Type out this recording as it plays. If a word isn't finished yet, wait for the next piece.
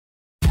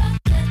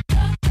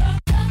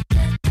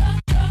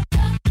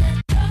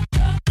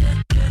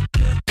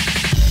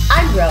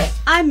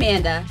I'm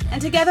Manda,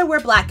 and together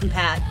we're Black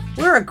Compat.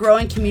 We're a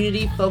growing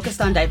community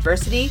focused on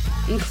diversity,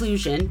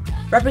 inclusion,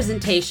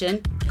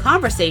 representation,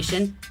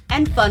 conversation,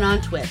 and fun on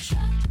Twitch.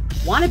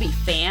 Wanna be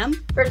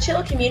fam? For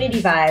chill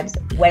community vibes,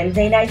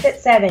 Wednesday nights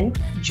at 7,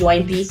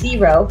 join BC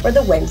Row for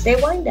the Wednesday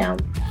Wind Down.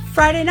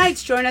 Friday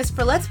nights, join us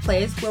for Let's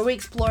Plays, where we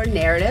explore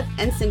narrative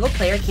and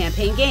single-player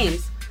campaign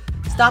games.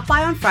 Stop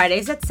by on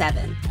Fridays at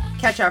 7.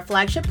 Catch our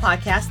flagship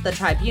podcast, The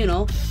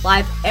Tribunal,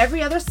 live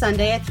every other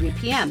Sunday at 3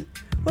 p.m.,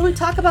 where we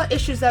talk about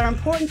issues that are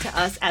important to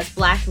us as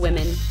Black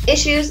women.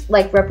 Issues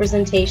like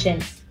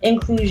representation,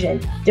 inclusion,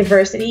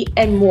 diversity,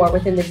 and more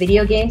within the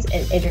video games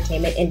and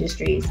entertainment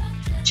industries.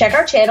 Check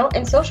our channel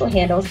and social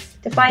handles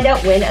to find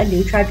out when a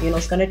new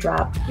Tribunal's gonna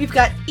drop. We've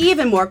got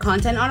even more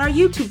content on our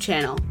YouTube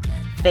channel,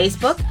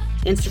 Facebook,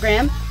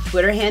 Instagram,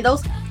 Twitter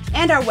handles,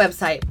 and our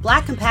website,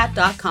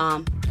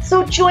 blackandpat.com.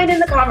 So join in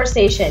the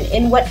conversation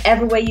in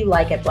whatever way you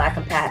like at Black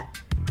and Pat.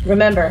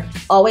 Remember,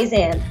 always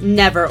and,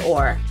 never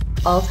or.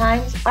 All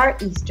times are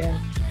Eastern.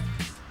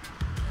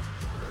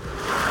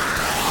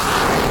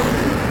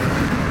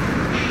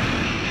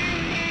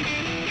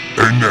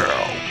 And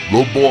now,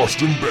 the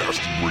Boston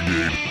Bastard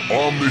Brigade,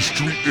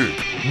 Omni-Street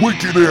Inc.,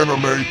 Wicked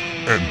Anime,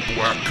 and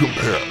Black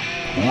Compat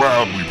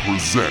proudly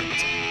present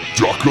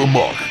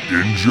Amuck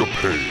in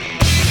Japan.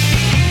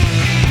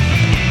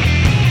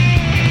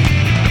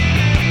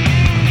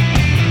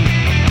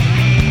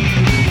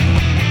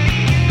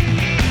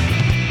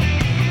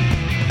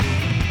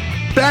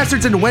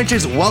 Bastards and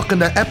wenches, welcome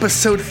to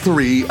episode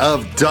 3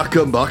 of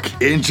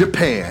Amuck in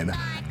Japan,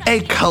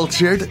 a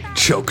cultured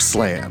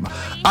Chokeslam.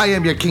 I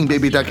am your King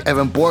Baby Duck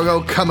Evan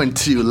Borgo, coming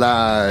to you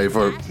live,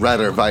 or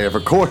rather via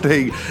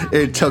recording,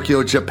 in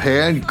Tokyo,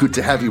 Japan. Good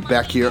to have you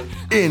back here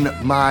in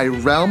my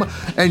realm.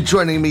 And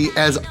joining me,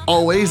 as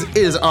always,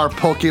 is our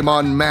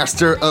Pokemon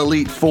Master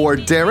Elite 4,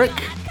 Derek.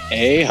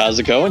 Hey, how's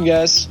it going,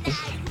 guys?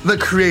 The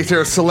creator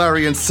of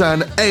Solarian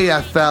Sun,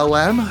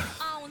 AFLM.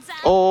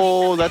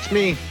 Oh, that's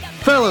me.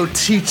 Fellow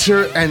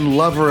teacher and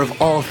lover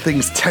of all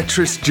things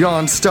Tetris,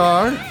 John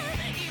Starr.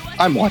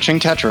 I'm watching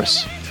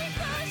Tetris.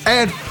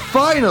 And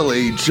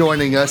finally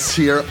joining us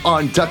here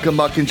on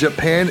Amuck in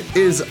Japan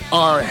is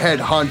our head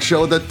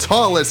honcho, the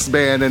tallest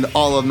man in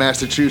all of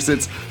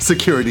Massachusetts,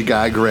 security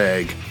guy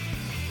Greg.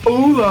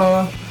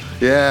 Hola!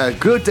 Yeah,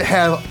 good to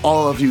have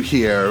all of you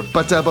here.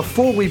 But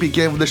before we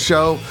begin with the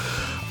show,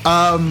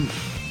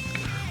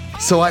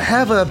 so I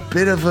have a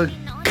bit of a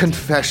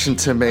confession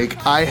to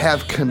make. I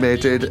have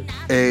committed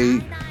a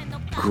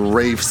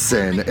grave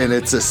sin, and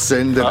it's a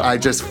sin that I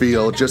just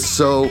feel just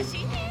so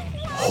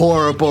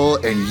horrible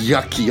and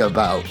yucky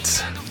about.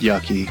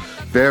 Yucky.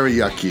 Very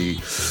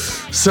yucky.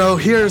 So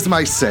here's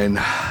my sin.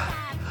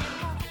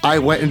 I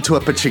went into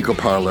a pachinko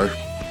parlor.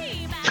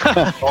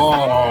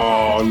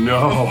 Oh,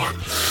 no.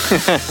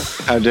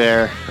 How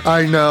dare.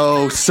 I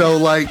know. So,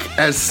 like,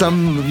 as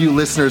some of you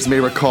listeners may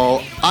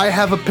recall, I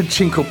have a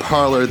pachinko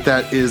parlor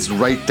that is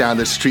right down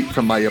the street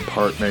from my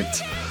apartment.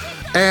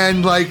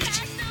 And, like,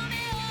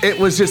 it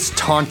was just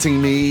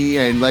taunting me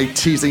and, like,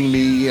 teasing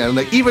me. And,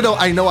 like, even though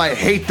I know I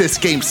hate this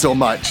game so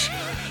much,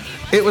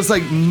 it was,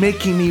 like,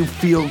 making me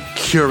feel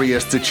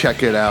curious to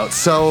check it out.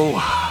 So,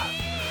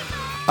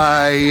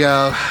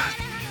 I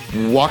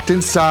walked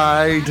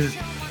inside,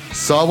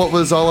 saw what it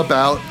was all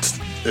about.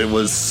 It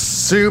was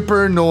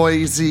super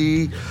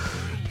noisy.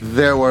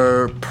 There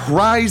were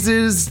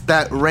prizes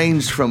that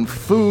ranged from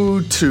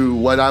food to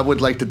what I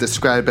would like to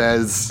describe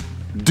as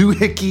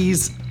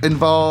doohickeys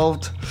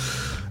involved.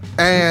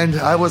 And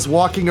I was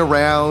walking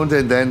around,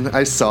 and then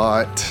I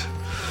saw it.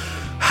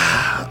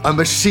 A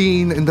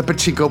machine in the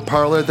pachinko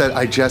parlor that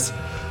I just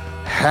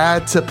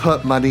had to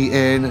put money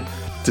in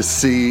to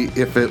see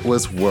if it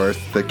was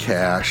worth the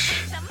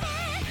cash.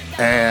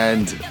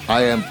 And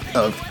I am,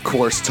 of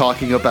course,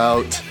 talking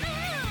about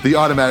the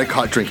automatic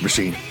hot drink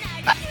machine.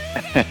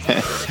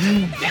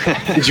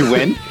 Did you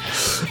win?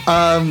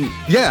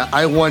 Yeah,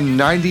 I won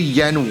 90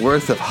 yen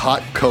worth of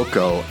hot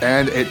cocoa,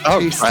 and it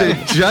tasted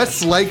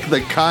just like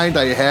the kind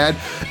I had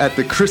at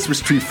the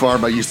Christmas tree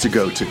farm I used to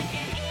go to.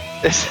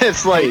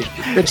 It's like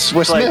it's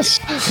Swiss Miss.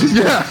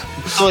 Yeah.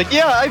 So like,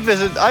 yeah, I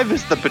visit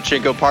the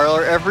pachinko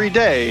parlor every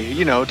day,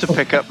 you know, to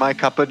pick up my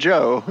cup of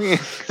joe.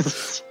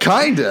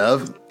 Kind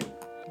of.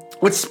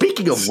 But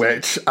speaking of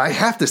which, I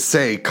have to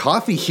say,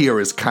 coffee here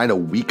is kind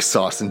of weak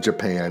sauce in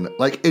Japan.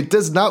 Like, it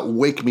does not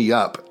wake me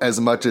up as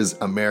much as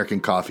American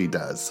coffee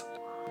does.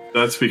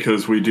 That's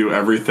because we do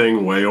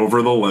everything way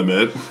over the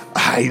limit.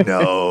 I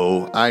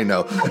know.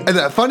 And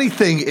the funny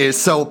thing is,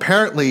 so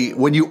apparently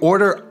when you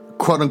order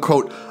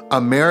quote-unquote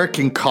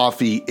American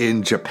coffee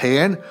in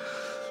Japan,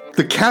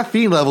 the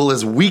caffeine level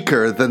is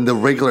weaker than the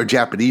regular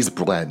Japanese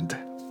blend.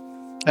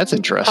 That's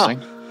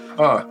interesting.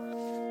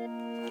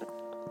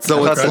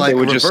 So it's like a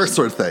reverse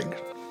sort of thing.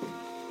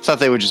 I thought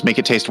they would just make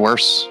it taste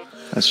worse.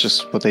 That's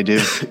just what they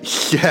do.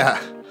 Yeah.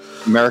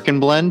 American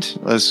blend?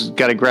 Let's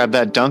got to grab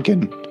that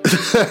Dunkin'.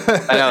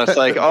 I know, it's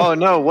like, oh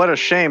no, what a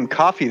shame.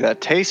 Coffee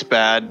that tastes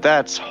bad.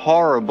 That's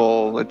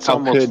horrible. It's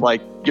almost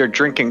like you're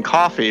drinking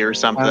coffee or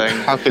something.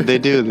 How could they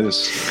do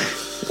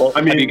this? Well,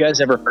 I mean- have you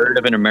guys ever heard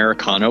of an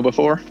Americano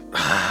before?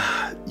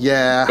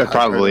 Yeah.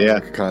 Probably, yeah.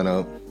 Kind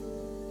of.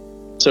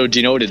 So do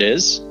you know what it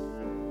is?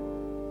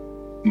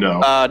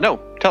 No. No,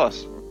 tell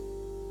us.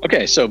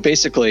 Okay, so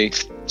basically,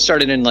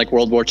 started in like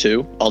World War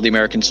II, all the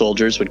American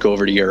soldiers would go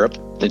over to Europe.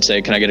 They'd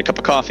say, "Can I get a cup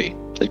of coffee?"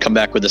 They'd come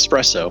back with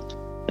espresso.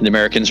 And the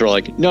Americans were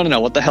like, no,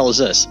 what the hell is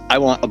this? I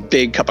want a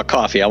big cup of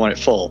coffee. I want it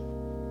full.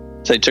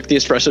 So they took the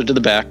espresso to the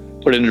back,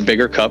 put it in a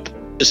bigger cup,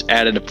 just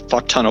added a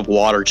fuck ton of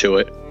water to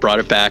it, brought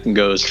it back and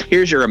goes,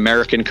 "Here's your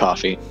American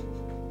coffee."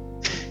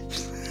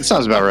 That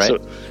sounds about right.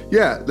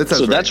 Yeah, that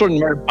sounds right. That's what an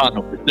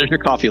Americano is. There's your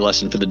coffee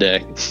lesson for the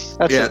day.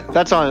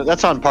 That's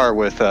on par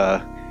with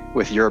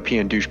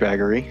European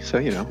douchebaggery. So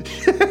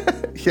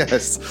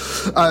Yes.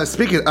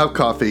 Speaking of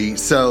coffee,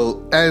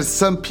 so as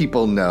some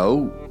people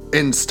know,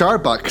 in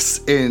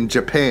Starbucks in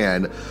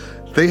Japan,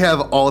 they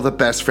have all the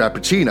best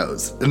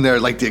frappuccinos, and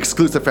they're like the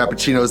exclusive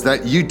frappuccinos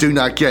that you do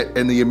not get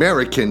in the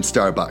American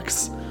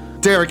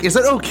Starbucks. Derek, is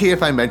it okay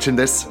if I mention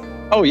this?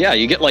 Oh yeah,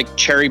 you get like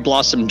cherry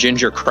blossom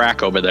ginger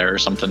crack over there or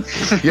something.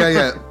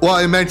 Yeah. Well,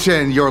 I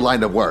mentioned your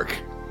line of work.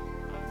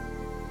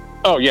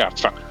 Oh yeah,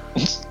 fine.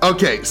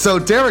 Okay, so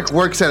Derek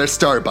works at a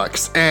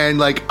Starbucks, and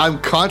like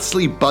I'm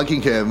constantly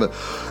bugging him.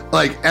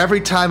 Like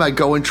every time I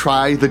go and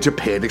try the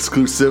Japan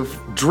exclusive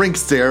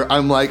drinks there,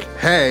 I'm like,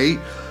 hey,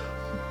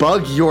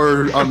 bug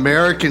your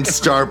American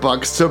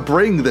Starbucks to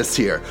bring this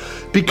here.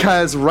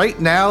 Because right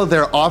now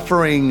they're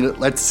offering,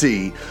 let's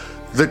see,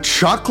 the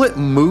chocolate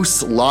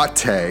mousse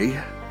latte,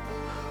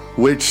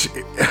 which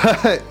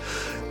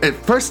at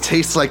first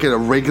tastes like a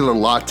regular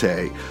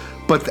latte,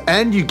 but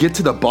then you get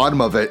to the bottom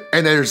of it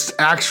and there's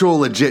actual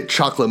legit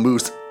chocolate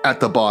mousse at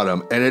the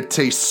bottom, and it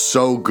tastes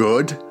so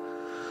good.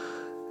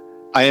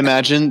 I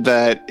imagine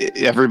that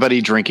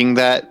everybody drinking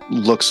that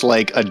looks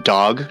like a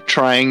dog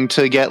trying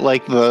to get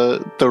like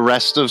the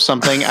rest of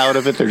something out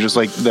of it. They're just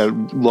like the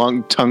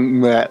long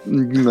tongue,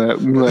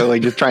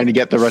 like just trying to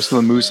get the rest of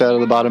the mousse out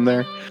of the bottom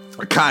there.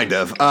 Kind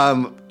of.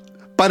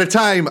 By the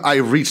time I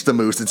reach the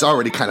mousse, it's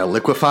already kind of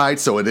liquefied,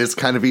 so it is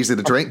kind of easy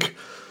to drink.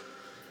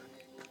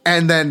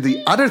 And then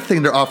the other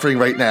thing they're offering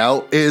right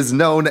now is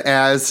known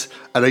as,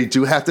 and I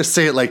do have to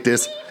say it like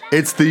this,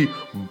 it's the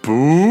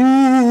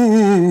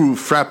Boo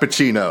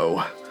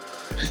Frappuccino.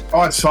 Oh,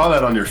 I saw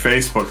that on your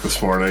Facebook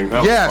this morning.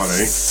 That was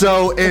funny.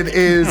 So it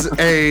is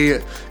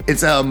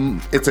it's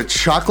a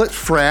chocolate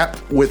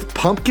frap with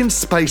pumpkin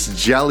spice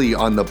jelly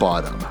on the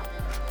bottom.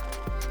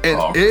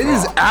 And it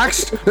is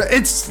actually,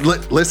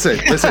 listen,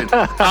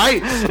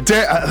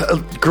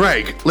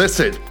 Greg,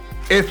 listen,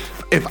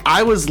 if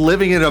I was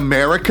living in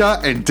America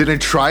and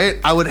didn't try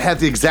it, I would have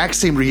the exact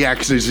same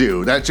reaction as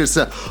you. That just,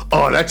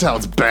 that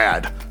sounds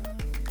bad.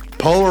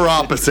 Polar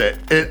opposite.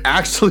 It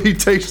actually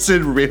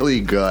tasted really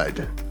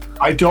good.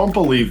 I don't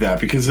believe that,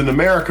 because in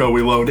America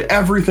we load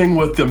everything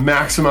with the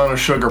max amount of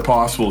sugar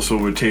possible so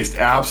it would taste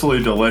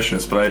absolutely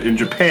delicious. But in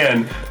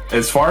Japan,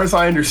 as far as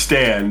I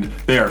understand,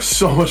 they are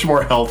so much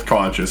more health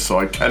conscious, so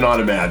I cannot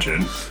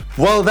imagine.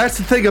 Well, that's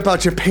the thing about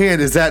Japan,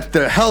 is that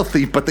they're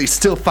healthy, but they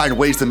still find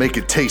ways to make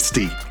it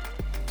tasty.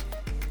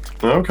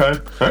 Okay.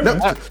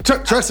 No,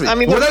 trust me. I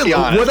mean, would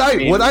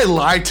I I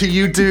lie to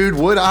you, dude?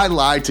 Would I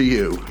lie to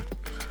you?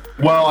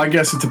 Well, I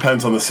guess it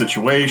depends on the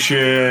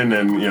situation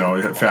and,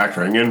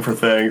 factoring in for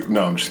things.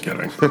 No, I'm just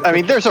kidding. I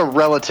mean, there's a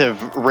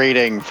relative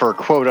rating for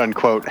quote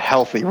unquote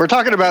healthy. We're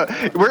talking about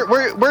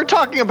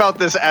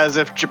this as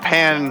if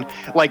Japan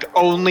like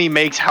only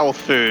makes health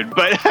food,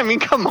 but I mean,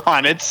 come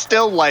on, it's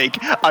still like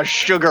a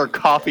sugar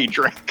coffee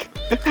drink.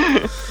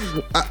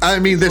 I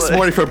mean, this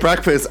morning for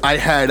breakfast, I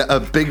had a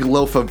big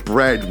loaf of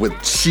bread with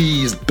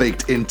cheese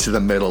baked into the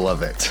middle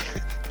of it.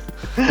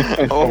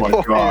 Oh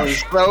my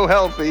gosh. So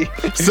healthy.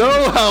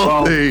 So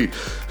healthy.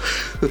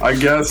 Well, I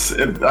guess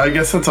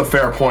that's a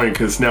fair point,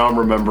 because now I'm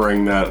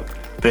remembering that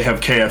they have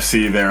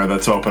KFC there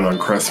that's open on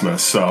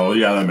Christmas. So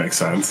yeah, that makes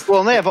sense. Well,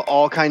 and they have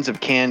all kinds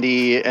of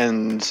candy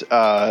and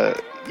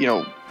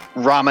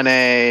ramen,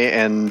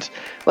 and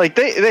like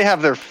they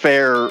have their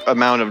fair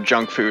amount of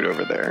junk food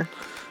over there.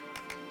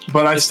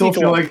 But I still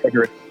feel like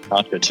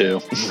matcha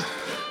too.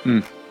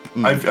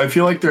 I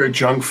feel like their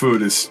junk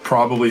food is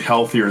probably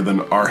healthier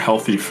than our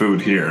healthy food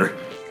here.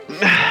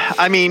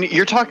 I mean,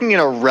 you're talking in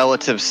a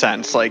relative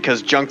sense, like,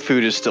 because junk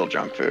food is still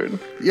junk food.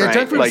 Yeah, right?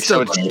 junk food is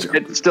still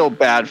it's still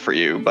bad for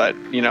you, but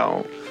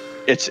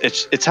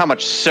it's how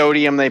much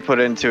sodium they put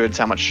into it, it's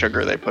how much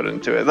sugar they put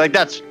into it. Like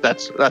that's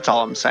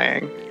all I'm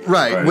saying.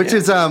 Right, which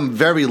is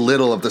very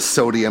little of the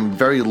sodium,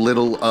 very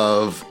little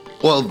of.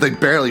 Well, they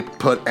barely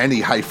put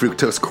any high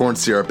fructose corn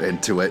syrup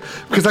into it,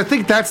 because I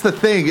think that's the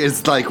thing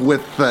is like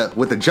with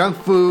the junk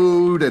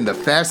food and the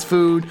fast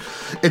food,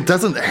 it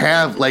doesn't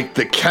have like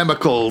the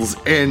chemicals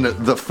in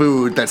the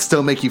food that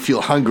still make you feel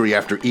hungry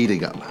after eating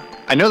them.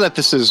 I know that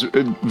this is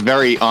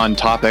very on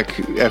topic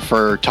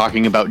for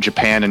talking about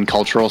Japan and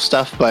cultural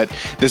stuff, but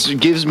this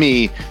gives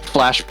me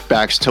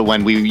flashbacks to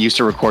when we used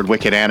to record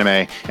Wicked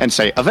Anime and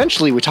say,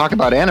 eventually we talk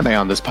about anime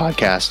on this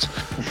podcast.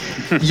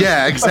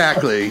 Yeah,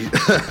 exactly.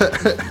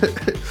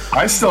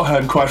 I still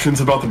had questions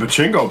about the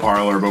pachinko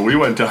parlor, but we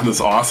went down this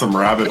awesome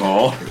rabbit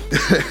hole.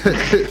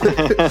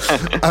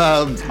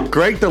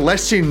 Greg, the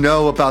less you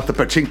know about the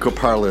pachinko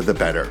parlor, the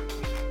better.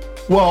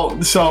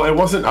 Well, so it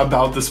wasn't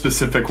about the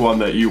specific one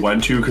that you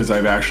went to, because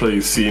I've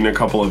actually seen a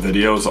couple of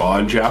videos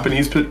on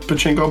Japanese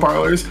pachinko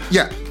parlors.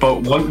 Yeah.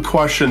 But one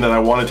question that I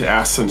wanted to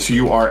ask, since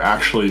you are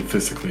actually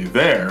physically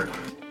there,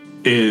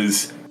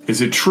 is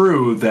it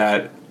true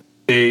that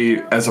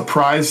as a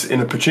prize in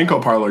a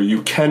pachinko parlor,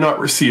 you cannot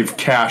receive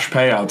cash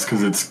payouts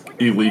because it's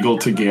illegal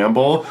to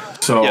gamble?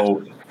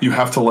 So you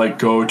have to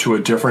go to a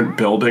different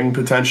building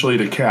potentially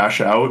to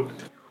cash out?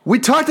 We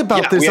talked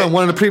about this on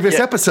one of the previous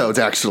episodes,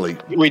 actually.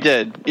 We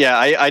did. Yeah,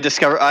 I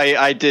discovered.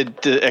 I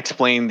did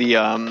explain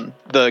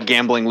the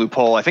gambling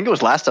loophole. I think it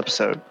was last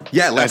episode.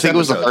 Yeah, I think it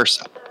was the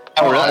first.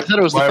 Oh, really? I thought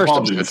it was the first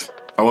apologies. episode.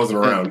 I wasn't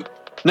around.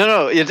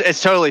 No,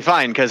 it's totally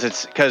fine because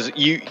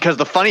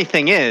the funny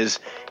thing is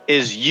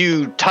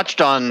you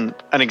touched on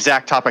an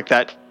exact topic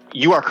that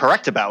you are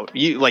correct about.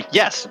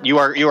 Yes, you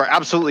are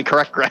absolutely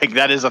correct, Greg.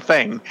 That is a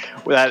thing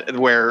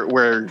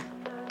where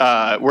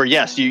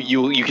yes,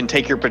 you can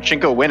take your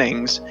pachinko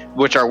winnings,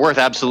 which are worth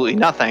absolutely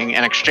nothing,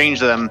 and exchange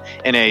them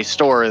in a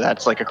store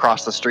that's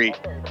across the street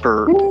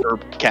for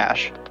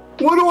cash.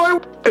 What do I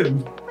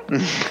win?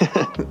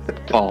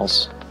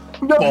 Balls.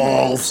 No.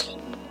 Balls.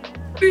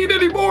 Need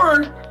any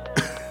more?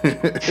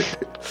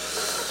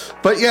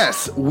 But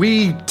yes,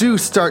 we do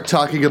start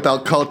talking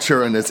about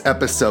culture in this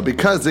episode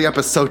because the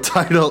episode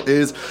title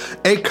is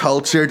A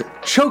Cultured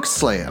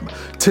Chokeslam.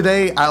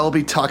 Today, I will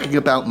be talking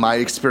about my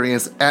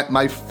experience at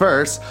my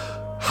first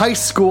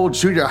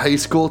junior high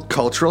school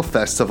cultural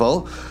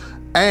festival,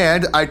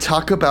 and I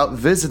talk about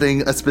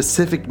visiting a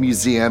specific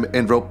museum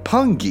in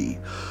Roppongi.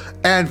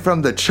 And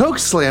from the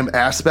Chokeslam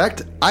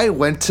aspect, I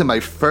went to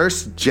my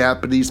first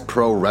Japanese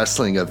pro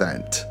wrestling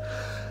event.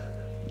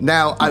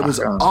 Now, I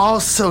was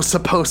also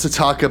supposed to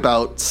talk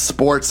about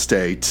Sports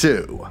Day,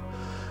 too.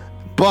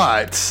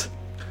 But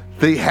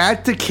they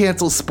had to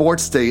cancel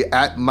Sports Day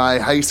at my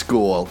high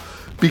school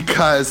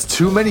because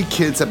too many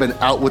kids have been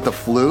out with the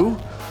flu.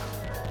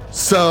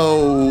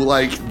 So,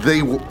 they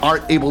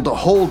aren't able to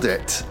hold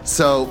it.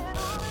 So,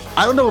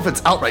 I don't know if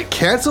it's outright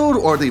canceled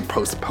or they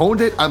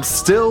postponed it. I'm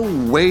still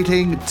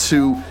waiting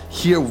to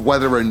hear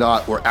whether or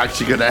not we're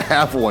actually going to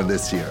have one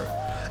this year.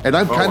 And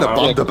I'm kind of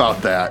bummed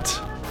about that.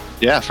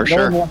 Yeah, for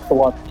sure. No one wants to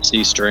watch the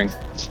C-string.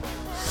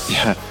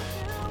 Yeah.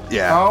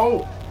 Yeah.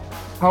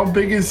 How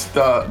big is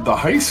the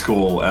high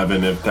school,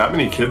 Evan, if that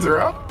many kids are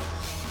out?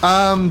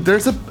 I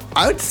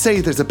would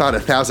say there's about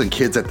 1,000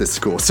 kids at this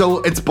school.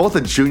 So it's both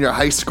a junior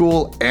high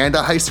school and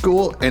a high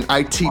school, and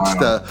I teach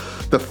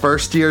the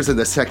first years and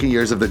the second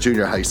years of the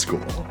junior high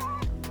school.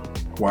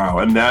 Wow,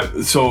 and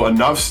so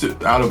enough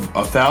out of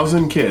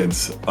 1,000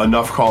 kids,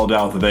 enough called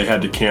out that they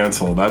had to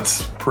cancel.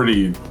 That's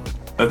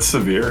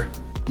severe.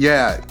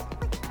 Yeah.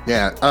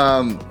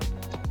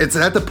 It's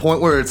at the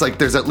point where it's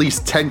there's at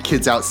least 10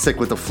 kids out sick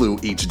with the flu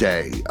each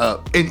day,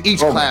 in each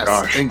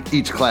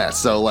class.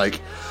 So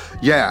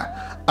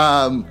yeah.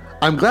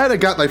 I'm glad I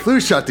got my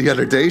flu shot the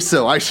other day,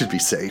 so I should be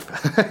safe.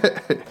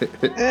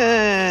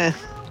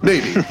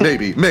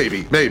 Maybe.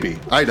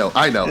 I know.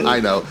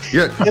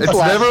 It's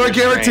never a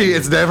guarantee.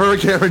 It's never a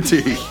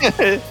guarantee.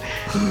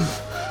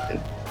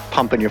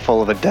 Pumping you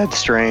full of a dead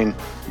strain.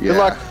 Yeah. Good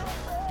luck.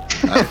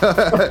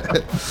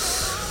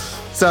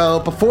 So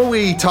before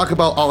we talk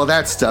about all of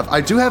that stuff,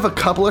 I do have a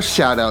couple of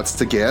shout outs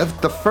to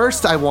give. The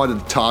first I wanted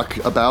to talk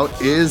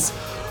about is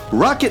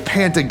Rocket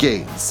Panda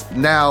Games.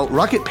 Now,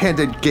 Rocket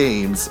Panda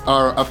Games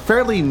are a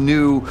fairly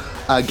new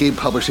game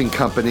publishing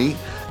company,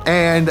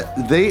 and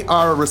they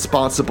are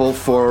responsible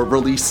for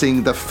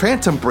releasing the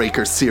Phantom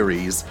Breaker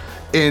series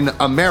in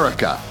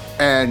America,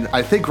 and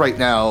I think right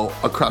now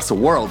across the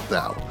world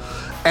now.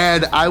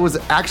 And I was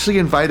actually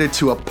invited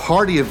to a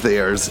party of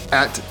theirs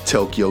at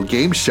Tokyo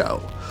Game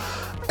Show.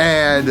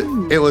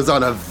 And it was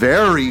on a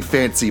very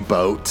fancy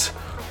boat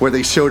where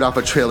they showed off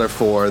a trailer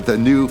for the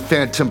new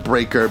Phantom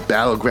Breaker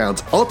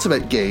Battlegrounds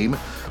Ultimate game,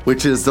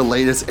 which is the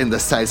latest in the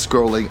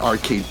side-scrolling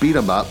arcade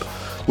beat-em-up,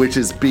 which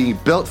is being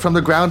built from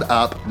the ground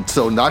up,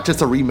 so not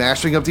just a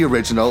remastering of the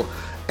original,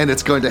 and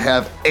it's going to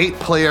have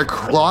 8-player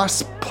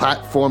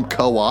cross-platform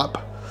co-op.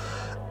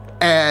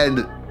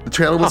 And the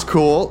trailer was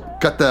cool.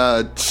 Got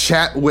the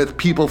chat with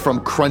people from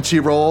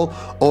Crunchyroll,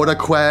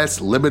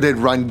 OdaQuest, Limited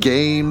Run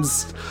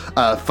Games,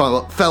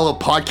 fellow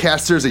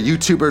podcasters and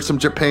YouTubers from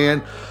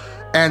Japan.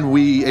 And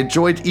we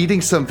enjoyed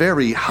eating some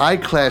very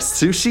high-class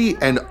sushi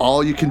and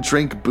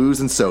all-you-can-drink booze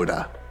and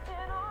soda.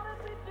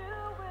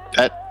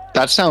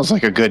 That sounds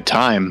like a good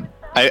time.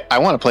 I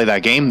want to play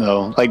that game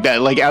though.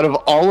 Out of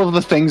all of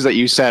the things that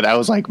you said, I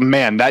was like,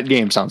 man, that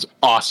game sounds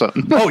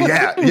awesome. Oh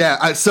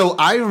yeah. So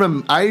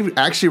I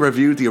actually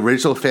reviewed the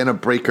original Phantom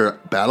Breaker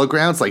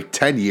Battlegrounds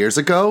 10 years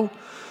ago,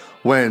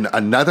 when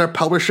another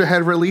publisher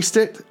had released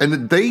it,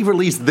 and they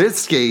released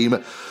this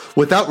game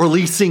without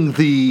releasing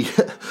the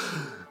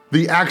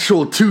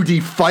actual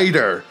 2D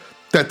fighter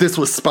that this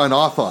was spun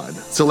off on.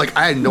 So like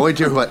I had no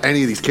idea what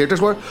any of these characters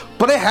were,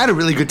 but I had a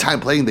really good time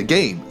playing the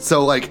game.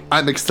 So like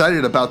I'm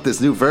excited about this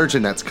new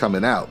version that's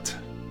coming out.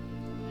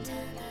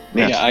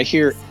 Yeah, I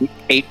hear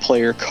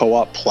 8-player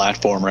co-op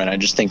platformer, and I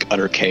just think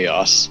utter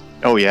chaos.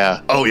 Oh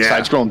yeah.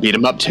 Side-scrolling beat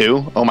 'em up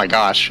too. Oh my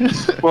gosh.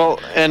 Well,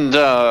 and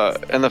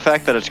the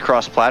fact that it's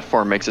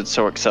cross-platform makes it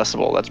so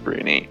accessible. That's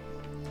pretty neat.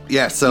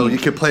 Yeah, so you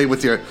can play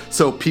with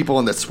so people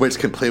on the Switch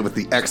can play with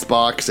the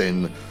Xbox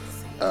and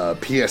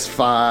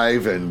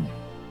PS5 and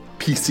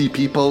PC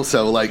people.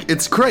 So like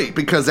it's great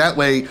because that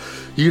way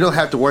you don't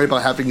have to worry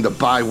about having to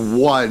buy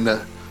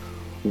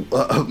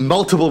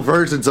multiple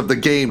versions of the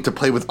game to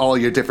play with all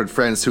your different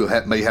friends who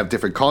may have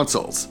different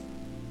consoles.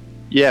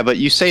 Yeah, but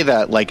you say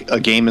that like a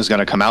game is going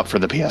to come out for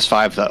the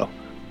PS5 though.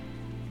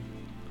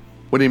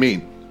 What do you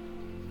mean?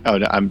 Oh,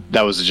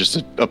 that was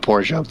just a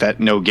poor joke that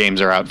no games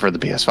are out for the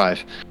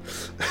PS5.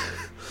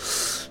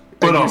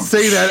 And you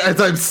say that as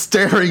I'm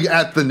staring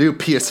at the new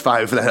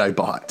PS5 that I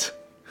bought.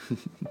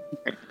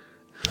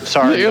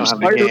 Sorry, you don't have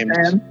the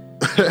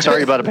games.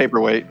 Sorry about a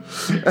paperweight.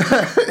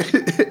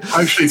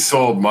 I actually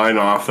sold mine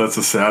off. That's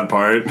a sad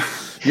part.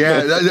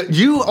 Yeah,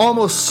 you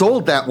almost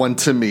sold that one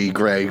to me,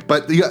 Greg,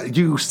 but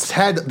you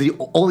had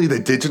only the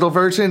digital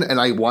version,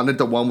 and I wanted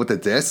the one with the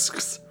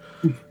discs.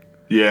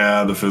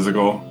 Yeah, the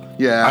physical.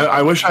 Yeah.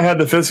 I wish I had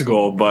the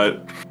physical,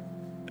 but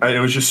it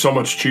was just so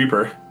much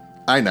cheaper.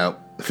 I know.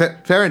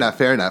 Fair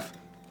enough.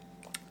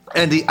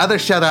 And the other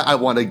shout out I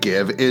want to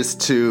give is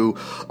to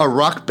a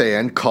rock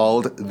band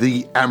called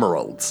the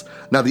Emeralds.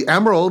 Now, the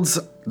Emeralds,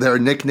 their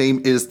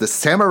nickname is the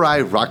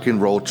Samurai Rock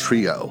and Roll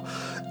Trio.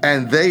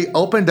 And they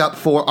opened up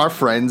for our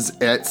friends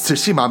at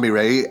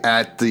Tsushimamire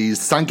at the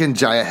Sunken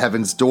Jaya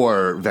Heaven's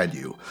Door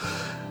venue.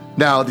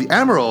 Now, the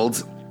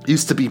Emeralds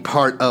used to be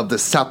part of the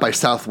South by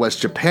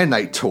Southwest Japan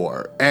Night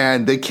Tour,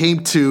 and they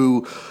came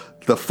to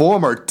the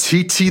former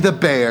TT the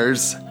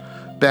Bears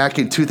back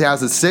in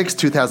 2006,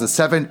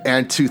 2007,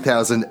 and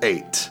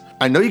 2008.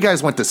 I know you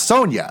guys went to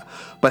Sonya,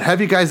 but have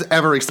you guys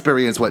ever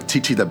experienced what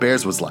TT the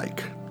Bears was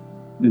like?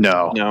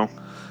 No.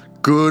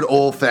 Good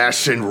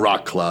old-fashioned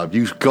rock club.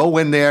 You go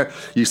in there,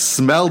 you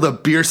smell the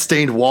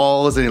beer-stained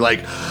walls, and you're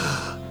like,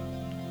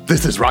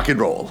 this is rock and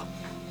roll.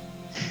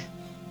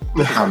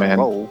 Oh,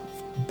 man.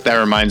 That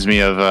reminds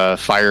me of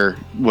Fire...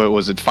 What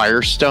was it?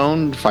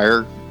 Firestone?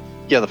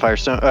 Yeah, the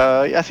Firestone.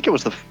 I think it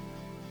was the...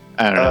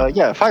 I don't know.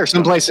 Yeah,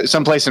 Firestone.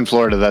 Someplace in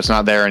Florida that's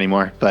not there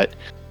anymore, but...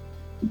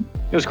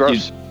 It was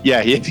gross.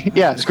 Yeah,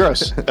 it's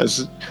gross.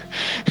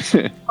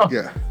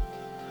 Yeah.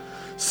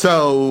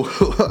 So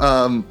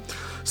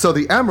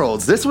the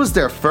Emeralds, this was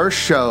their first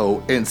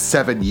show in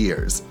 7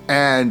 years,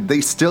 and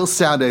they still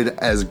sounded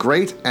as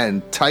great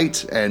and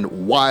tight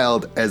and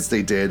wild as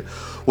they did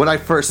when I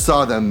first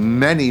saw them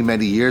many,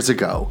 many years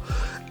ago.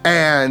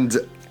 And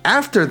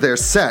after their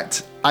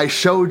set, I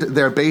showed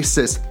their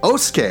bassist,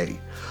 Osuke,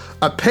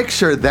 a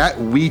picture that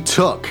we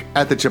took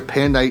at the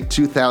Japan Night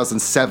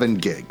 2007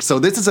 gig. So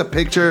this is a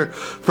picture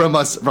from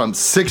us from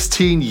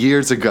 16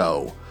 years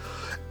ago.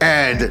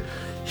 And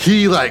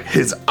he, like,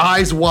 his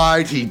eyes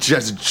wide, he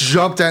just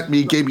jumped at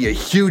me, gave me a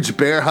huge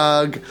bear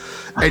hug,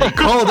 and he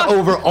called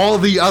over all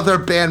the other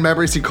band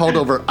members. He called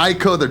over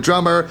Aiko, the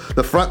drummer,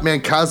 the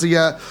frontman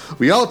Kazuya.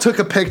 We all took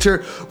a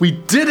picture. We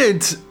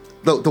didn't,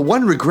 the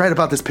one regret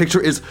about this picture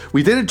is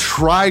we didn't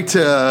try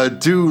to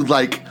do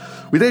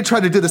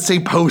the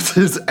same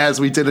poses as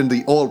we did in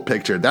the old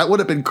picture. That would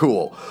have been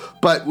cool.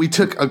 But we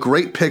took a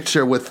great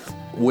picture with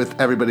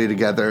everybody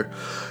together.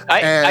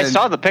 I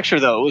saw the picture,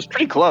 though. It was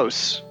pretty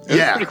close. It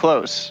was pretty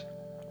close.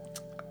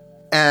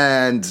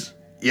 And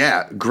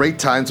yeah, great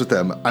times with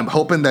them. I'm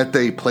hoping that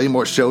they play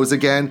more shows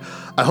again.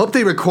 I hope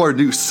they record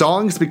new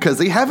songs because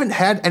they haven't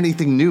had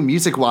anything new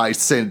music-wise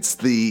since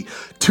the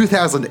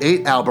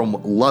 2008 album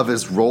Love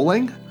is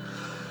Rolling.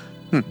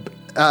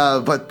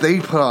 But they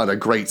put on a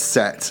great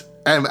set.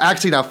 I'm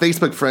actually now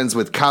Facebook friends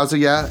with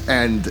Kazuya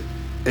and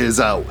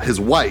his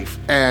wife,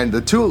 and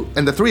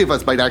the three of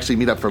us might actually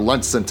meet up for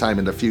lunch sometime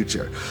in the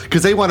future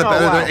because they want to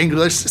better their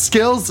English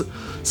skills,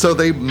 so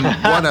they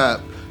want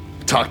to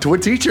talk to a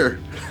teacher.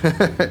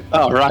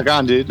 Oh, rock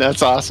on, dude.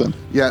 That's awesome.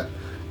 Yeah.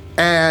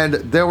 And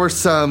there were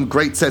some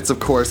great sets, of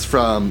course,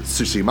 from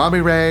Sushi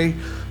Mamire,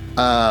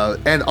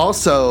 and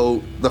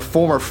also the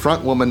former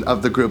frontwoman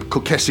of the group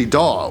Kokeshi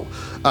Doll,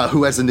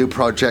 who has a new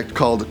project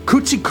called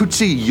Kuchi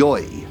Kuchi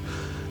Yoi,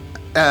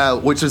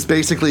 which is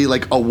basically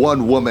like a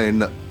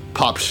one-woman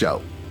pop show,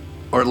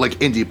 or like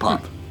indie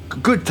pop.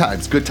 Good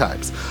times.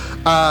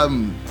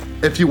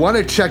 If you want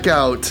to check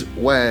out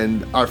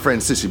when our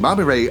friends Sushi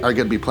Mamire are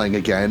going to be playing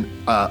again,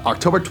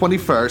 October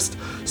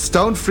 21st,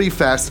 Stone Free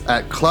Fest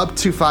at Club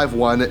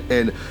 251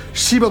 in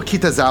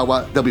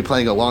Shibokitazawa. They'll be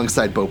playing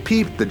alongside Bo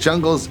Peep, The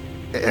Jungles,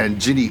 and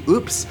Ginny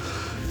Oops.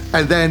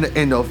 And then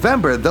in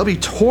November, they'll be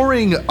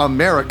touring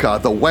America,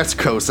 the West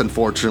Coast,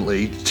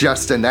 unfortunately,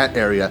 just in that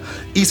area.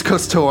 East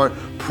Coast tour,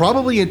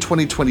 probably in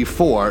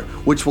 2024,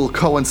 which will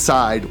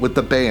coincide with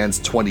the band's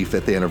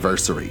 25th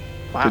anniversary.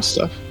 Wow. Good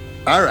stuff.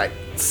 All right,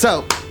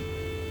 so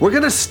we're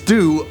going to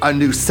do a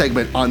new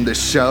segment on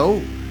this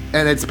show,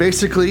 and it's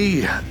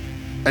basically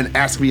an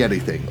Ask Me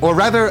Anything, or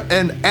rather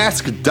an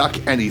Ask Duck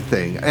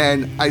Anything.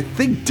 And I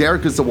think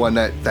Derek is the one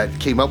that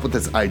came up with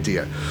this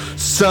idea.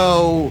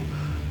 So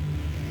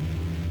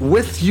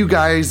with you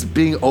guys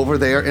being over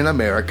there in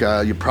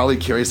America, you're probably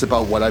curious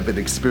about what I've been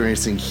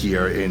experiencing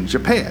here in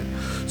Japan.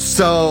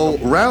 So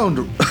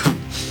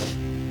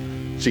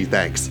gee,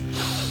 thanks.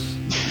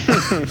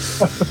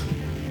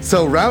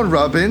 So round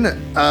robin,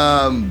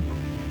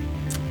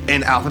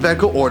 in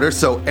alphabetical order.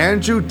 So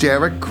Andrew,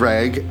 Derek,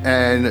 Greg,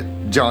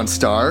 and John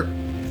Starr.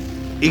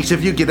 Each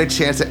of you get a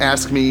chance to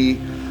ask me,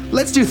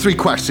 let's do 3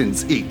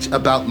 questions each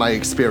about my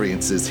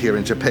experiences here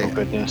in Japan. Oh,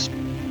 goodness.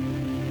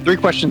 3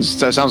 questions,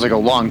 that sounds like a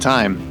long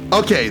time.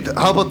 Okay,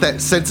 how about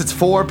that? Since it's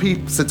 4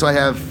 people, since I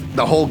have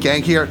the whole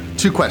gang here,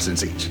 2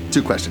 questions each.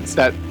 2 questions.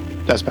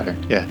 That's better,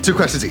 yeah. 2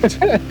 questions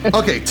each.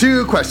 Okay,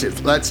 2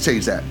 questions. Let's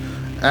change that.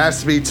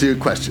 Ask me 2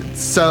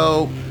 questions.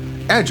 So,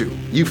 Andrew,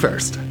 you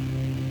first.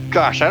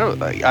 Gosh,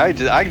 I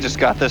just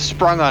got this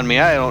sprung on me.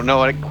 I don't know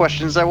what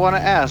questions I want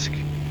to ask.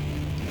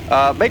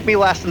 Make me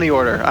last in the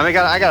order. I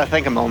gotta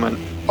think a moment.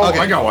 Oh, Okay.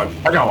 I got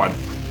one.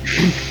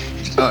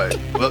 All right.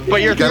 Well,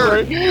 But you're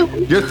third.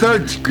 You're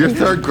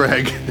third,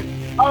 Greg.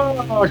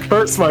 Oh,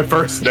 Kurt's my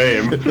first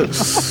name.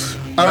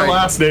 All My right.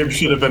 last name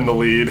should have been the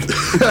lead.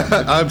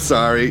 I'm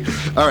sorry.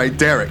 All right,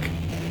 Derek.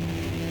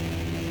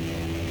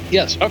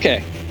 Yes,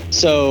 okay.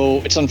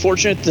 So it's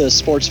unfortunate the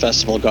sports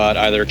festival got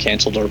either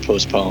canceled or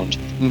postponed.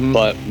 Mhm.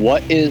 But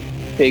what is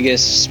the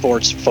biggest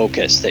sports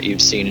focus that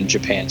you've seen in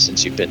Japan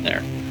since you've been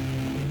there?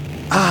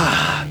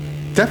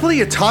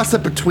 Definitely a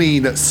toss-up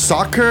between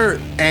soccer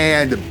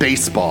and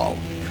baseball.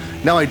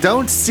 Now, I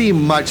don't see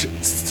much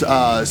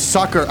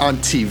soccer on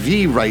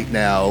TV right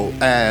now,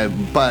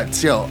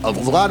 but a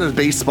lot of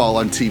baseball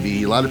on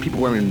TV. A lot of people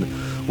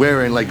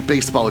wearing like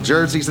baseball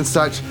jerseys and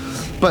such.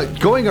 But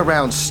going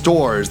around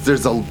stores,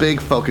 there's a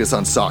big focus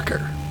on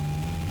soccer.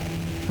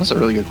 That's a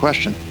really good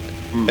question.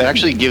 It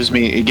actually gives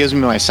me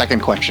my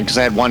second question, because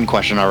I had 1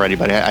 question already,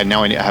 but I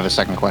now I have a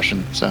second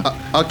question. So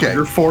Okay.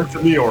 You're 4th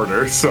in the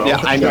order, so Yeah,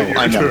 I know.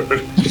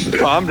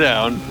 Calm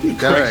down.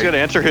 Greg's right. gonna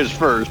answer his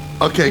first.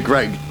 Okay,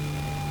 Greg.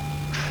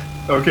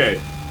 Okay,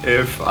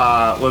 if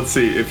let's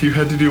see, if you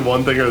had to do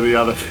one thing or the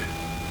other,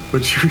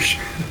 would you?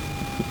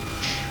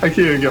 I can't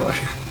even get my.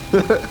 Go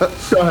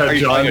ahead, Are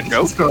you John. telling a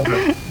joke? Just go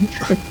ahead.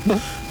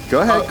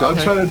 Go ahead.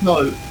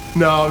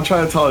 I'm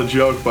trying to tell a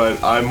joke,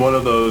 but I'm one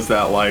of those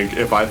that, like,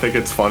 if I think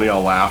it's funny,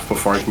 I'll laugh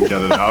before I can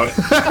get it out.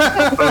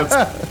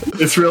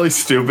 it's really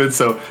stupid,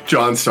 so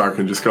John Starr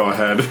can just go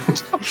ahead.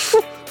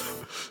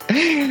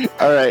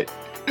 all right.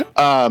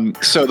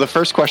 So the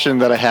first question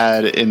that I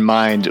had in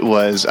mind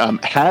was,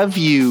 have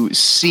you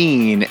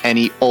seen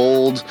any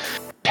old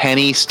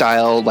penny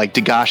style, like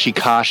Dagashi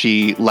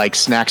Kashi like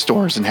snack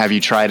stores, and have you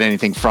tried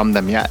anything from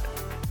them yet?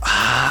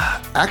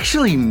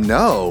 Actually,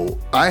 no.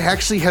 I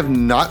actually have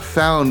not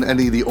found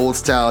any of the old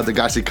style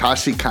Dagashi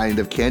Kashi kind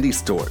of candy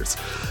stores.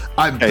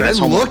 I've been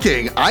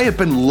looking. I have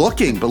been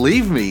looking,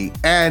 believe me,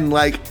 and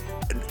like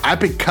I've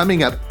been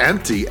coming up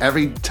empty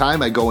every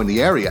time I go in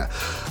the area.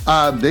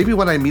 Maybe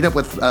when I meet up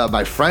with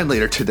my friend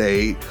later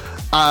today,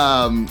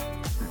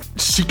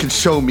 she can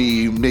show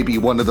me maybe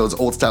one of those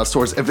old style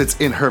stores if it's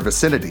in her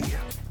vicinity.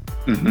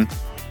 Mm-hmm.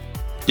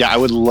 Yeah, I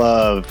would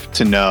love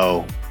to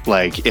know,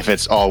 like, if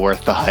it's all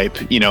worth the hype,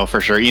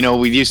 for sure.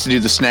 We used to do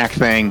the snack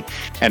thing,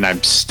 and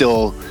I'm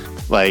still,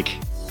 like,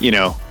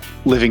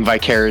 living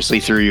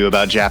vicariously through you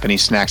about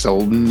Japanese snacks that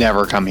will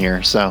never come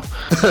here, so.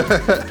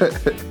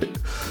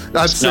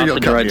 I'm sure you'll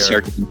come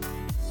here.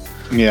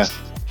 Yeah.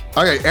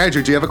 Okay,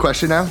 Andrew, do you have a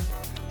question now?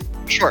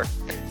 Sure.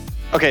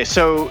 Okay,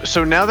 so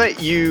now that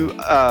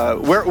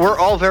we're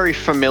all very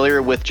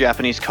familiar with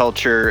Japanese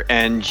culture,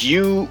 and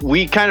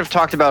we kind of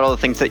talked about all the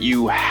things that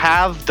you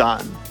have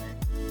done.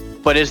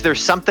 But is there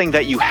something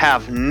that you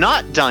have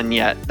not done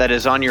yet that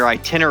is on your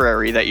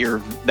itinerary that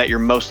you're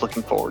most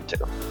looking forward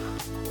to?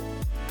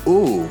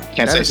 Ooh,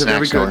 can't say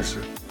snack store.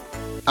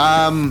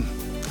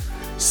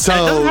 So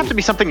and it doesn't have to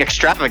be something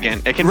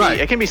extravagant. It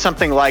can be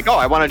something like, oh,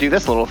 I want to do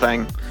this little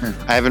thing.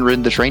 I haven't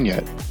ridden the train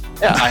yet.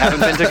 Yeah, I haven't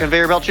been to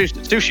conveyor belt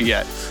sushi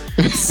yet.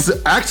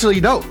 Actually,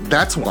 no,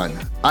 that's one.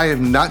 I have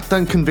not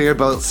done conveyor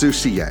belt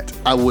sushi yet.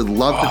 I would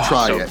love to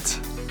try it.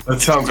 That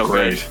sounds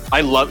great.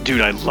 I love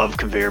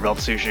conveyor belt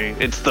sushi.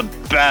 It's the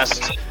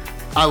best.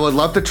 I would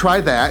love to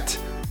try that.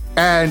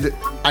 And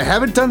I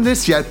haven't done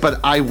this yet, but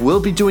I will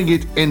be doing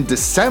it in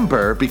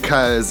December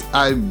because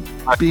I'm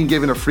being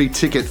given a free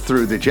ticket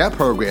through the JET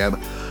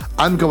program.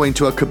 I'm going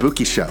to a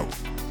kabuki show.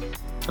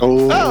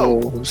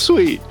 Oh,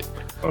 sweet.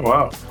 Oh,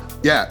 wow.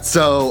 Yeah,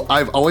 so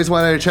I've always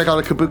wanted to check out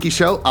a kabuki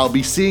show. I'll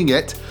be seeing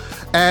it.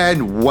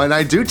 And when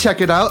I do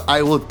check it out,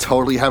 I will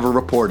totally have a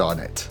report on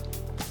it.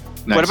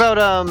 Nice. What about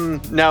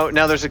now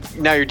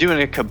you're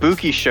doing a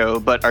kabuki show,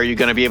 but are you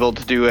going to be able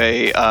to do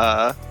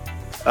a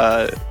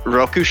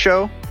roku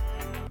show?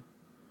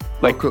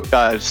 Like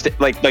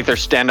like their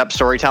stand-up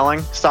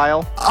storytelling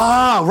style?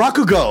 Ah,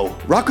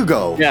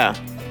 Rakugo. Yeah.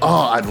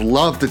 Oh, I'd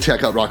love to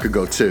check out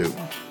Rakugo too.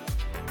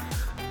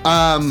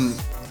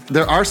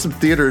 There are some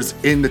theaters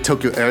in the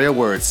Tokyo area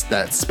where it's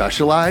that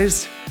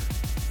specialized.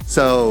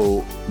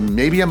 So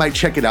maybe I might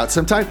check it out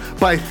sometime.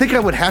 But I think I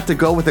would have to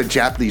go with a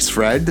Japanese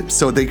friend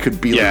so they could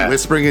be like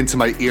whispering into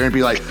my ear and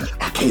be like,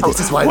 okay, this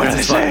is why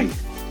this is funny.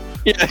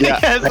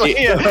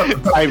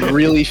 I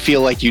really feel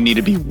like you need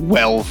to be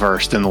well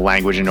versed in the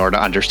language in order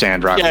to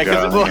understand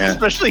Rakugo.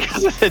 Especially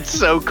because it's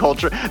so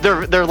cultural.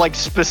 They're like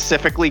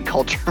specifically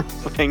cultural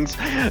things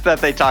that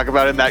they talk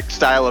about in that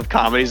style of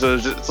comedy. So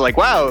it's like,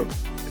 wow,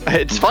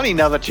 it's funny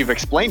now that you've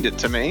explained it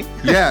to me.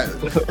 Yeah,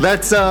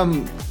 that's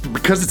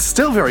because it's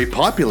still very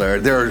popular.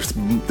 There's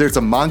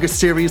a manga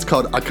series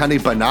called Akane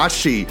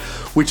Banashi,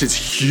 which is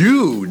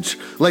huge.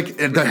 Like,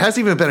 there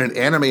hasn't even been an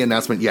anime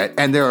announcement yet,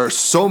 and there are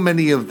so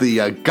many of the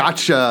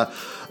gacha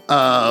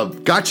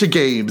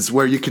games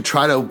where you can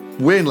try to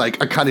win like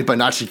Akane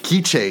Banashi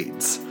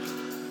keychains.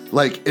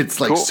 Like, it's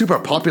like super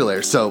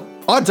popular. So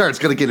odds are it's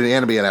going to get an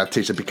anime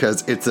adaptation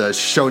because it's a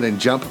Shonen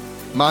Jump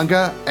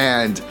manga,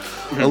 and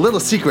a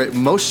little secret,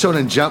 most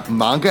Shonen Jump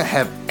manga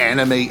have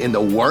anime in the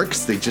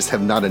works. They just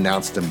have not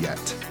announced them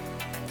yet.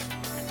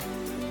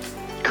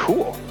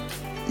 Cool.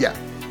 Yeah.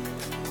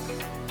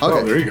 Okay.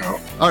 Okay. Oh, there you go.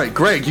 All right,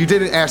 Greg, you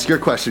didn't ask your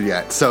question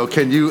yet, so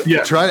can you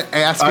try to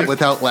ask it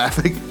without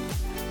laughing?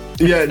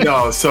 Yeah,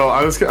 no. So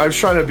I was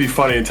trying to be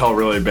funny and tell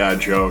really bad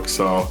jokes.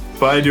 But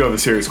I do have a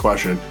serious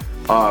question.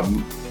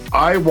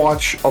 I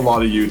watch a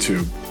lot of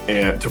YouTube,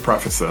 and to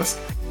preface this,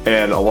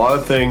 and a lot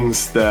of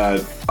things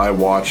that I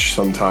watch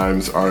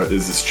sometimes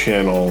is this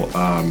channel,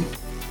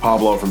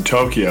 Pablo from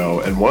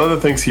Tokyo, and one of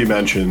the things he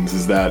mentions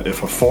is that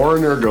if a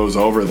foreigner goes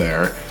over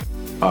there,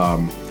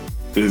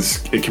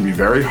 it can be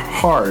very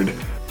hard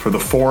for the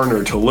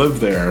foreigner to live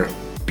there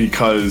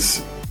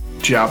because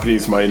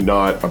Japanese might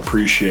not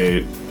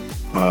appreciate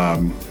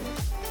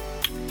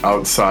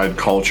outside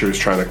cultures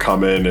trying to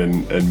come in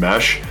and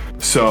mesh.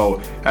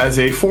 So, as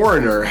a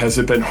foreigner, has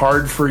it been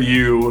hard for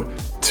you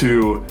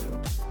to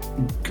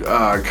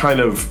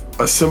kind of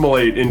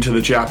assimilate into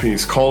the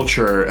Japanese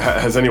culture?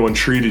 Has anyone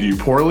treated you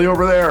poorly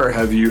over there, or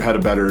have you had a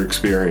better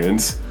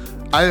experience?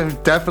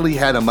 I've definitely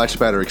had a much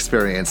better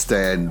experience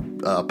than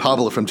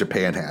Pablo from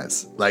Japan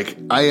has. Like,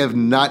 I have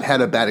not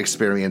had a bad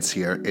experience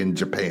here in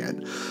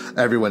Japan.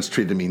 Everyone's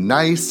treated me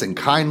nice and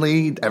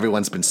kindly.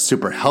 Everyone's been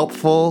super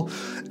helpful.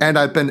 And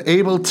I've been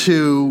able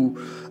to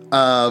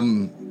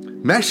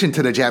mesh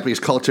into the Japanese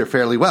culture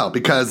fairly well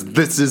because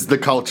this is the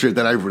culture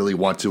that I really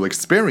want to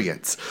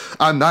experience.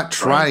 I'm not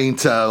trying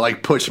to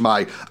like push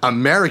my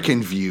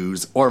American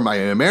views or my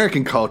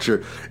American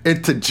culture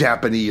into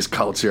Japanese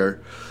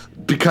culture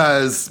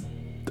because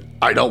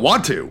I don't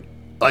want to.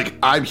 Like,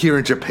 I'm here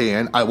in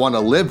Japan. I want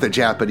to live the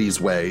Japanese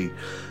way.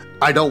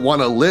 I don't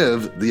want to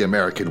live the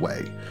American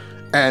way.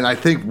 And I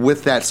think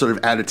with that sort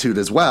of attitude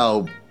as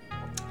well,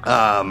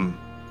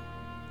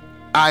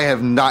 I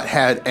have not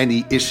had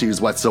any issues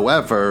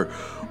whatsoever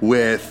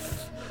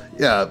with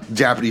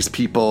Japanese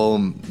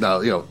people,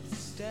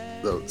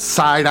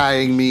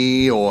 side-eyeing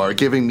me or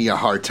giving me a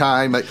hard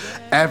time. Like,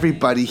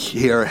 everybody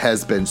here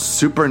has been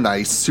super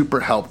nice, super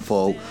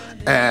helpful,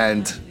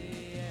 and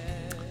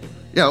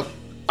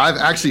I've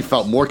actually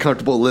felt more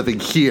comfortable living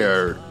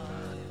here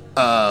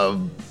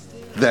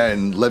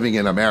than living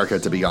in America,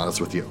 to be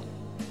honest with you.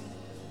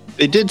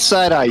 They did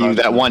side-eye you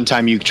that one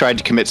time you tried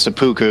to commit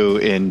seppuku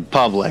in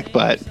public,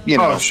 but, we're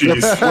past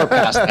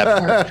that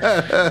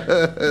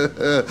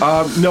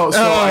part. No,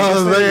 so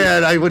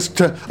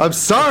I'm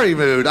sorry,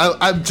 Mood.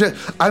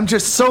 I'm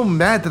just so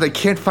mad that I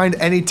can't find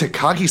any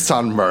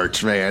Takagi-san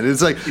merch, man.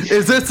 It's like,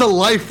 is this a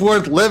life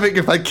worth living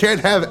if I can't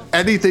have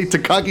anything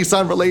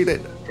Takagi-san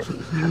related?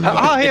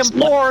 I am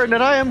born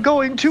and I am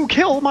going to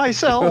kill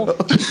myself.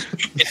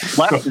 It's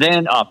left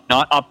then up,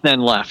 not up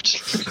then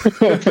left.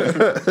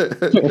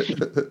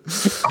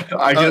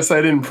 I guess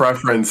I didn't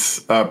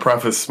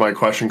preface my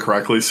question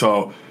correctly.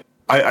 So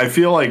I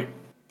feel like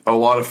a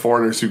lot of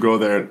foreigners who go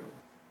there,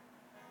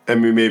 I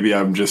mean, maybe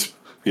I'm just,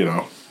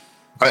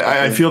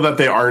 I feel that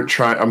they aren't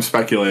trying, I'm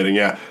speculating,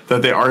 that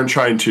they aren't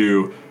trying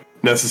to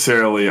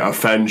necessarily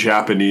offend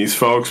Japanese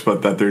folks,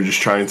 but that they're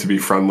just trying to be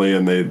friendly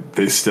and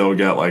they still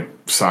get like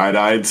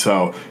side-eyed.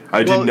 So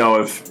I didn't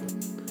know if...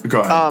 Go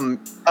ahead.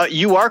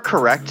 You are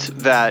correct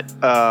that,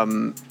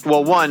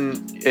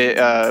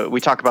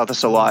 we talk about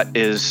this a lot,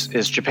 is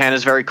Japan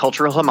is very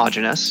cultural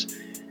homogenous,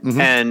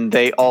 and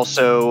they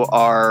also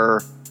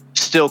are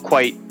still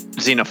quite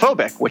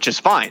xenophobic, which is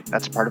fine.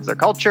 That's part of their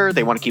culture.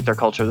 They want to keep their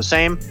culture the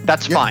same.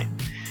 That's fine.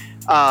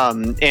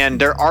 And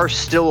there are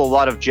still a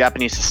lot of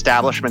Japanese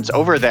establishments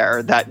over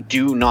there that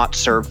do not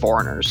serve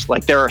foreigners.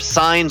 Like, there are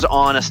signs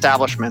on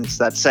establishments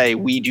that say,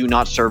 we do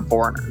not serve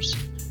foreigners.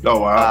 Oh,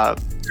 wow.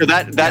 So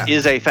that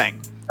is a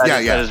thing.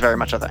 That is very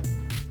much a thing.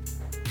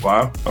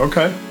 Wow.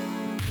 Okay.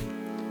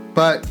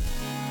 But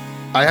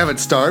I haven't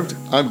starved.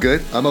 I'm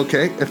good. I'm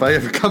okay. If I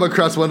ever come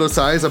across one of those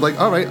signs, I'm like,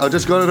 all right, I'll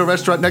just go to the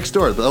restaurant next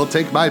door. They'll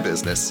take my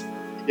business.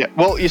 Yeah.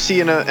 Well, you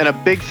see, in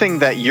a big thing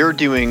that you're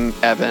doing,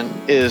 Evan,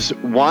 is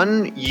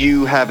one,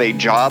 you have a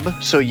job,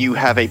 so you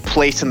have a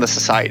place in the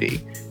society.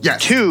 Yes.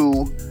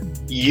 Two,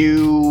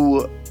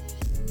 you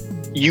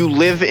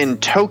live in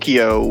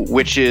Tokyo,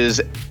 which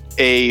is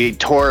a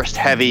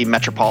tourist-heavy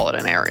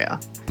metropolitan area.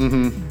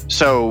 Mm-hmm.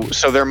 So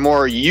they're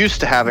more used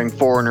to having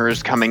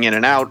foreigners coming in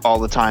and out all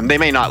the time. They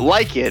may not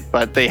like it,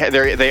 but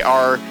they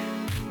are,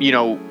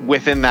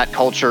 within that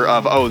culture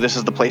of, oh, this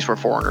is the place where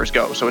foreigners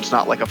go. So it's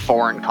not like a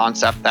foreign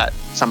concept that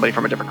somebody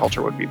from a different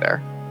culture would be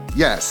there.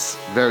 Yes,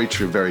 very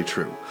true, very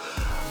true.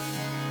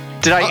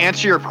 Did I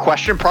answer your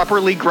question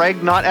properly,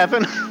 Greg, not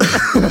Evan?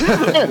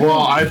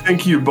 Well, I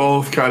think you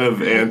both kind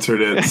of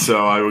answered it,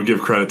 so I would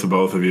give credit to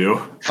both of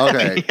you.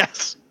 Okay.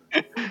 Yes.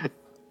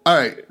 All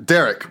right,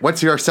 Derek,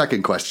 what's your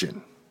second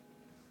question?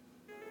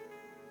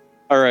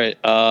 All right.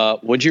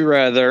 Would you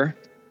rather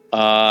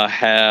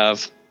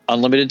have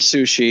unlimited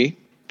sushi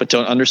but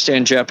don't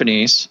understand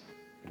Japanese,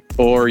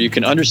 or you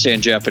can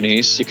understand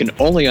Japanese, you can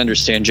only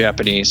understand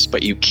Japanese,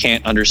 but you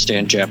can't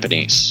understand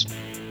Japanese?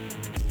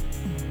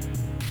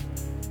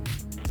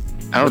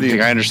 I don't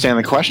think I understand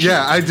the question.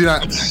 Yeah, I do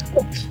not.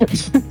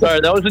 Sorry,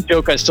 that was a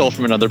joke I stole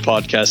from another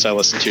podcast I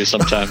listened to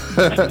sometime.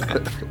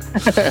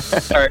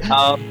 All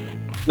right.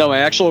 No, my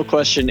actual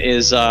question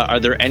is, are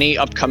there any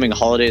upcoming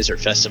holidays or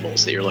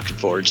festivals that you're looking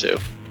forward to?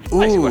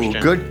 Ooh,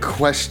 good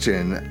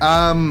question.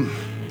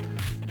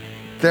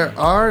 There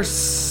are...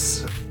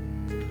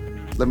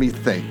 let me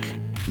think.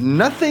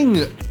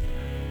 Nothing...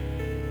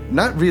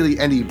 Not really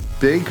any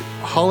big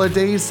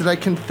holidays that I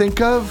can think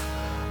of.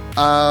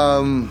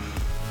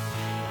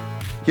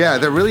 Yeah,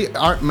 there really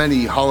aren't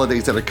many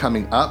holidays that are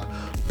coming up,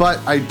 but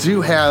I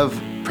do have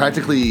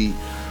practically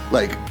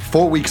like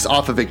 4 weeks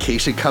off of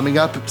vacation coming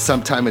up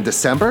sometime in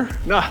December.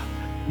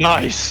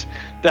 Nice.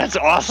 That's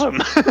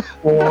awesome.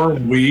 4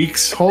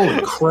 weeks? Holy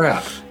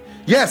crap.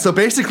 Yeah, so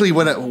basically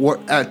when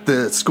at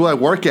the school I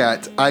work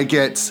at, I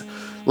get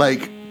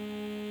like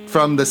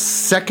from the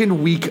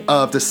second week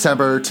of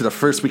December to the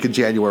first week of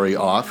January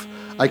off.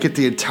 I get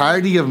the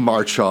entirety of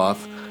March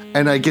off,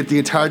 and I get the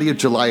entirety of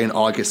July and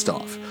August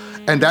off.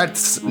 And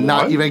that's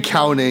not even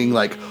counting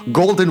like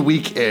Golden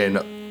Week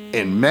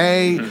in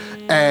May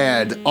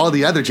and all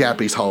the other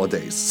Japanese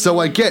holidays. So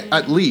I get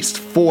at least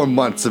 4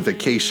 months of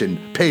vacation,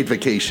 paid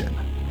vacation.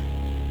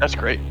 That's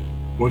great.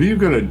 What are you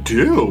going to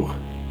do?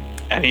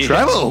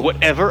 Travel.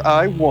 Whatever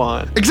I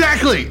want.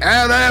 Exactly.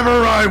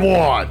 Whatever I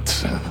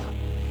want.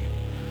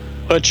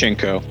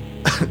 Pachinko.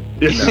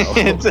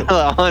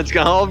 It's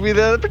gonna all be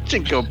the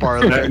pachinko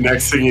parlor.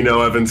 Next thing you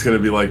know, Evan's gonna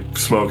be like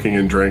smoking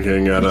and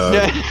drinking at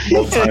a.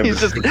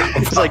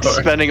 He's like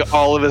spending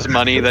all of his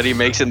money that he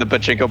makes in the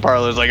pachinko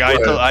parlors. Like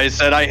I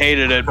said, I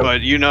hated it, but I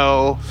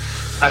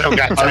don't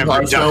got time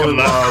for so in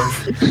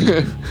love.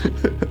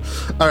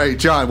 All right,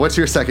 John, what's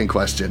your second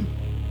question?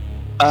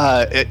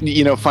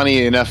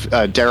 Funny enough,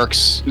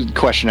 Derek's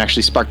question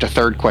actually sparked a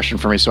third question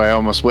for me, so I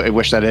almost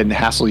wish that I didn't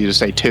hassle you to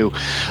say two.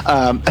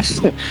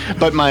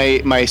 But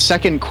my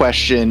second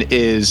question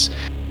is,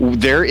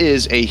 there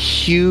is a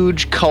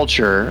huge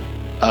culture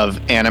of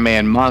anime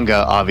and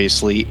manga,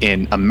 obviously,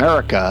 in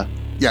America.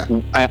 Yeah.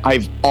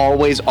 I've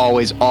always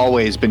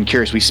been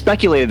curious. We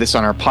speculated this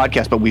on our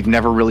podcast, but we've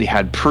never really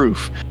had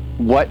proof.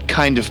 What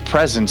kind of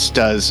presence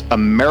does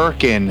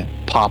American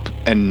pop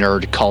and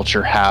nerd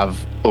culture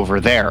have over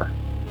there?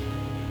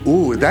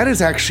 Ooh, that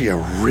is actually a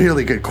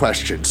really good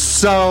question.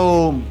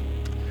 So,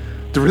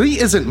 there really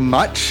isn't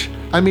much.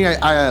 I mean,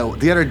 I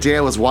the other day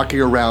I was walking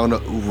around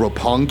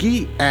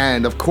Roppongi,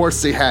 and of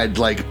course they had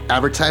like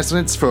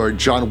advertisements for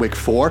John Wick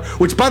 4,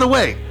 which, by the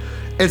way,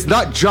 it's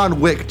not John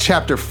Wick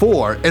Chapter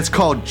 4. It's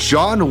called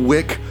John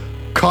Wick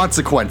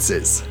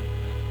Consequences.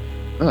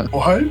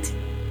 What?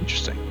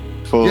 Interesting.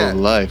 Full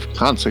life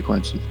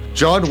consequences.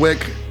 John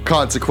Wick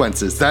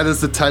Consequences. That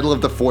is the title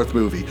of the fourth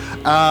movie.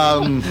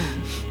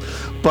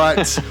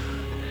 But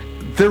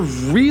there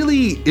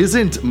really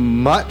isn't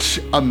much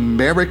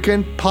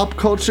American pop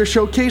culture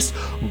showcase,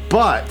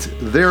 but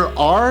there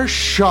are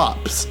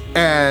shops,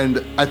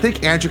 and I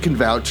think Andrew can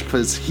vouch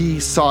because he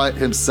saw it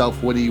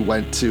himself when he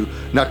went to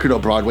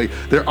Nakudo Broadway.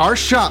 There are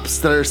shops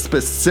that are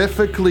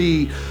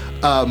specifically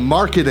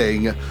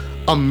marketing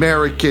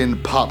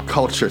American pop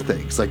culture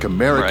things, like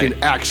American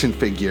action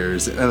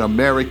figures and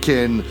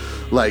American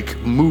like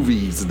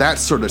movies, that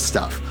sort of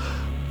stuff.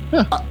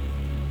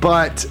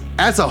 But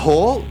as a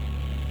whole,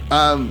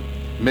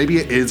 maybe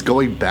it is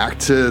going back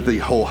to the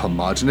whole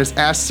homogenous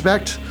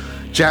aspect.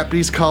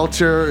 Japanese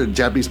culture and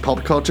Japanese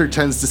pop culture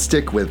tends to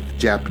stick with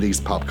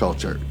Japanese pop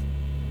culture.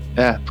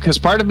 Yeah, because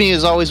part of me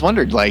has always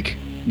wondered, like,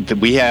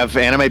 we have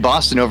Anime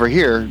Boston over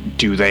here.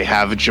 Do they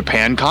have a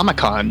Japan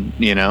Comic-Con,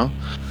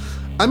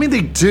 I mean,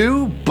 they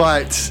do,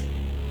 but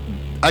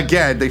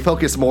again, they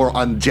focus more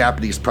on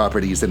Japanese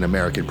properties than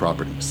American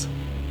properties.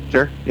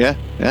 Sure, yeah,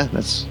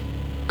 that's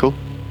cool.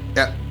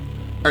 Yeah.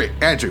 All right,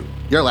 Andrew,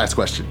 your last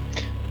question.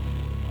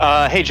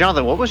 Hey,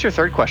 Jonathan, what was your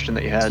third question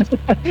that you had?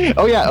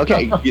 Oh yeah,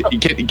 okay.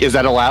 Is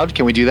that allowed?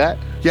 Can we do that?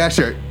 Yeah,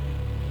 sure.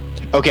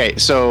 Okay,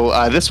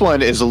 so this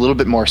one is a little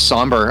bit more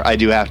somber, I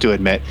do have to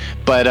admit.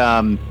 But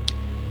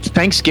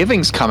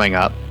Thanksgiving's coming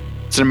up.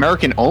 It's an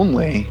American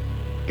only,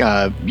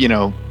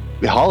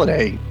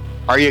 holiday.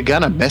 Are you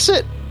gonna miss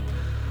it?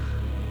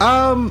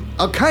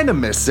 I'll kind of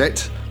miss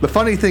it. The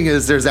funny thing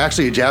is, there's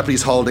actually a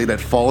Japanese holiday that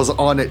falls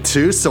on it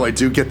too, so I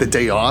do get the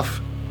day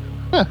off.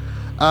 Huh.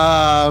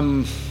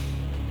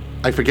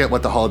 I forget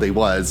what the holiday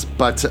was,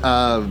 but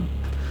I'll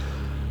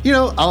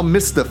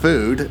miss the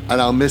food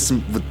and I'll miss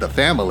with the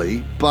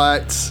family,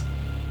 but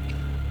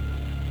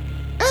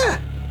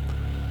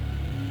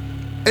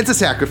it's a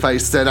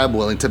sacrifice that I'm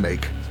willing to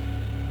make.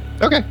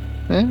 Okay.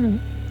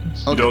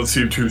 You don't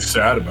seem too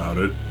sad about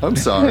it. I'm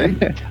sorry.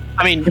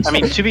 I mean,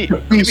 to be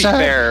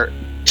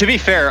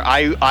fair,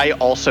 I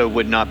also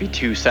would not be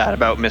too sad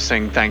about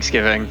missing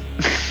Thanksgiving.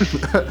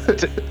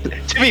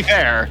 to be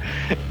fair,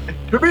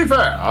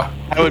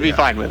 I would be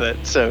fine with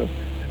it. So,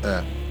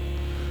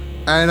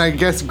 and I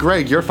guess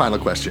Greg, your final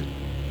question.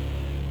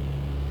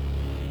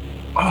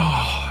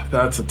 Oh,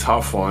 that's a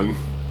tough one.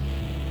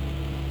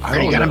 Are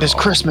you gonna miss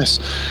Christmas?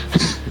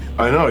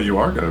 I know you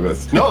are gonna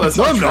miss. No, that's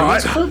not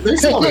true. They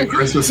still make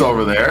Christmas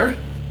over there.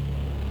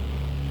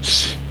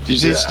 Do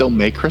you still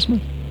make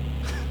Christmas?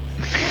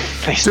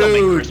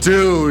 Dude,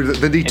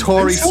 the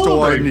Nitori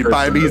store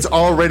by me is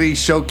already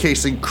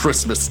showcasing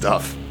Christmas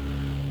stuff.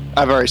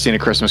 I've already seen a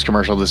Christmas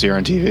commercial this year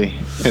on TV.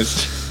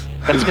 It's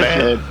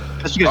bad.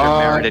 Just because you're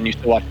married and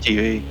used to watch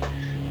TV.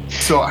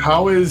 So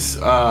how is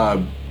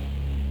oh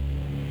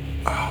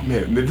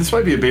man, this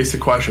might be a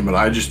basic question, but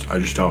I just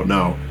don't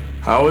know.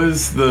 How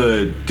is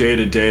the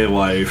day-to-day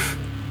life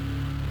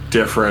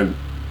different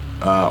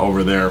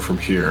over there from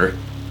here,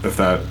 if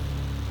that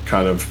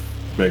kind of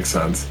makes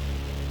sense?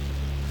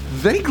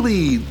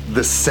 Vaguely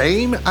the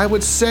same, I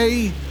would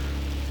say.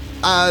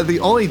 The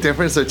only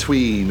difference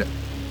between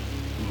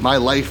my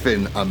life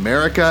in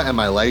America and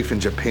my life in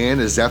Japan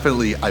is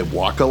definitely I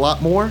walk a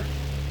lot more.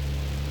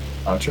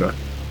 Gotcha.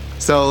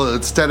 So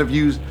instead of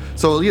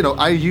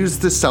I use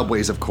the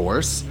subways, of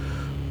course,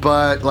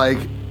 but like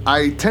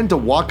I tend to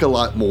walk a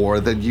lot more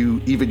than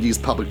you even use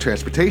public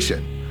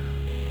transportation.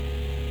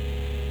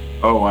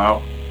 Oh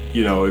wow.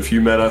 If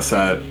you met us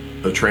at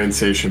the train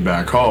station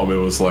back home, it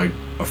was like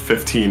a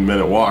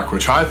 15-minute walk,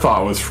 which I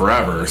thought was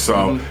forever.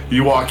 So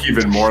you walk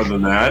even more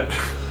than that.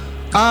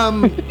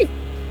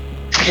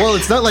 Well,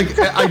 it's not like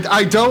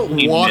I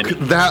don't walk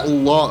that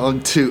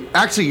long to.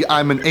 Actually,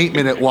 I'm an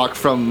 8-minute walk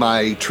from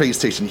my train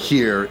station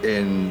here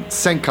in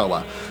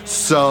Senkawa.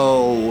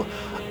 So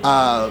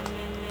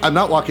I'm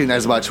not walking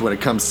as much when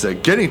it comes to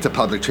getting to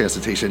public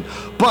transportation.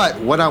 But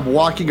when I'm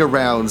walking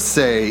around,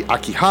 say,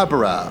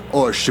 Akihabara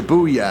or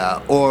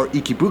Shibuya or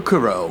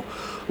Ikebukuro,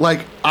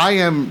 like I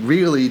am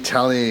really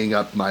tallying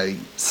up my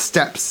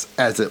steps,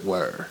 as it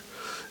were,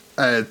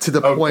 to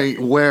the point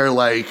where,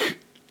 like,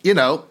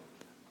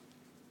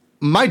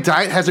 my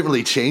diet hasn't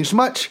really changed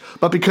much,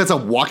 but because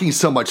I'm walking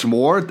so much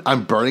more,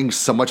 I'm burning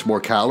so much more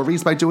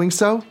calories by doing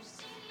so.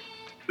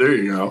 There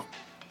you go.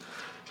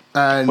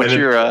 And what's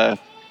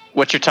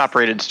your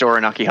top-rated store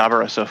in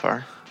Akihabara so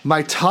far?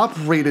 My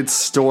top-rated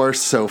store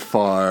so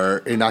far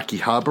in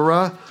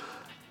Akihabara,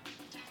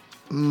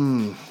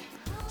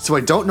 so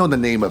I don't know the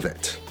name of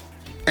it,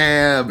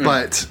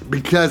 but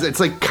because it's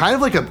like kind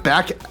of like a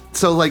back,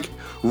 so like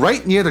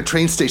right near the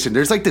train station,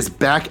 there's like this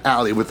back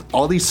alley with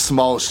all these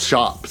small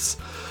shops.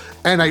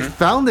 And I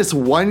found this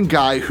one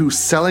guy who's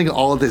selling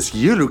all this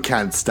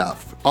Yurukan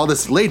stuff, all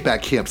this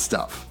laid-back camp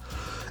stuff.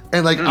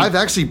 And like I've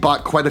actually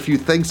bought quite a few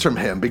things from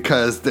him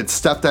because it's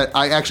stuff that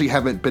I actually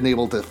haven't been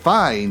able to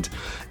find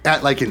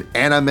at like an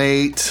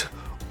Animate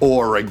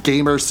or a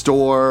gamer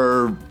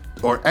store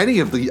or any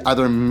of the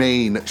other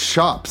main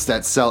shops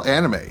that sell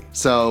anime.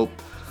 So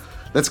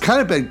that's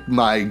kind of been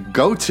my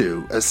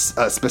go-to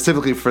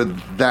specifically for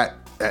that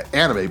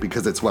anime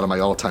because it's one of my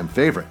all-time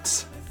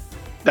favorites.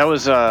 That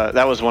was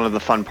one of the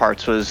fun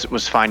parts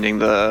was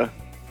finding all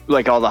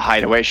the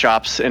hideaway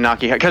shops in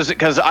Akihabara,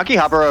 because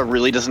Akihabara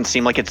really doesn't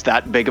seem like it's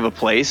that big of a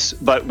place,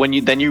 but when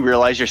you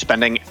realize you're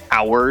spending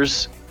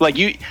hours,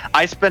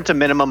 I spent a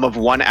minimum of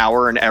 1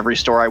 hour in every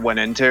store I went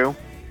into,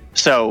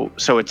 so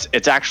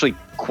it's actually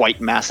quite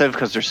massive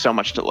because there's so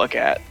much to look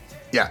at.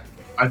 Yeah,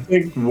 I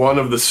think one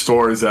of the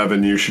stores,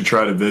 Evan, you should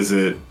try to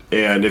visit,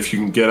 and if you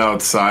can get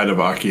outside of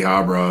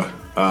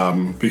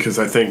Akihabara, because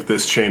I think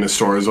this chain of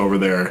stores over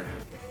there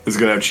is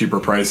going to have cheaper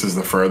prices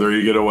the further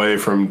you get away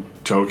from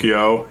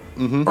Tokyo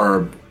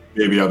or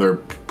maybe other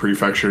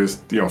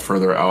prefectures,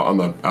 further out on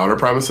the outer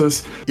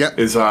premises. Yep.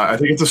 I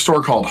think it's a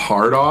store called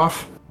Hard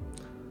Off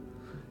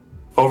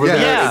over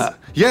there.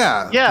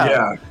 Yeah.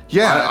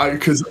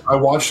 Because I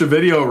watched a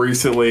video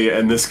recently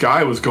and this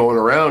guy was going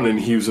around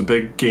and he was a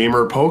big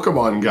gamer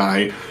Pokemon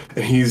guy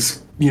and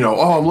he's,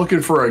 I'm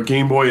looking for a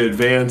Game Boy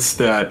Advance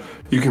that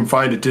you can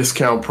find at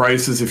discount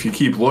prices if you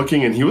keep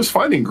looking, and he was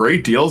finding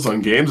great deals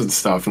on games and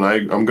stuff, and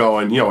I'm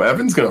going,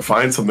 Evan's going to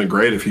find something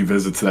great if he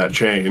visits that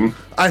chain.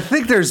 I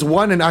think there's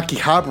one in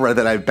Akihabara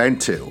that I've been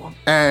to,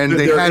 And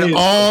they There had is.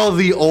 all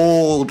the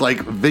old like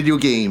video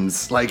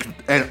games, like,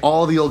 and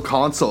all the old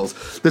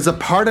consoles. There's a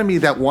part of me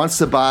that wants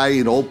to buy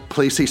an old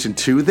PlayStation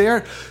 2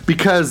 there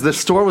because the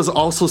store was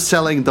also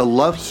selling the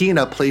Love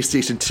Hina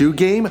PlayStation 2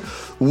 game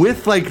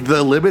with like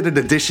the limited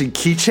edition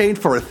keychain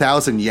for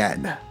 1,000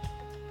 yen.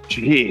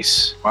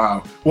 Jeez.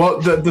 Wow.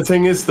 Well, the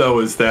thing is, though,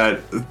 is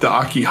that the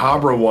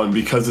Akihabara one,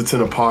 because it's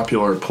in a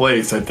popular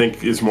place, I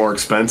think is more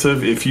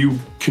expensive. If you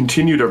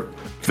continue to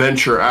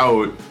venture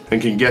out and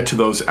can get to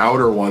those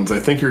outer ones, I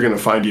think you're going to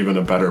find even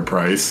a better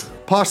price.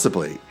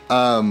 Possibly.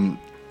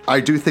 I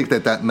do think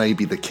that may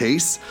be the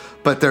case,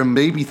 but there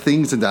may be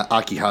things in the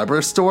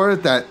Akihabara store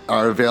that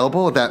are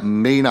available that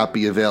may not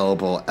be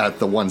available at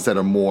the ones that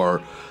are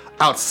more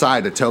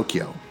outside of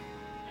Tokyo.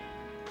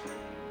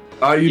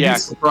 You'd be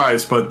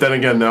surprised, but then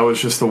again, that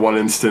was just the one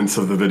instance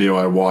of the video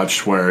I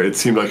watched where it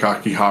seemed like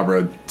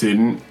Akihabara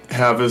didn't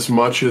have as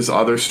much as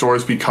other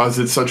stores because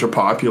it's such a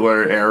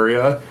popular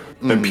area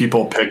and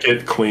people pick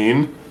it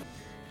clean.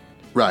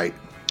 Right.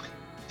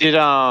 Did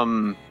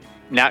now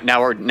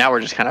we're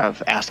just kind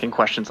of asking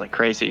questions like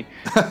crazy.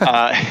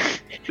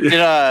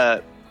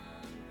 I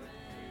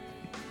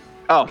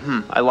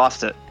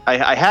lost it.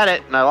 I had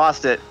it and I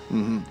lost it.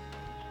 Mm-hmm.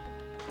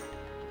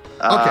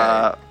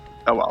 Okay.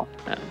 Oh well.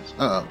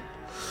 Uh-oh.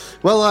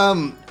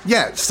 Well,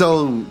 yeah,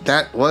 so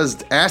that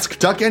was Ask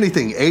Duck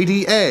Anything,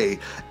 ADA.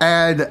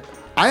 And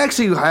I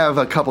actually have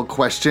a couple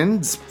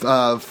questions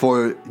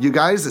for you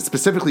guys,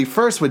 specifically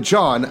first with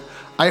John.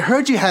 I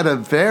heard you had a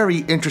very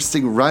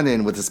interesting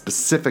run-in with a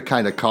specific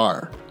kind of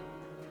car.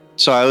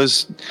 So I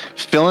was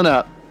filling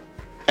up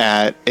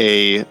at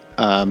a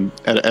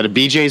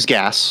BJ's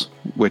Gas,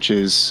 which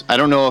is, I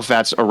don't know if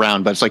that's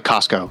around, but it's like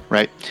Costco,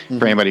 right? Mm-hmm.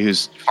 For anybody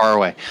who's far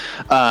away.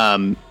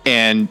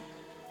 And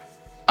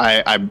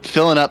I'm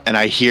filling up and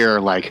I hear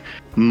like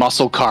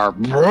muscle car,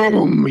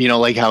 vroom, you know,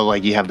 like how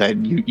like you have that,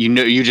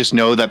 you just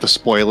know that the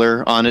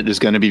spoiler on it is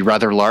going to be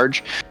rather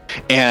large.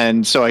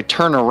 And so I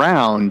turn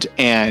around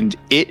and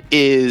it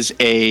is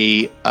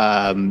a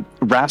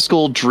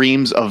Rascal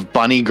Dreams of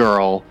Bunny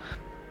Girl,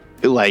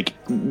 like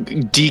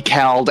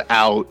decaled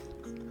out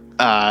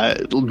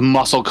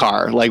muscle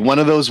car, like one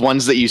of those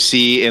ones that you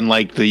see in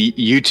like the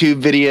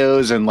YouTube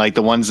videos and like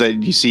the ones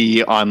that you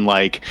see on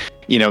like,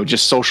 you know,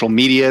 just social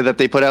media that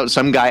they put out.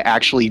 Some guy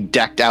actually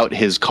decked out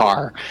his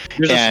car.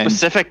 There's a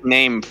specific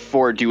name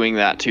for doing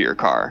that to your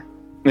car.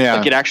 Yeah.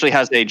 Like it actually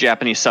has a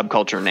Japanese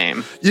subculture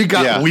name. You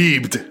got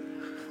weebed.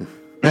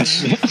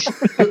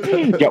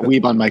 Got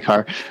weeb on my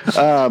car.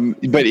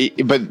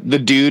 But the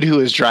dude who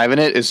is driving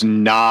it is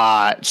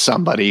not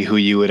somebody who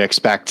you would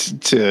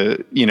expect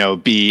to, you know,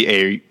 be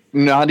a,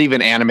 not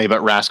even anime,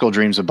 but Rascal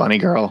Dreams of Bunny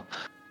Girl,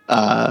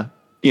 watcher,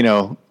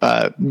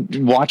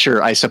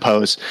 I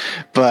suppose.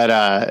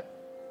 But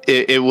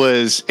it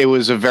was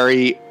a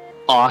very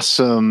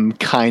awesome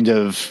kind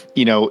of,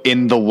 you know,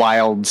 in the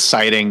wild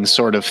sighting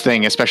sort of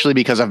thing, especially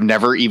because I've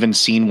never even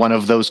seen one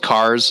of those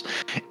cars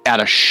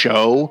at a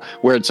show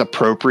where it's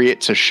appropriate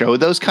to show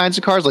those kinds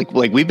of cars. Like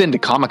we've been to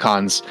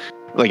Comic-Cons,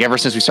 like ever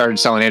since we started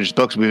selling Andrew's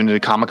books, we've been to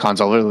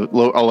Comic-Cons all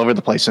over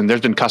the place, and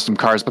there's been custom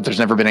cars, but there's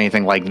never been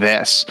anything like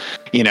this,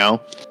 you know?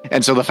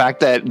 And so the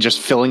fact that just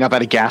filling up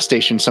at a gas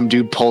station, some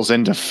dude pulls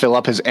in to fill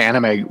up his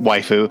anime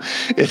waifu,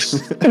 it's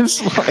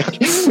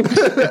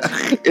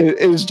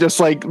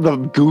just like the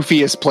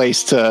goofiest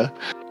place to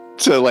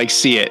like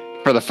see it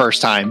for the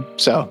first time.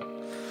 So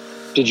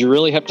did you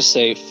really have to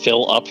say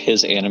fill up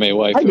his anime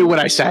waifu? I knew what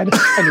I said.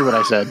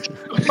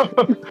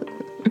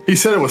 He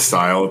said it with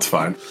style. It's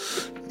fine.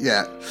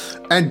 Yeah.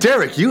 And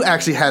Derek, you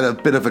actually had a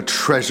bit of a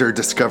treasure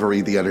discovery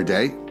the other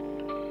day.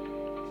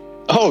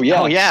 Oh,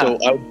 yeah. Oh, yeah. So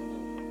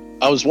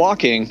I was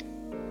walking,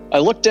 I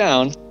look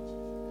down,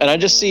 and I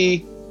just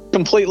see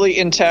completely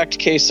intact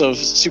case of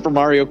Super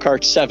Mario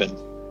Kart 7,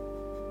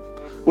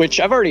 which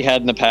I've already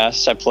had in the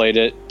past. I played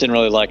it, didn't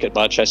really like it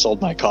much. I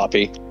sold my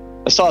copy.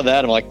 I saw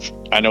that, I'm like,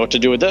 I know what to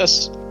do with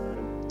this.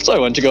 So I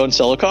went to go and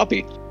sell a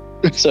copy.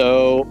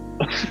 So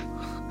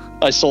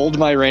I sold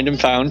my random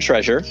found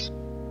treasure.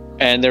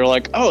 And they were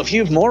like, oh, if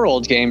you have more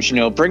old games, you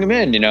know, bring them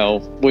in. You know,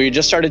 we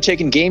just started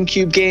taking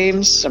GameCube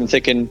games. I'm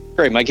thinking,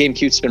 great, my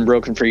GameCube's been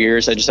broken for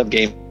years. I just have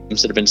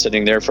games that have been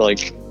sitting there for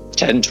like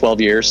 10, 12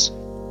 years.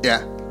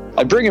 Yeah.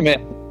 I bring them in,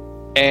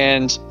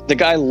 and the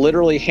guy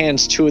literally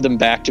hands two of them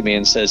back to me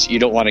and says, you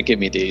don't want to give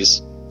me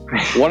these.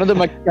 One of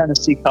them I kind of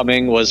see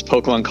coming was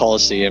Pokemon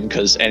Coliseum,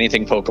 because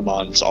anything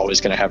Pokemon is always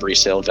going to have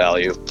resale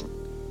value.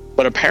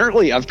 But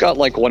apparently I've got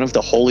like one of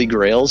the holy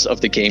grails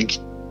of the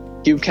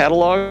GameCube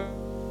catalog.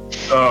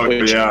 Oh,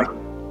 yeah.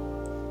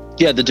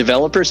 Yeah, the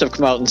developers have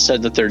come out and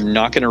said that they're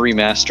not going to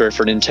remaster it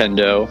for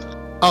Nintendo.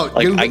 Oh,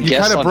 like, you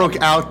guess kind of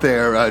broke out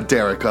there,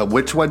 Derek.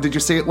 Which one did you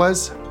say it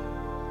was?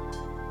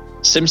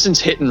 Simpsons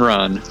Hit and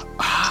Run.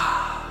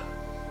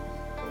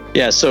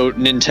 Yeah, so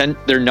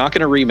they're not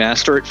going to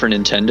remaster it for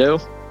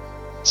Nintendo.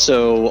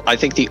 So I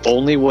think the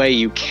only way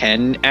you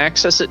can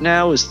access it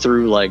now is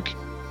through like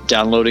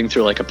downloading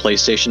through like a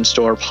PlayStation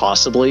store,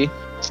 possibly.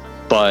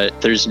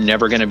 But there's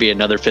never going to be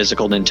another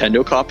physical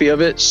Nintendo copy of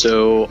it,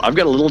 so I've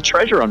got a little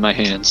treasure on my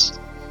hands.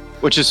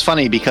 Which is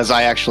funny because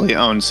I actually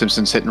own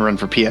Simpsons Hit and Run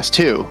for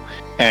PS2,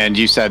 and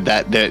you said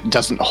that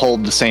doesn't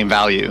hold the same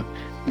value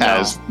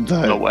as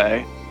the... No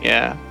way.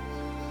 Yeah.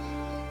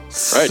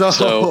 Right.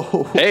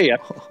 So hey,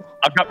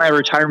 I've got my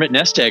retirement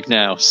nest egg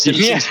now.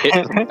 Simpsons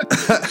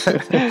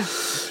Hit.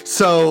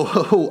 So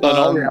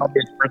all reality,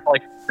 it's worth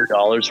like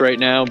 $100 right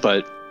now,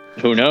 but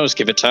who knows?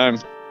 Give it time.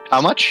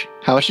 How much?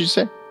 How much did you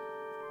say?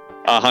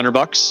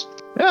 $100.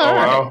 Yeah.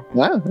 Oh,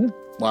 wow.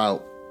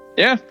 Wow.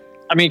 Yeah.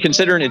 I mean,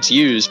 considering it's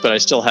used, but I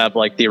still have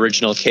like the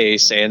original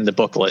case and the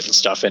booklet and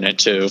stuff in it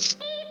too.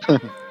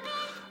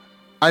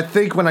 I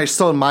think when I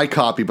sold my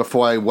copy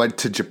before I went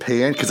to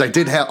Japan, because I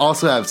did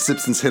also have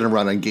Simpsons Hit and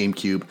Run on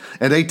GameCube,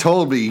 and they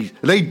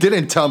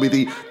didn't tell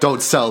me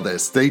don't sell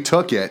this. They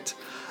took it.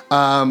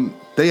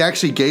 They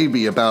actually gave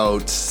me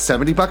about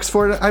 $70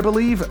 for it, I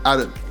believe.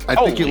 I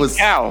think it was.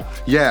 Cow.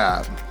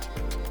 Yeah.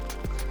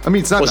 I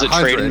mean, it's not. Was it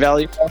trade-in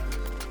value?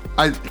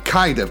 I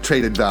kind of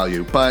traded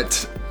value,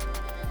 but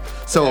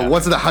so it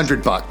wasn't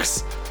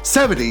 $100.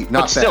 70, not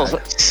But still,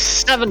 bad.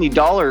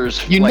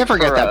 $70. You like, never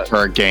get that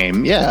for a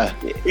game. Yeah.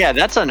 Yeah,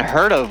 that's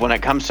unheard of when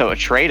it comes to a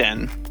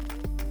trade-in.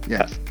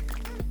 Yeah.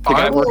 The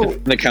guy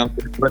working the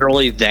counter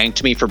literally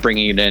thanked me for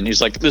bringing it in.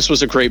 He's like, "This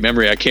was a great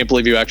memory. I can't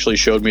believe you actually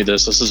showed me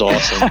this. This is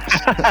awesome."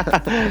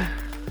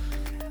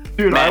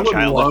 Dude, Man,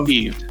 child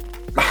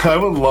I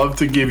would love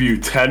to give you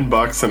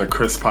 $10 and a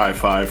crisp high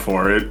five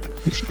for it.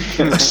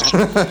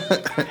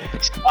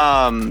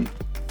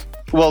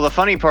 Well, the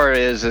funny part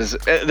is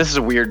this is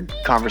a weird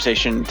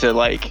conversation to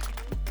like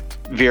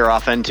veer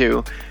off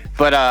into,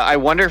 but I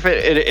wonder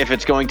if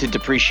it's going to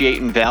depreciate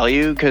in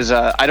value, because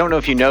I don't know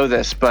if you know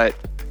this,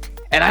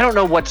 and I don't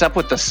know what's up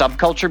with the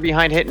subculture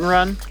behind Hit and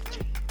Run,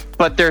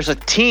 but there's a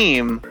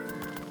team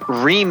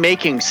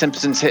remaking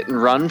Simpsons Hit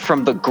and Run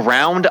from the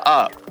ground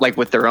up, like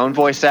with their own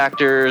voice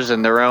actors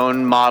and their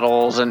own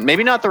models, and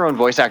maybe not their own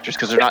voice actors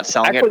because they're not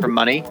selling it for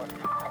money,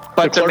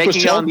 but they're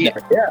making it on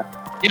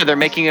they're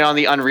making it on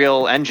the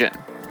Unreal Engine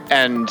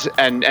and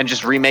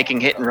just remaking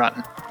Hit and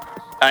Run.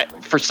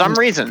 For some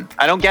reason,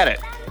 I don't get it.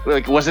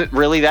 Like, was it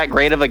really that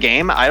great of a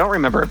game? I don't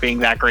remember it being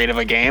that great of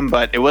a game,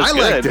 but it was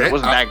good. It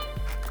wasn't that.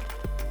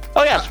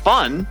 Oh yeah, it's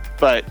fun,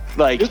 but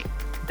like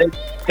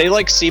they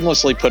like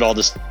seamlessly put all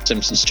the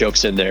Simpsons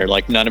jokes in there.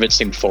 Like none of it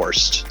seemed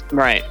forced.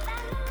 Right.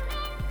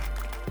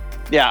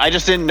 Yeah, I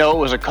just didn't know it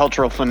was a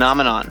cultural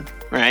phenomenon.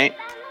 Right.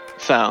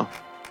 So.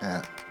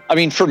 Yeah. I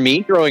mean, for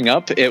me growing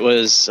up, it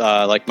was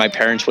like my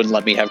parents wouldn't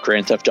let me have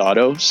Grand Theft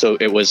Auto, so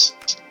it was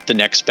the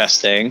next best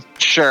thing.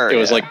 Sure. It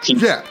was like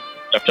Grand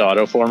Theft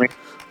Auto for me.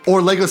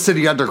 Or Lego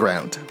City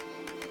Underground.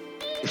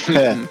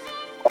 I'm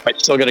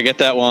still gonna get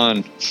that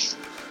one.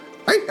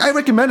 I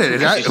recommend it.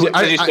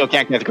 You still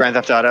can't get the Grand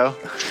Theft Auto.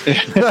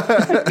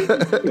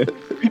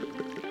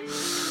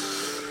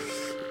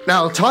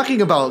 Now,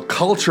 talking about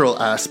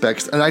cultural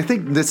aspects, and I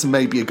think this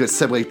may be a good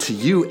segue to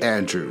you,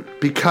 Andrew,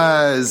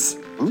 because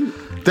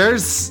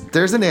there's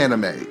an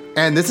anime,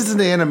 and this is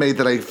an anime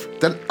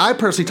that I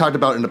personally talked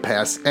about in the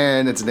past,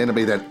 and it's an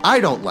anime that I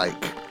don't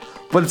like,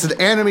 but it's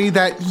an anime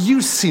that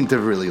you seem to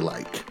really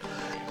like,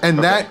 and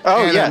that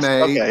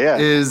anime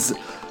is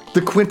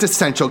the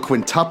Quintessential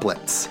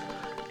Quintuplets.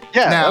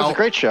 Yeah, that was a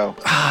great show.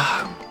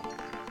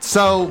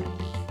 So,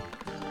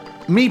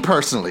 me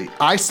personally,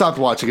 I stopped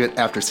watching it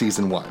after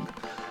season 1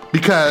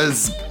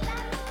 because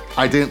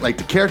I didn't like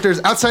the characters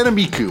outside of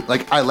Miku.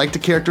 Like, I liked the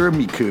character of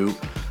Miku.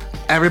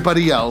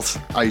 Everybody else,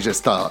 I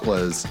just thought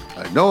was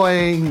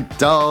annoying,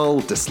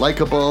 dull,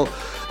 dislikable.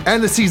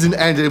 And the season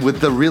ended with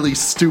the really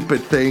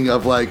stupid thing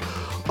of like,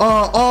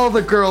 all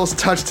the girls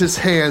touched his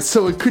hand,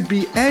 so it could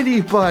be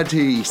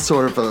anybody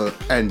sort of a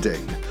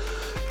ending.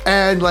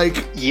 And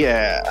like,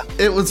 yeah,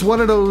 it was one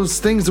of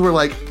those things where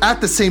like, at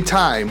the same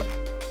time,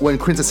 when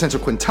Quintessential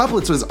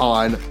Quintuplets was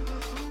on,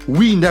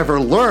 We Never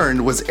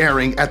Learn was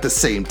airing at the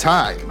same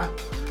time.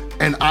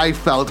 And I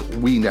felt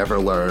We Never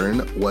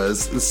Learn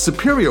was the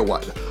superior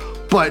one.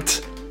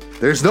 But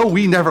there's no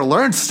We Never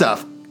Learn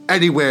stuff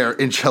anywhere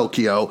in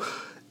Chokyo.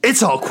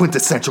 It's all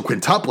Quintessential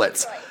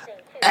Quintuplets.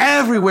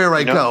 Everywhere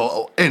I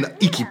go, in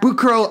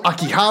Ikebukuro,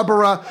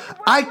 Akihabara,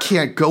 I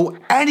can't go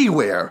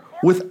anywhere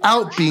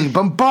without being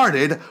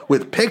bombarded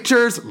with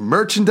pictures,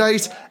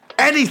 merchandise,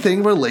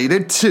 anything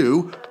related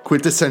to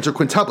Quintessential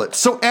Quintuplets.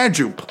 So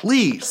Andrew,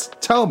 please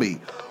tell me,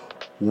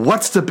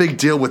 what's the big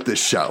deal with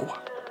this show?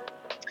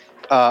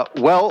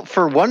 Well,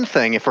 for one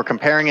thing, if we're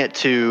comparing it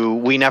to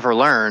We Never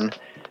Learn,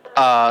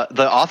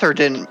 the author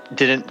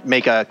didn't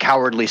make a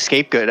cowardly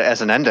scapegoat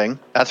as an ending.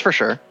 That's for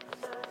sure.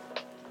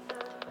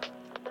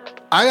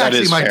 I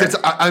actually might.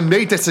 I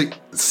made this.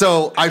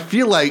 So I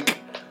feel like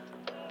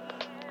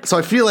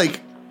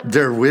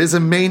there is a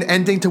main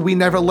ending to We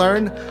Never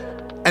Learn,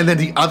 and then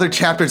the other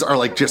chapters are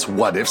like just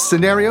what if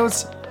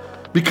scenarios.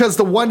 Because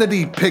the one that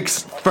he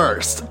picks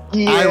first,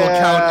 I will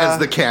count as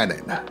the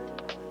canon.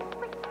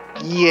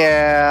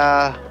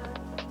 Yeah,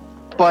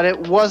 but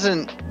it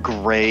wasn't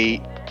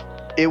great.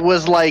 It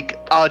was like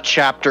a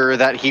chapter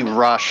that he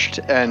rushed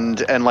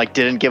and like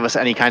didn't give us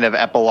any kind of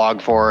epilogue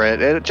for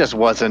it. It just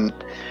wasn't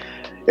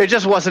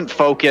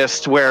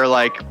focused where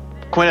like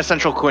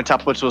Quintessential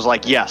Quintuplets was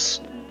like,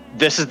 yes,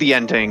 this is the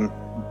ending,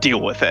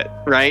 deal with it,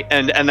 right?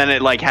 And then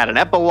it like had an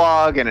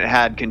epilogue, and it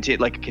had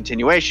like a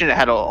continuation. It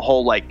had a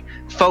whole like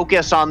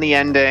focus on the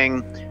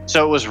ending,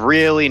 so it was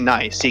really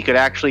nice. He could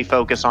actually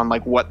focus on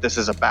like what this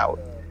is about.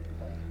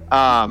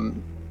 But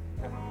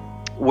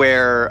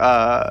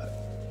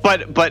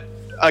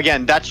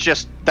again,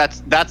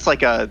 that's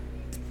like a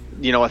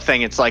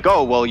thing. It's like,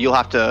 oh well, you'll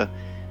have to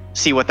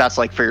see what that's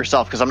like for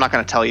yourself, because I'm not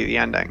going to tell you the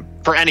ending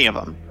for any of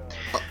them.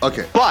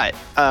 Okay. But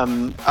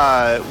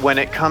when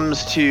it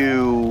comes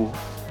to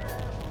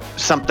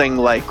something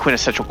like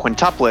Quintessential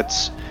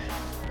Quintuplets,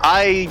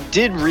 I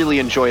did really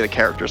enjoy the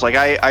characters. Like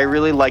I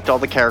really liked all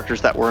the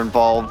characters that were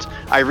involved.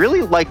 I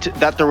really liked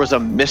that there was a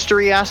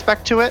mystery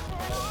aspect to it.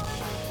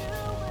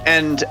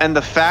 And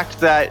the fact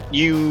that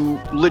you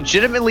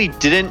legitimately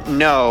didn't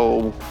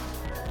know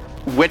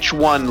which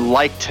one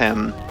liked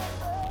him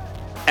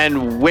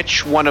and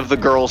which one of the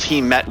girls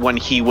he met when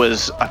he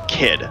was a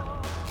kid,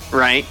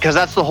 right? Because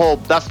that's the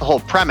whole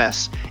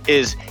premise,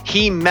 is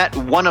he met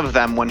one of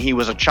them when he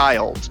was a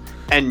child,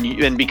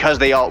 and because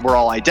they were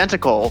all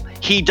identical,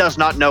 he does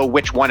not know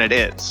which one it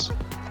is.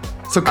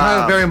 So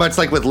kind of very much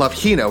like with Love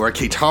Hina, where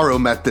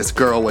Keitaro met this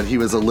girl when he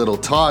was a little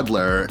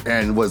toddler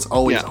and was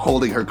always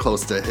holding her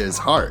close to his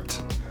heart.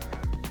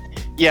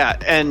 Yeah,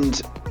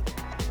 and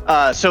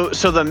so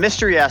the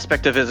mystery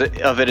aspect of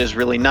it is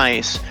really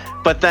nice,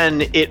 but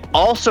then it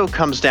also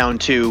comes down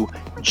to,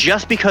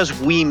 just because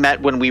we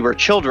met when we were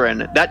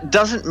children, that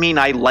doesn't mean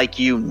I like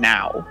you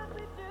now.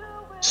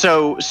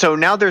 So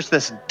now there's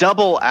this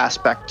double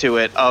aspect to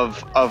it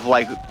of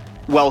like,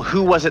 well,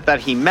 who was it that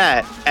he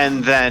met?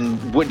 And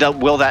then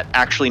will that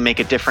actually make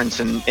a difference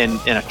in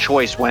a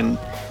choice when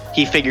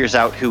he figures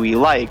out who he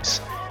likes?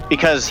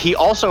 Because he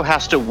also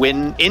has to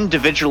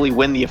individually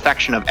win the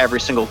affection of every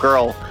single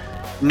girl,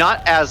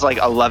 not as like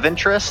a love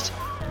interest,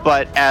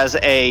 but as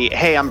a,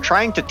 hey, I'm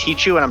trying to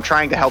teach you and I'm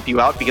trying to help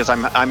you out because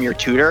I'm your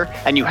tutor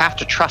and you have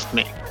to trust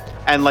me.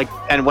 And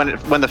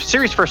when the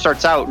series first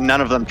starts out,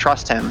 none of them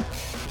trust him.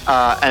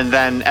 And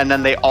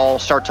then they all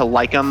start to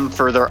like him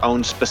for their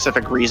own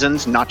specific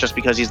reasons, not just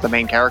because he's the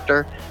main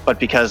character, but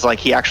because like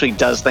he actually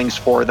does things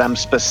for them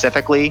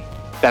specifically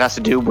that has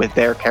to do with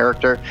their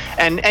character.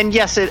 And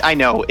yes, I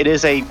know it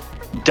is a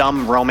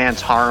dumb romance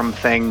harem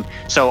thing.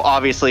 So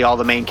obviously all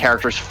the main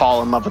characters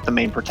fall in love with the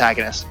main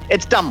protagonist.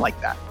 It's dumb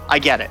like that. I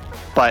get it,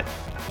 but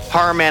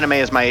harem anime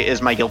is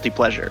my guilty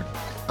pleasure.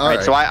 All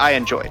right. So I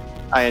enjoy it.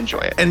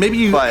 And maybe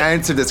you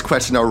answered this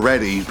question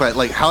already, but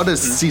like, how does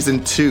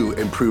season 2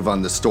 improve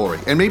on the story,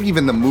 and maybe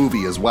even the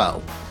movie as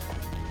well?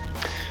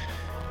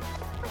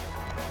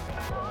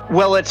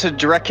 Well, it's a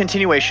direct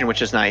continuation,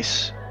 which is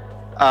nice.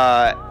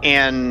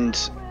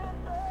 And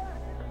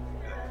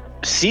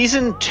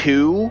season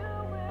 2,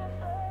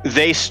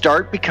 they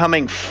start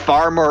becoming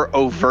far more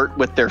overt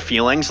with their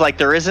feelings. Like,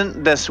 there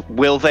isn't this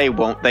will they,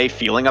 won't they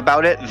feeling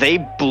about it.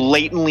 They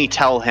blatantly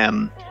tell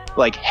him,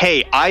 like,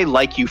 hey, I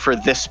like you for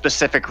this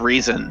specific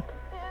reason,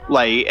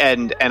 like,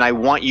 and I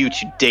want you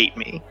to date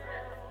me.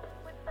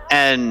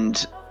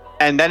 And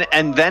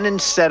then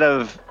instead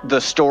of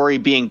the story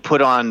being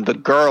put on the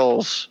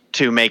girls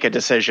to make a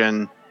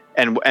decision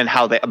and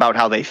how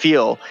they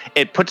feel,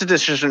 it puts a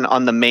decision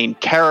on the main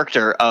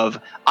character of,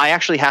 I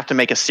actually have to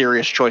make a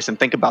serious choice and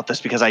think about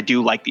this because I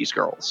do like these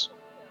girls.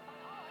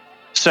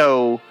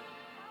 So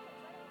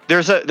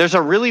there's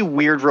a really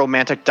weird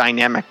romantic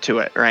dynamic to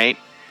it, right?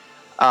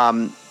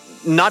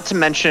 Not to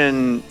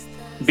mention,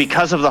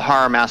 because of the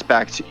harem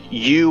aspect,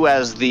 you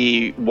as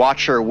the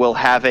watcher will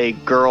have a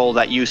girl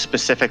that you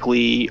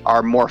specifically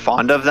are more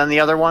fond of than the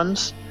other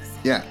ones.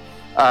 Yeah.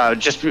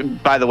 Just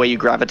by the way you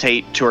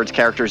gravitate towards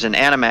characters in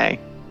anime.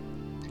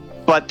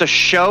 But the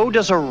show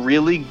does a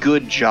really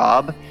good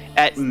job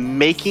at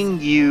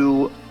making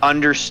you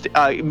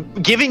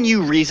understand, giving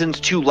you reasons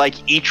to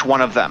like each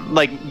one of them.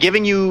 Like,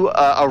 giving you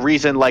a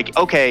reason, like,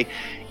 okay,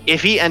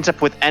 if he ends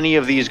up with any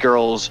of these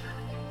girls,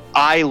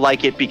 I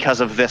like it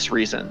because of this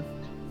reason.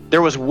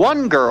 There was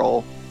one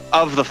girl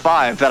of the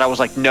 5 that I was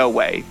like, no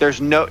way.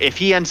 If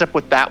he ends up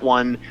with that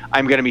one,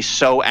 I'm going to be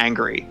so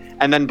angry.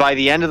 And then by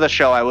the end of the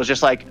show, I was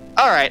just like,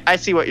 all right, I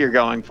see what you're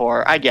going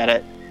for. I get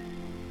it.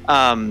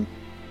 And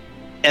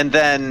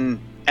then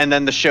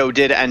the show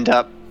did end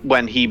up,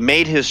 when he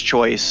made his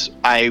choice,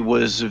 I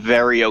was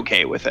very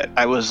okay with it.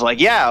 I was like,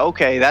 yeah,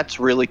 okay, that's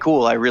really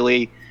cool. I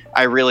really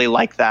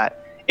like that.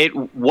 It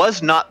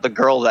was not the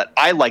girl that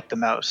I liked the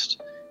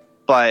most,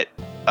 but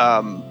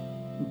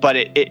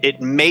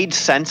it made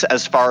sense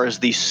as far as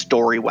the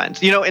story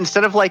went. You know,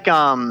 instead of like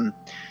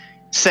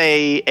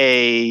say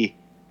a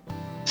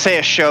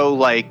show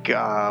like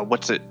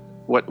what's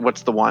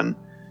the one?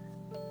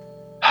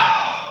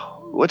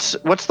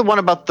 What's the one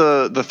about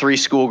the 3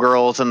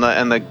 schoolgirls and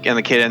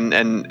the kid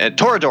and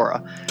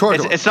Toradora?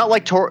 It's not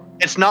like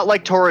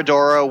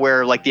Toradora,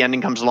 where like the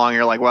ending comes along and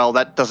you're like, well,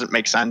 that doesn't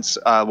make sense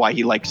why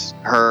he likes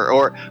her,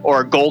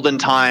 or Golden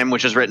Time,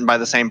 which is written by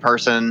the same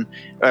person,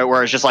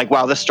 where it's just like,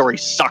 wow, this story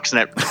sucks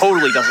and it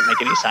totally doesn't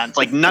make any sense.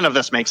 Like, none of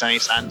this makes any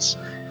sense.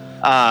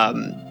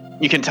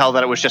 You can tell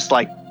that it was just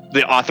like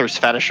the author's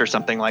fetish or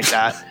something like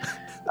that.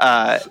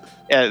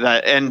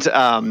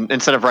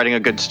 Instead of writing a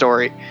good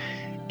story,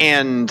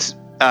 and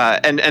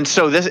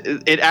so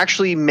it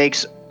actually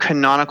makes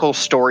canonical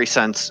story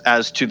sense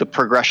as to the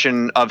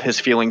progression of his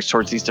feelings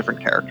towards these different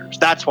characters.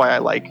 That's why I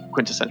like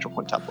quintessential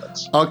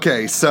quintuplets.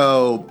 Okay,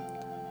 so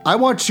I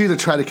want you to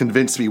try to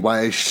convince me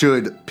why I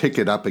should pick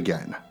it up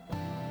again.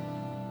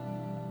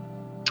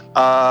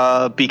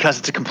 Because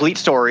it's a complete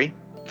story.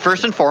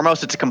 First and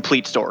foremost, it's a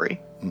complete story.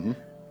 Mm-hmm.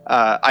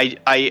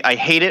 I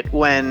hate it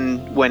when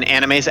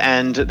animes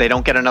end, they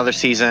don't get another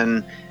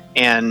season,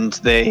 and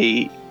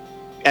they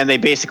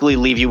basically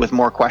leave you with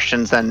more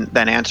questions than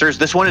answers.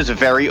 This one is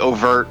very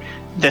overt.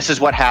 This is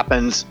what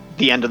happens.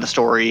 The end of the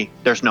story.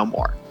 There's no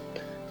more.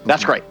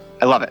 That's great.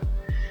 I love it.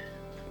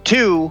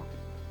 2,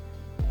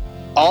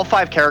 all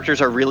 5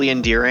 characters are really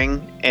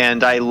endearing,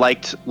 and I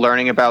liked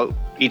learning about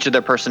each of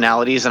their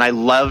personalities, and I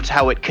loved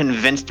how it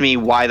convinced me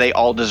why they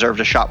all deserved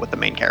a shot with the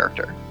main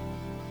character.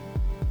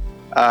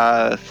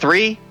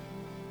 3,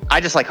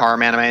 I just like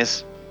harem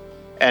animes,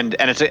 and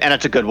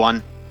it's a good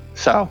one.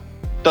 So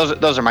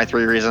those are my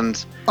 3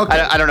 reasons. Okay.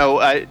 I don't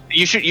know.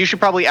 You should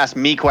probably ask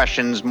me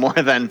questions more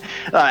than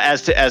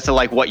as to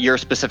like what you're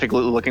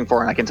specifically looking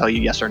for, and I can tell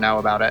you yes or no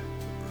about it.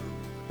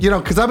 You know,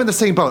 because I'm in the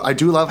same boat. I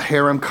do love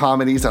harem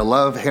comedies. I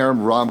love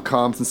harem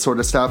rom-coms and sort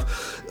of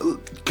stuff.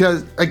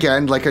 Because,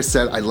 again, like I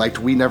said, I liked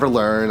We Never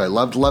Learn. I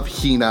loved Love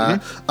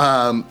Hina.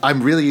 Mm-hmm.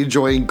 I'm really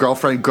enjoying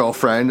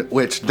Girlfriend,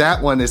 which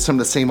that one is from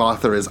the same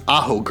author as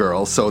Aho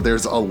Girl. So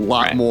there's a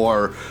lot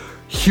more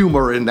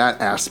humor in that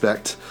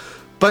aspect.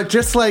 But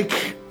just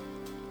like,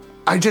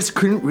 I just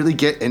couldn't really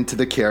get into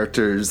the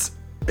characters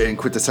in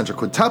quintessential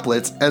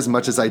quintuplets as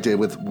much as I did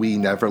with We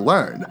Never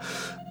Learn.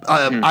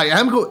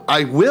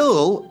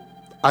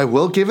 I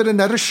will give it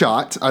another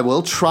shot. I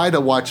will try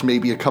to watch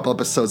maybe a couple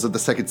episodes of the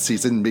second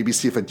season, maybe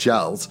see if it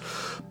gels.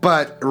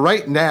 But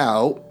right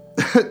now,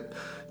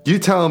 you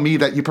telling me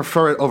that you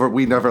prefer it over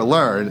We Never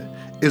Learn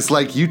is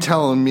like you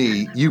telling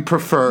me you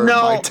prefer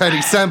my Teddy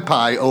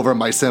Senpai over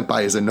My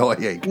Senpai is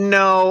Annoying.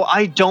 No,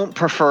 I don't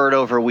prefer it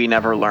over We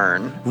Never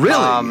Learn.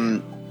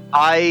 Really?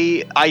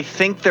 I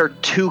think they're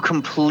 2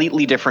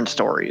 completely different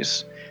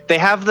stories. They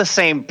have the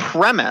same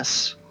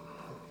premise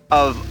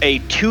of a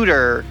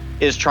tutor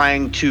is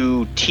trying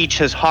to teach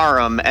his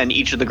harem, and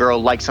each of the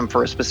girls likes him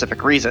for a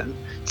specific reason.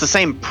 It's the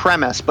same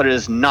premise, but it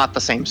is not the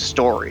same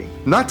story.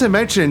 Not to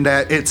mention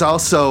that it's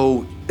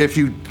also, if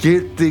you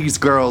get these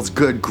girls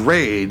good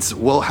grades,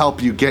 will help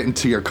you get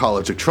into your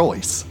college of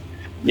choice.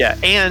 Yeah,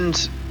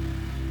 and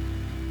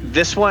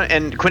this one,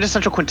 and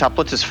quintessential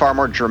quintuplets is far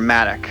more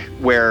dramatic,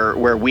 where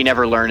We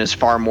Never Learn is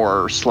far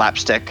more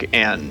slapstick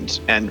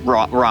and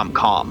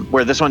rom-com,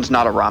 where this one's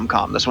not a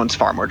rom-com. This one's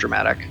far more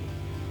dramatic.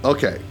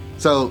 Okay,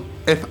 so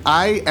if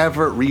I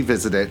ever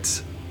revisit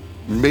it,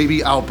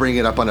 maybe I'll bring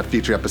it up on a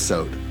future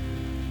episode.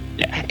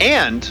 Yeah,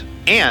 and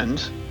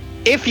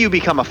if you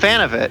become a fan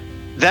of it,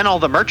 then all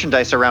the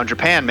merchandise around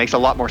Japan makes a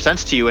lot more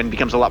sense to you and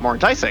becomes a lot more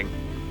enticing.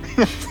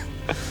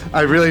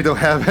 I really don't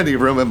have any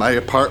room in my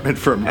apartment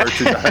for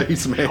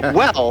merchandise, man.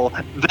 Well,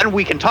 then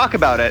we can talk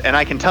about it, and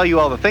I can tell you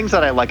all the things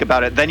that I like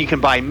about it. Then you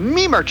can buy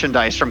me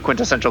merchandise from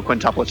quintessential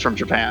quintuplets from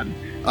Japan.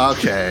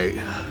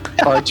 Okay.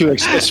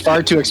 It's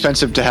far too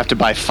expensive to have to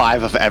buy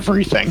 5 of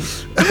everything.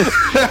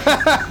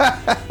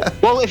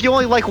 Well, if you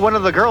only like one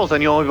of the girls,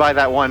 then you only buy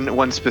that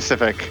one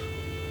specific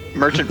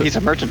piece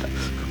of merchandise.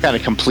 What kind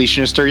of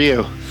completionist are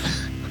you?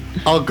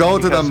 I'll go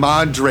to the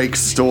Mandrake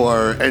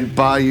store and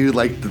buy you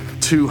like the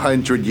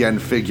 200 yen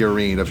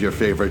figurine of your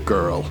favorite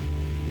girl.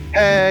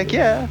 Heck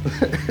yeah.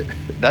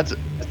 That's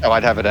how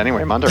I'd have it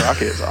anyway.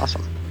 Mandarake is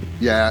awesome.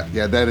 Yeah,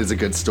 that is a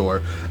good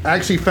store. I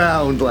actually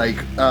found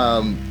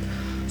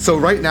so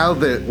right now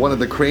that one of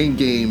the crane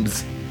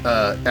games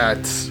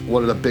at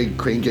one of the big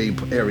crane game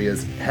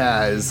areas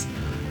has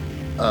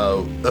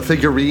a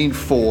figurine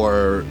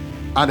for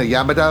Ana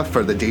Yamada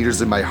for The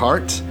Daters in My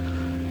Heart.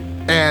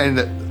 And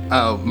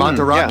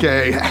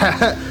Mandarake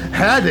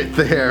had it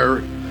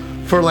there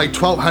for like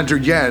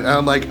 1,200 yen. And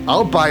I'm like,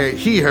 I'll buy it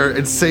here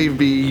and save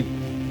me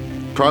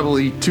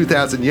probably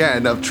 2,000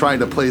 yen of trying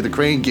to play the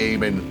crane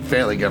game and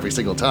failing every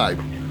single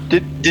time.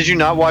 Did you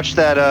not watch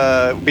that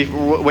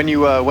when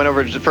you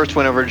first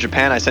went over to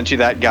Japan? I sent you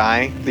that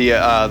guy, the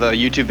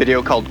YouTube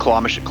video called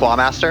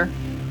Clawmaster.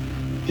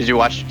 Did you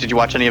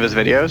watch any of his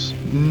videos?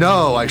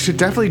 No, I should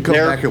definitely go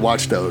back and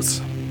watch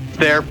those.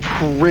 They're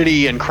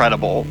pretty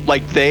incredible.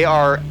 Like, they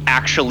are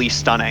actually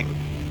stunning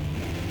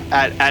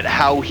at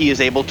how he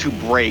is able to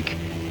break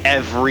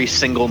every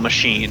single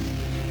machine.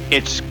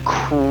 It's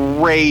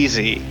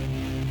crazy.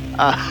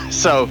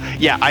 So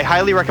yeah, I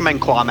highly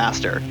recommend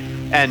Clawmaster.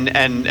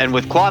 And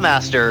with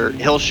Clawmaster,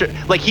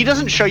 he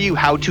doesn't show you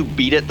how to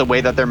beat it the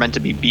way that they're meant to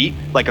be beat,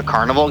 like a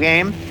carnival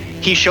game.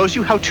 He shows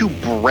you how to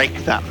break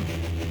them,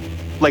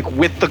 like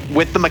with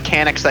the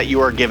mechanics that you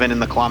are given in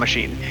the claw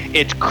machine.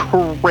 It's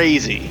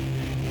crazy.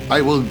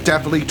 I will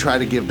definitely try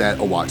to give that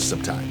a watch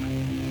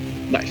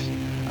sometime. Nice.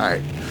 All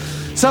right.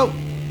 So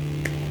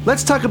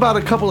let's talk about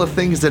a couple of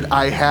things that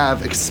I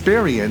have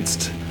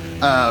experienced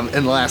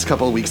in the last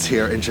couple of weeks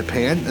here in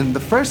Japan. And the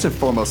first and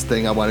foremost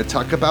thing I want to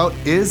talk about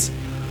is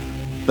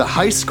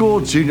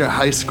the junior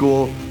high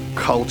school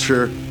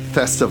culture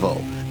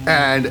festival.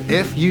 And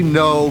if you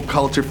know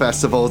culture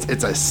festivals,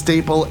 it's a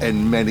staple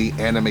in many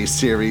anime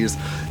series.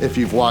 If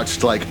you've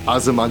watched like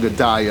Azumanga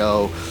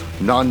Daioh,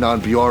 Non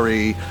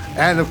Biori,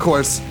 and of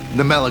course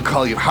The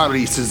Melancholy of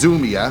Haruhi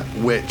Suzumiya,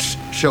 which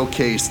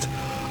showcased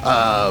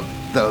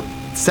the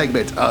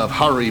segment of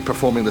Haruhi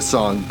performing the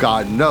song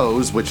God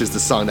Knows, which is the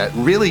song that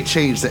really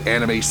changed the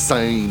anime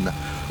scene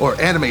or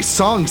anime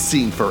song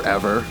scene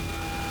forever.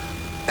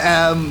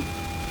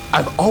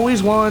 I've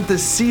always wanted to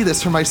see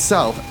this for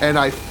myself, and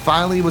I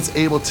finally was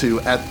able to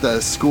at the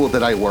school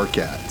that I work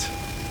at.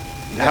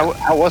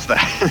 How was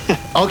that?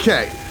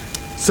 Okay,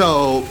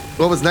 so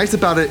what was nice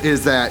about it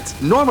is that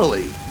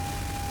normally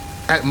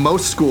at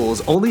most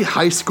schools, only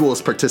high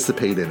schools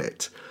participate in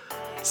it.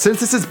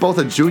 Since this is both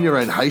a junior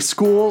and high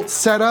school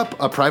setup,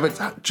 a private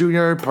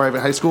junior,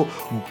 private high school,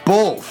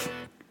 both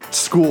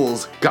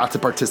schools got to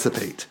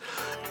participate.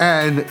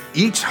 And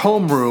each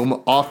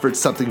homeroom offered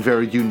something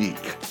very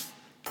unique.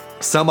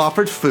 Some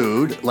offered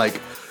food,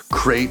 like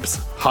crepes,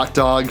 hot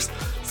dogs.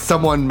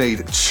 Someone made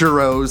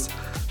churros.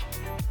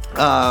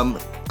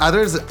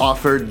 Others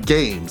offered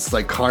games,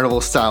 like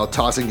carnival-style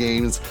tossing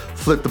games,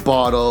 flip the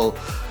bottle,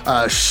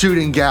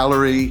 shooting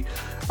gallery.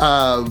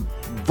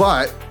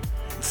 But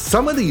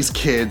some of these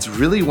kids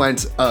really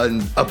went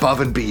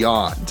above and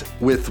beyond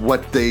with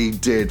what they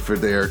did for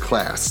their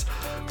class.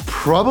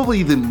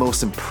 Probably the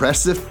most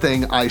impressive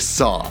thing I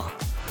saw,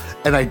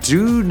 and I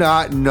do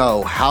not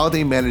know how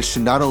they managed to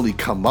not only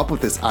come up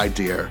with this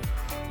idea,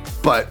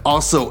 but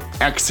also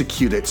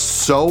execute it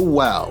so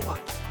well,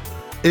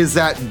 is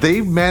that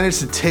they managed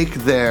to take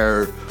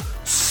their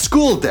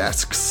school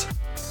desks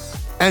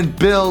and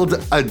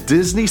build a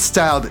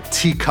Disney-styled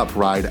teacup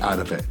ride out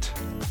of it.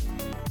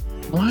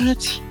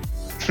 What?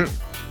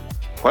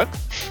 What?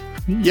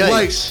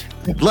 Yikes.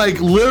 Like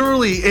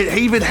literally, it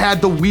even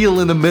had the wheel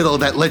in the middle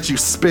that lets you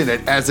spin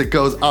it as it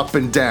goes up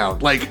and down.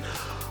 Like,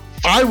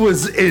 I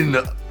was in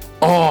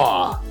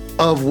awe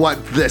of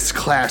what this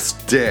class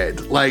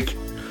did. Like,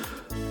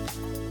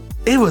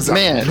 it was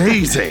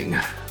amazing.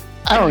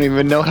 I don't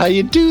even know how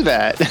you do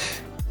that.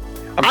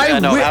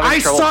 I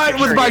saw it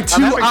with my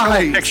two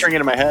eyes. Picturing it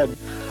in my head.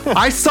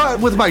 I saw it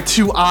with my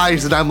two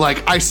eyes, and I'm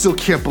like, I still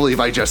can't believe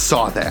I just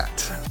saw that.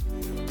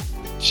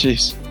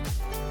 Jeez.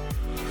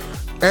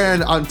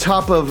 And on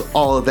top of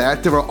all of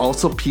that, there were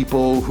also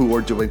people who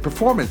were doing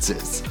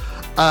performances.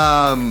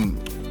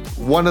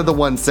 One of the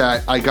ones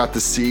that I got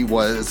to see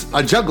was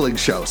a juggling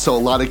show. So a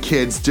lot of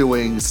kids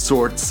doing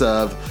sorts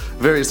of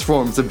various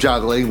forms of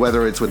juggling,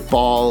 whether it's with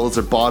balls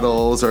or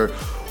bottles or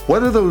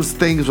what are those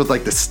things with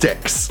like the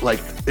sticks? Like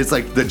it's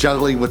like the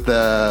juggling with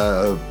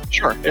the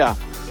Sure, yeah.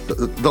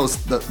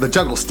 The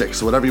juggle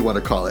sticks, whatever you want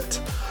to call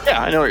it.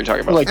 Yeah, I know what you're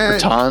talking about. Like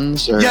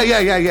batons or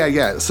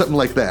Yeah, something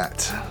like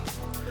that.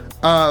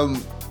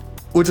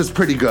 Which is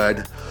pretty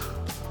good.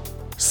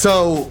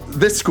 So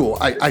this school,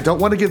 I don't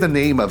want to give the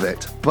name of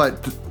it,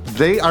 but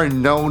they are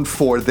known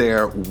for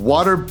their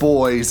Water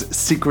Boys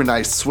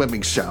synchronized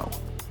swimming show.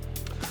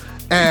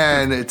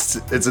 And it's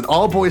an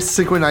all-boys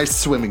synchronized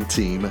swimming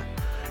team.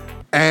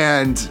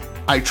 And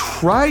I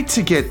tried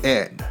to get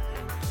in,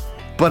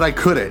 but I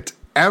couldn't.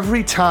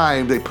 Every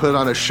time they put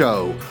on a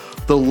show,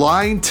 the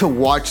line to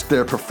watch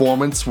their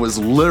performance was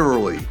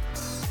literally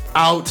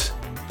out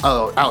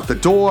the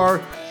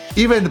door,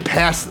 even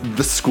past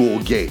the school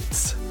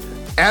gates.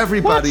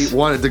 Everybody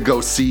wanted to go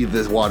see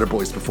the Water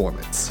Boys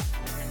performance.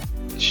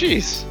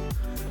 Jeez.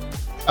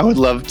 I would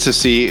love to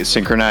see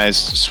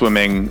synchronized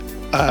swimming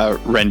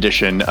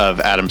rendition of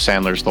Adam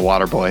Sandler's The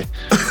Water Boy.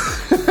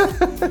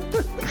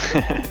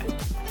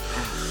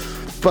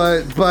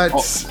 But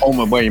Home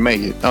and Where You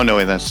Make It. Oh no,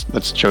 wait,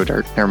 that's Joe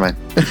Dirt. Never mind.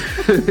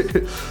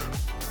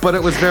 But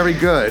it was very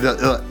good.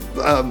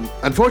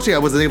 Unfortunately, I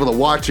wasn't able to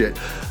watch it.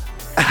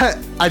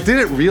 I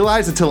didn't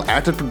realize until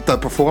after the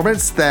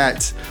performance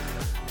that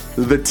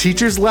the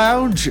teacher's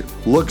lounge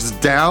looks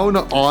down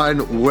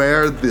on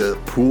where the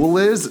pool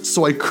is,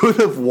 so I could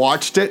have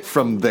watched it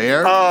from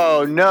there.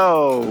 Oh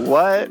no,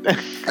 what?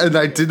 And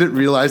I didn't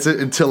realize it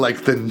until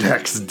like the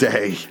next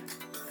day.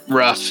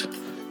 Rough.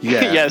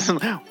 Yeah. Yes.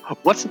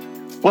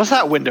 What's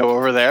that window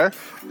over there?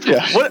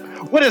 Yeah.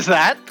 What is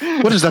that?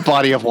 What is that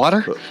body of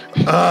water?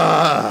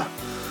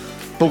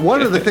 But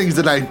one of the things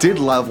that I did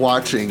love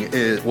watching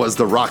was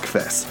the Rock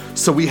Fest.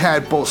 So we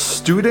had both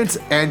students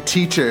and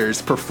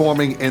teachers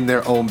performing in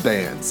their own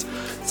bands.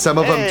 Some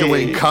of them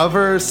doing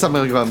covers, some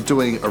of them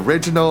doing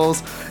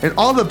originals, and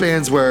all the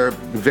bands were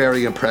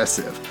very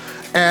impressive.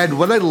 And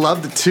what I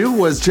loved too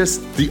was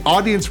just the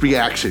audience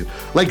reaction.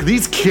 Like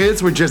these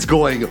kids were just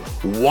going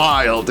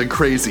wild and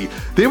crazy.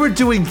 They were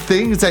doing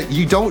things that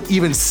you don't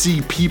even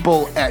see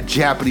people at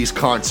Japanese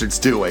concerts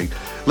doing.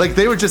 Like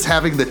they were just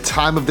having the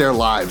time of their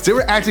lives. They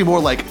were acting more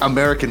like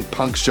American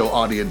punk show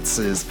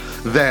audiences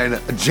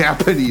than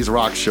Japanese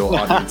rock show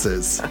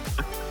audiences.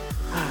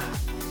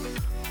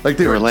 Like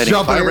they were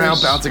jumping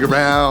around, bouncing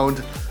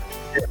around.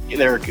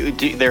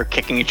 they're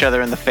kicking each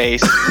other in the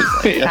face.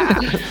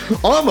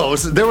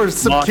 Almost. There were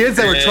some kids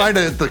that were trying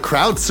to the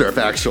crowd surf,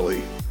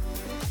 actually.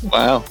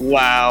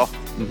 Wow.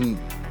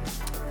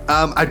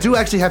 I do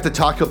actually have to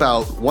talk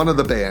about one of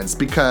the bands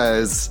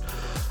because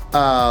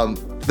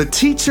the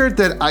teacher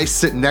that I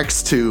sit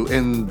next to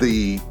in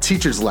the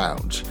teacher's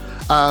lounge,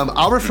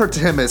 I'll refer to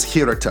him as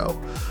Hiroto.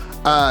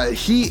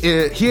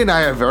 He and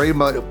I are very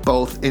much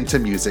both into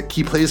music.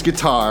 He plays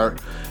guitar,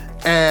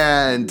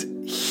 and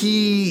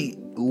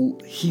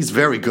he's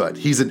very good.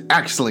 He's an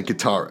excellent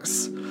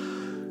guitarist.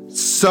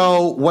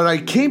 So when I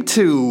came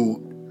to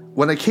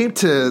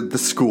the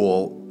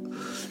school,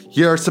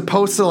 you're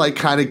supposed to like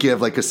kind of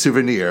give like a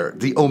souvenir,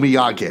 the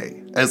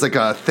omiyage, as like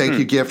a thank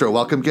you gift or a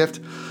welcome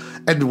gift.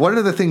 And one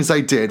of the things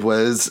I did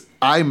was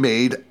I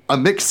made a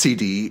mix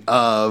CD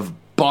of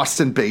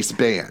Boston-based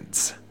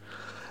bands.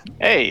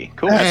 Hey,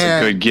 cool.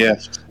 That's a good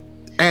gift.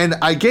 And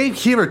I gave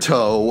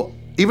Hiroto,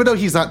 even though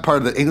he's not part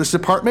of the English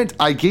department,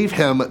 I gave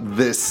him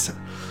this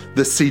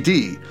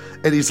CD.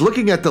 And he's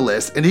looking at the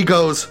list and he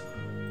goes,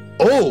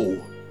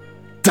 "Oh,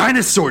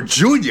 Dinosaur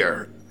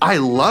Jr. I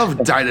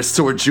love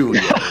Dinosaur Jr."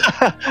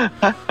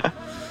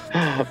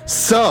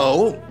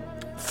 So,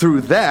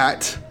 through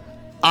that,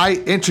 I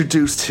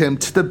introduced him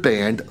to the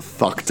band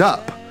Fucked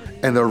Up.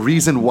 And the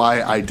reason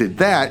why I did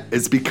that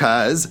is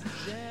because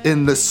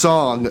in the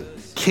song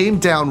Came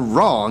Down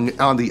Wrong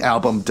on the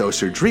album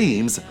Dose Your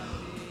Dreams,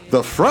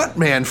 the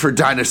frontman for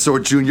Dinosaur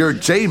Jr.,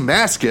 Jay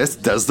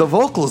Mascis, does the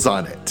vocals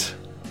on it.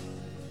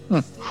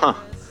 Huh.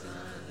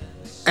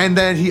 And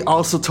then he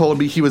also told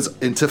me he was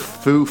into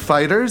Foo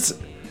Fighters,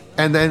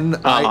 and then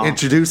I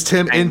introduced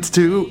him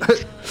into...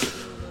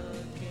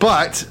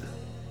 But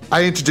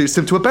I introduced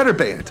him to a better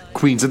band,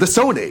 Queens of the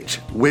Stone Age,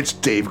 which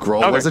Dave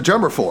Grohl was a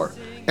drummer for,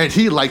 and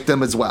he liked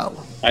them as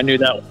well. I knew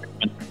that one.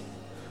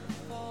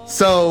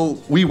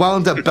 So we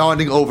wound up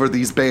bonding over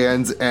these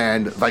bands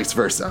and vice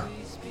versa.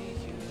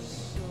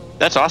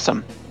 That's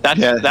awesome.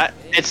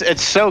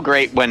 It's so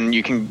great when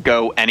you can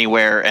go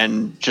anywhere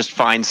and just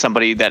find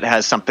somebody that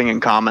has something in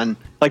common.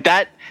 Like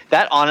that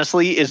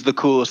honestly is the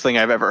coolest thing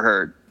I've ever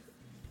heard.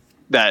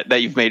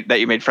 That you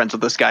made friends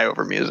with this guy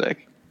over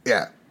music.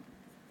 Yeah.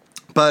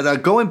 But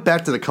going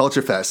back to the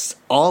Culture Fest,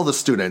 all the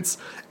students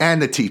and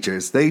the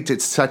teachers, they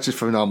did such a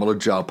phenomenal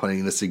job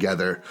putting this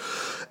together.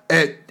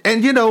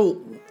 And you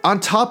know, on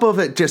top of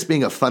it just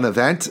being a fun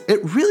event, it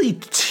really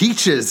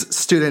teaches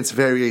students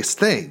various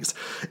things.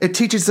 It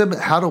teaches them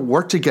how to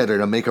work together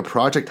to make a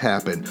project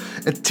happen.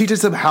 It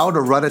teaches them how to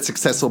run a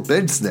successful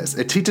business.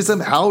 It teaches them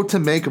how to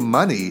make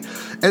money.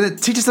 And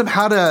it teaches them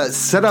how to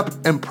set up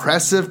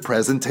impressive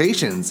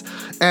presentations.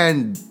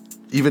 And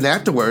even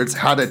afterwards,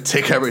 how to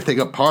take everything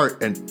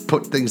apart and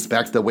put things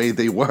back the way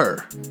they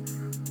were.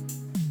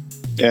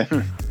 Yeah.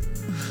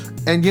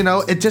 And you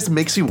know, it just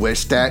makes you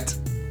wish that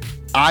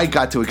I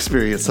got to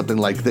experience something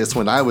like this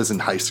when I was in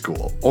high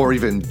school or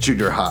even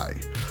junior high.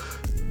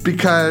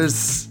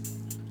 Because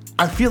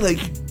I feel like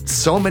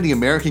so many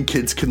American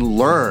kids can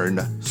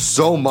learn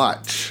so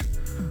much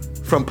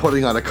from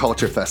putting on a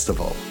culture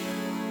festival.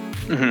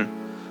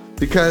 Mm-hmm.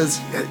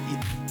 Because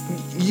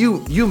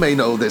you may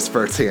know this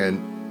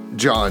firsthand,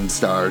 John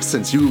Starr,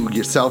 since you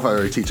yourself are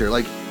a teacher.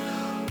 Like,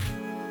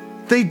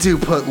 they do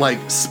put like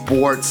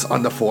sports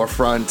on the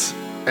forefront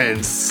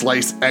and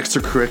slice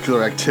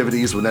extracurricular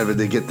activities whenever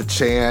they get the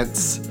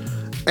chance.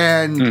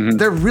 And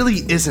there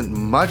really isn't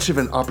much of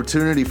an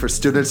opportunity for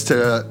students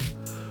to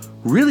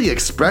really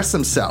express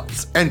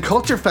themselves. And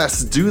Culture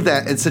Fests do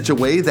that in such a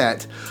way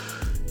that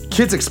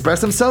kids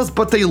express themselves,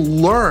 but they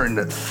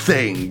learn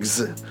things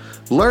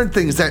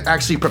that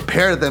actually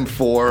prepare them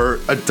for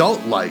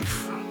adult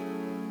life.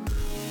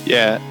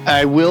 Yeah,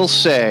 I will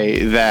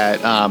say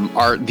that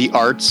the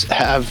arts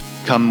have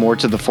come more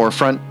to the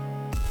forefront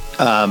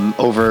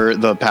over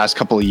the past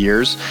couple of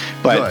years,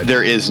 but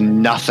there is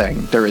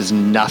nothing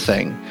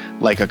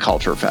like a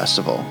culture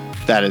festival.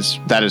 That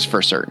is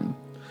for certain.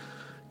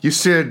 You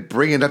should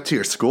bring it up to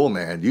your school,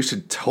 man. You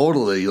should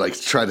totally like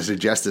try to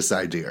suggest this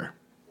idea.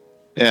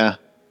 Yeah.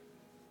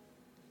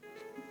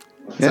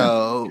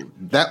 So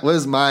that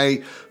was my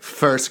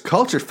first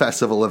culture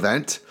festival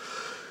event.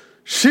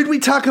 Should we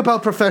talk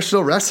about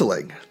professional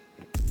wrestling?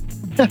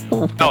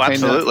 Oh,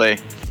 absolutely.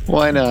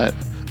 Why not?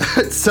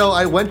 So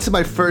I went to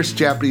my first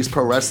Japanese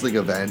pro wrestling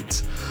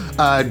event,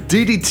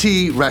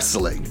 DDT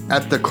Wrestling,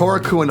 at the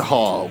Korakuen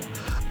Hall,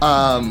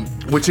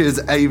 which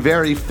is a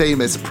very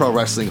famous pro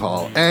wrestling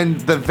hall. And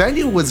the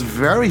venue was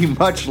very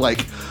much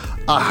like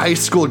a high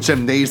school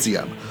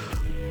gymnasium.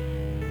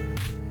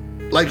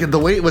 Like the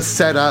way it was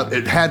set up,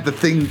 it had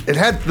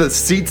the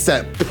seats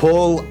that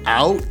pull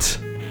out.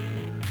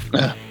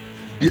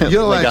 You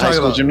know like what I'm talking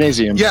about?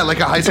 Gymnasium. Yeah, like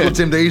a high school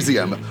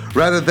gymnasium,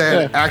 rather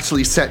than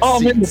actually set seats. Oh,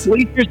 man, the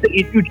bleachers that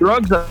you do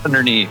drugs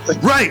underneath.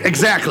 Right,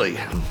 exactly.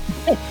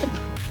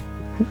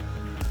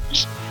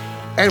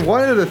 And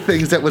one of the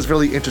things that was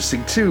really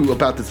interesting, too,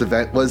 about this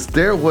event was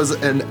there was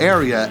an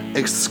area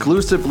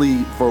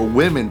exclusively for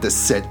women to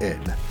sit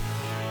in.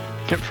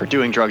 For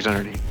doing drugs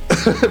underneath.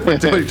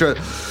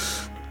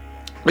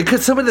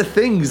 Because one of the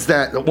things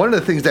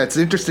that's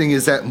interesting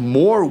is that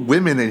more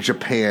women in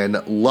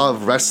Japan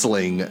love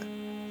wrestling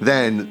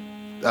than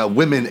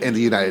women in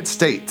the United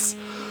States,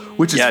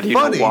 which is Yeah, do you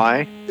funny. know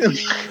why?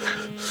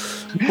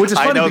 Which is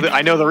funny.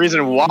 I know the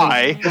reason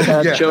why.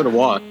 Yeah. Show to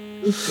watch.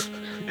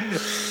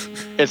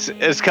 It's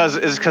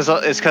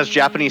because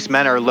Japanese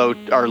men are low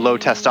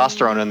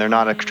testosterone and they're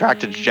not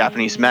attracted to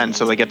Japanese men,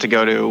 so they get to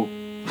go to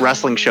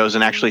wrestling shows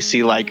and actually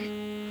see like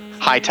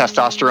high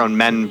testosterone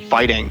men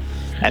fighting,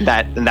 and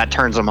that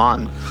turns them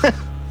on.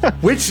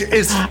 Which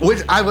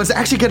I was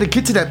actually going to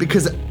get to that,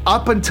 because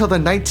up until the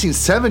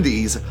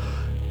 1970s,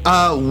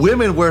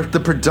 women were the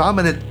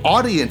predominant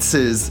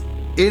audiences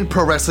in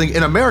pro wrestling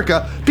in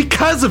America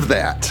because of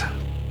that.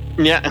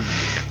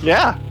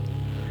 Yeah.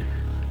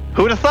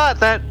 Who would have thought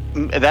that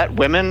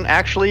women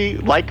actually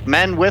like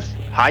men with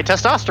high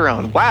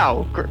testosterone?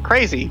 Wow,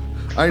 crazy.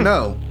 I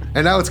know.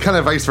 And now it's kind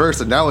of vice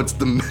versa. Now it's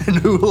the men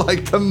who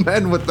like the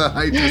men with the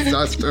high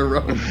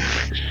testosterone.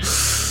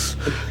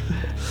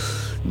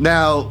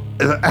 Now,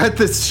 at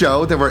this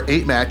show, there were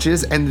 8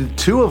 matches, and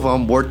 2 of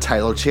them were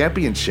title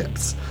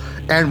championships.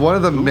 And one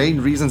of the main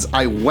reasons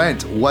I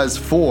went was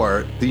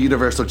for the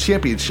Universal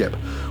Championship,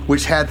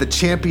 which had the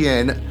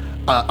champion,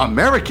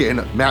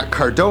 American Matt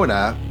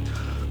Cardona,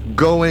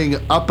 going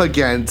up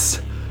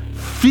against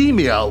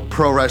female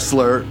pro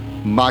wrestler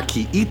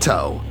Maki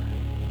Ito.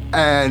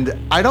 And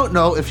I don't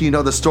know if you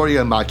know the story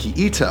of Maki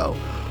Ito,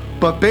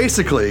 but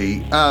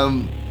basically,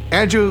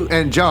 Andrew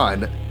and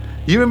John,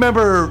 you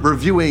remember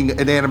reviewing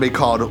an anime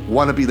called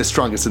Wanna Be the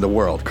Strongest in the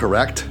World,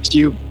 correct?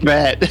 You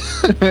bet.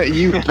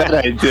 You bet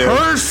I do.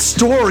 Her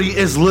story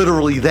is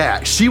literally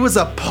that. She was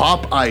a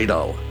pop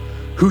idol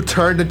who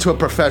turned into a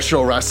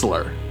professional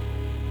wrestler.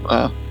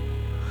 Wow.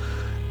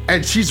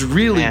 And she's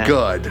really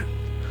good.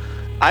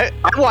 I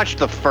watched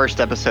the first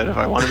episode of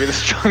I Want to Be the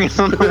Strongest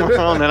in the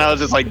World, and I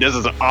was just like, this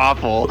is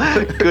awful.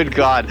 Good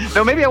God.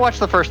 No, maybe I watched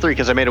the first 3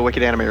 because I made a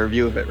Wicked Anime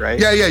review of it, right?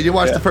 Yeah, you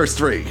watched the first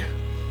 3.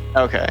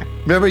 Okay.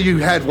 Remember you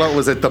had, what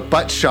was it, the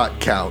butt shot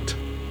count?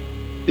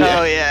 Yeah.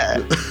 Oh,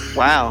 yeah.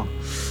 Wow.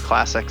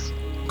 Classics.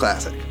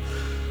 Classic.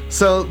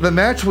 So the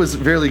match was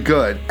really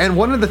good. And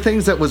one of the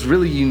things that was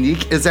really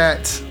unique is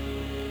that,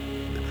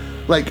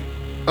 like,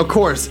 of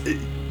course,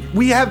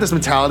 we have this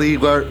mentality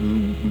where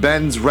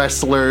men's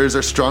wrestlers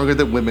are stronger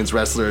than women's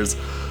wrestlers,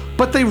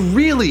 but they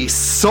really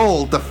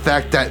sold the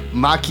fact that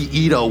Maki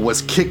Ito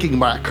was kicking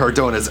Matt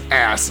Cardona's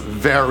ass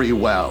very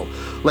well.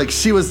 Like,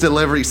 she was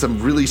delivering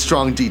some really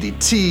strong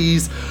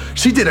DDTs.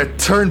 She did a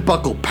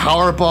turnbuckle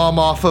powerbomb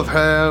off of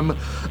him.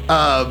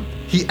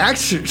 She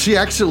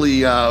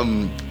actually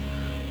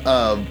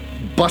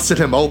busted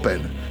him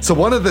open. So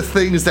one of the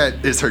things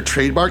that is her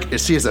trademark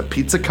is she has a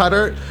pizza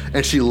cutter,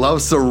 and she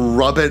loves to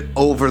rub it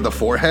over the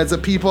foreheads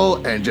of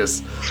people and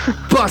just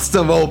bust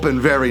them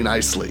open very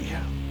nicely.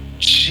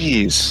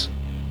 Jeez.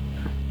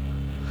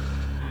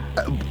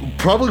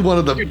 Probably one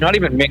of the... Dude, not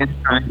even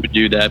Mankind would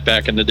do that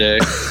back in the day.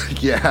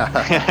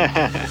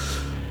 Yeah.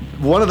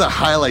 One of the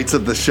highlights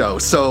of the show.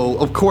 So,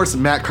 of course,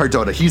 Matt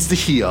Cardona, he's the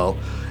heel,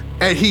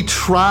 and he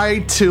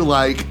tried to,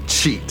 like,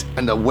 cheat.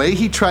 And the way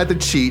he tried to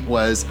cheat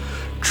was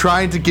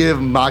trying to give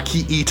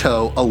Maki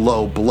Ito a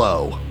low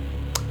blow.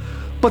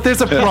 But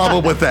there's a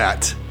problem with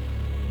that.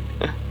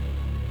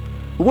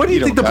 What do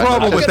you think the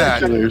problem with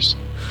that?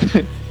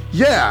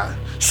 Yeah.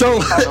 So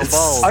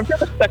I've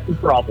got a second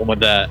problem with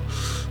that.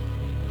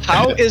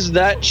 How is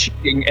that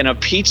cheating and a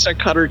pizza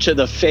cutter to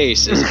the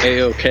face is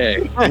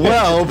A-okay?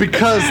 Well,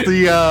 because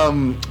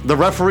the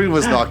referee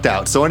was knocked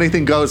out, so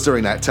anything goes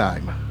during that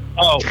time.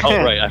 Oh,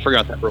 right. I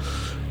forgot that rule.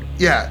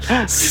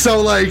 Yeah.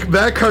 So, like,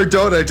 Matt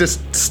Cardona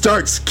just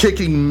starts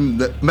kicking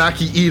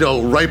Maki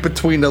Ito right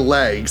between the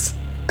legs.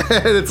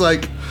 And it's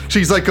like,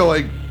 she's like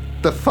going,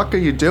 the fuck are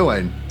you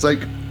doing? It's like,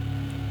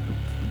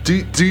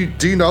 do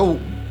you know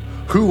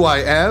who I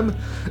am?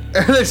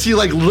 And then she,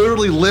 like,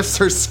 literally lifts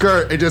her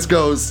skirt and just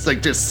goes,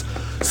 like, just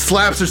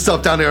slaps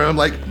herself down there. And I'm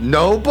like,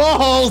 no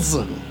balls.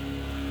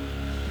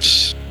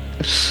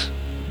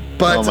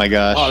 But, oh my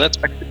gosh. Oh, that's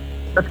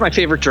my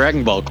favorite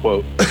Dragon Ball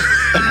quote.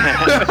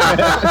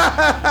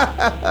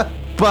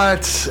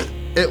 But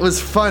it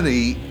was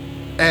funny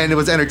and it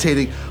was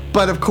entertaining.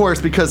 But of course,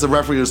 because the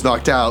referee was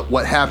knocked out,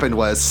 what happened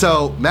was,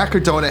 so Matt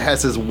Cardona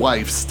has his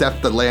wife,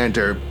 Steph the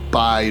Lander,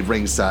 by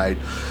ringside.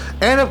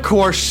 And of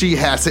course, she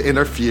has to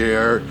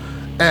interfere.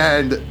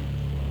 And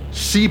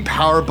she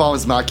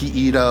powerbombs Maki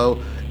Ito.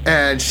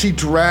 And she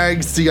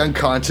drags the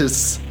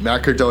unconscious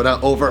Matt Cardona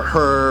over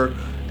her.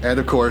 And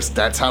of course,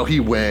 that's how he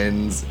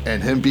wins.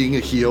 And him being a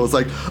heel is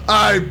like,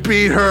 I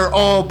beat her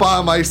all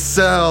by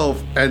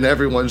myself. And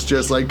everyone's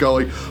just like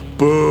going,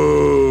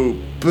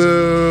 boo,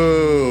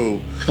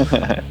 boo.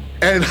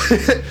 And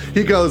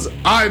he goes,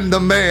 I'm the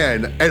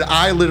man. And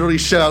I literally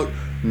shout,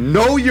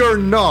 no, you're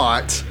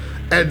not.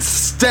 And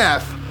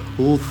Steph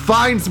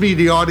finds me in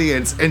the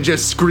audience and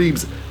just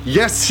screams,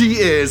 yes, he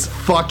is.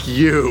 Fuck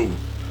you.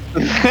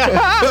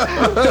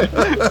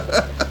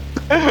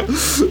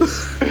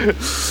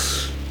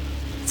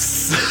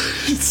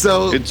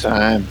 So good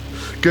time.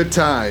 Good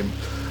time.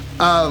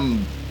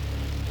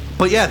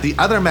 But yeah, the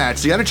other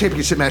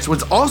championship match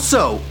was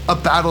also a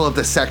battle of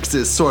the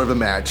sexes sort of a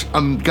match,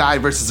 a guy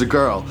versus a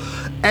girl.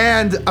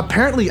 And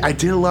apparently, I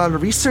did a lot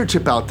of research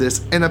about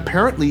this, and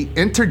apparently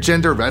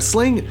intergender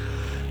wrestling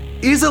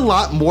is a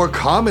lot more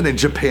common in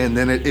Japan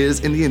than it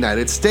is in the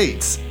United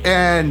States.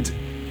 And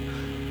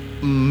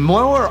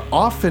more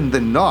often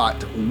than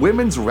not,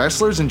 women's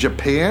wrestlers in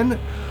Japan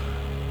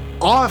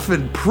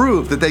often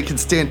prove that they can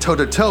stand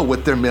toe-to-toe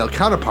with their male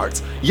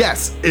counterparts.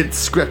 Yes,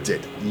 it's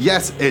scripted.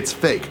 Yes, it's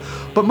fake.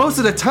 But most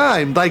of the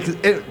time, like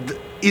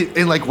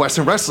in like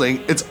Western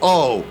wrestling, it's,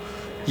 oh,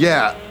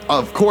 yeah,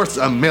 of course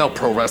a male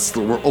pro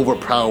wrestler will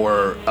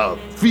overpower a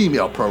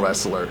female pro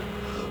wrestler.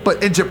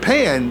 But in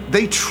Japan,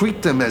 they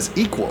treat them as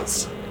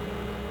equals.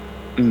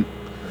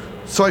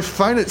 So I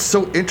find it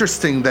so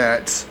interesting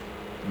that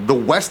the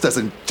West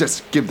doesn't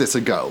just give this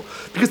a go.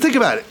 Because think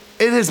about it.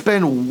 It has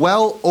been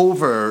well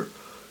over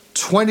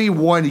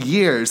 21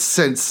 years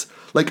since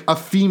like a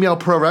female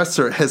pro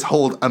wrestler has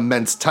held a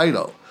men's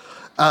title.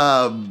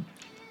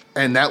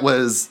 And that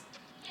was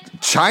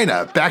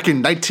China back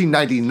in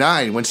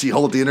 1999 when she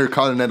held the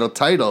Intercontinental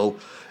title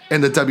in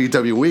the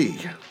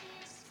WWE.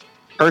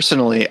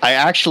 Personally, I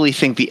actually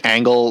think the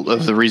angle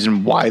of the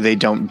reason why they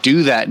don't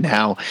do that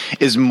now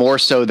is more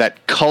so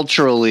that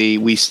culturally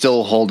we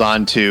still hold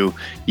on to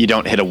you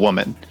don't hit a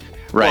woman.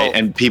 Right, well,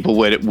 and people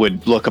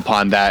would look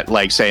upon that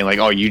like saying like,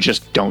 "Oh, you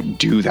just don't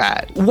do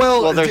that."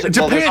 Well,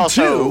 Japan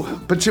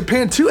too, but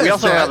Japan too. We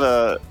also have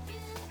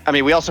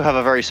we also have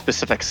a very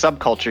specific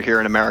subculture here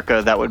in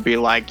America that would be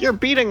like, "You're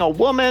beating a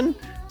woman,"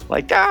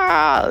 like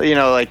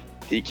like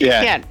you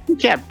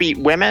can't beat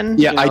women.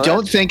 Yeah, I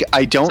don't think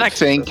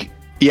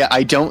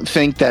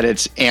that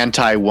it's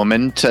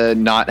anti-woman to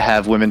not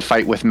have women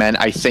fight with men.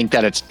 I think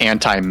that it's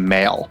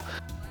anti-male.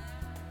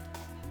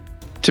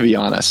 To be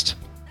honest.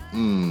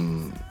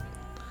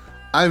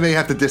 I may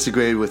have to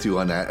disagree with you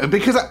on that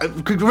because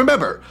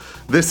remember,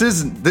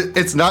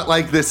 it's not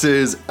like this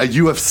is a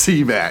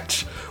UFC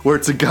match where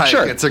it's a guy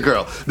against a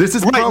girl. This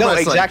is pro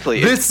wrestling.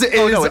 Exactly. This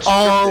is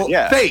all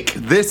fake.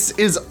 This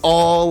is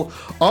all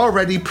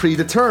already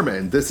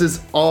predetermined. This is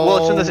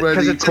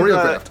already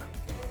choreographed.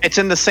 It's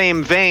in the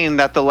same vein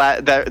that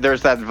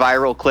there's that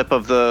viral clip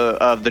of the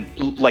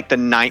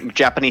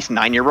Japanese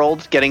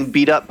 9-year-old getting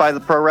beat up by the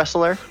pro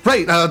wrestler.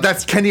 Right,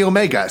 that's Kenny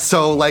Omega.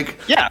 So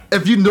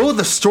if you know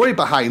the story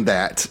behind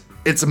that,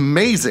 it's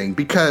amazing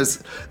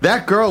because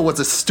that girl was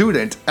a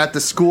student at the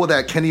school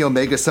that Kenny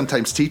Omega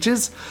sometimes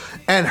teaches,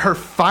 and her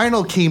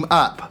final came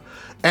up,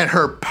 and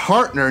her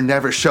partner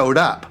never showed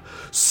up.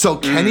 So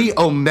Kenny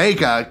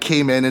Omega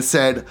came in and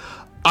said,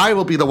 "I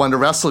will be the one to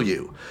wrestle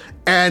you."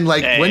 And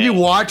when you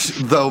watch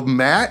the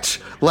match,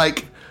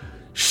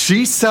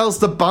 she sells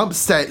the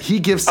bumps that he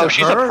gives to her. Oh,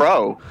 she's a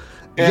pro.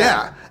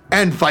 Yeah.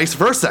 And vice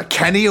versa.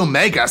 Kenny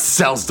Omega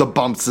sells the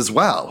bumps as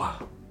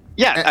well.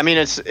 Yeah, I mean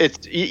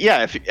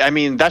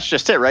that's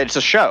just it, right? It's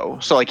a show.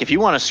 So if you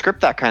want to script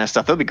that kind of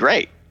stuff, that'd be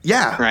great.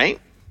 Yeah. Right?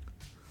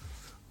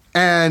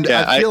 And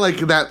I feel like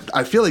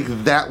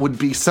that would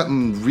be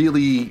something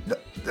really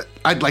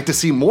I'd like to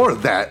see more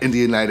of that in the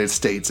United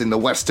States in the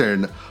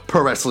Western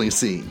pro wrestling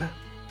scene.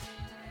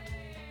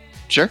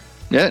 Sure.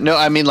 Yeah. No,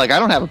 I mean, I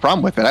don't have a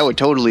problem with it. I would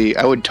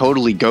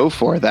totally go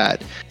for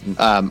that.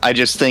 I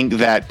just think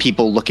that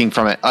people looking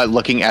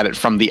at it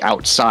from the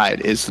outside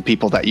is the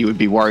people that you would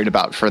be worried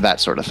about for that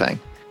sort of thing.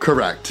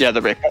 Correct. Yeah,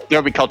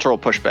 there'll be cultural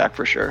pushback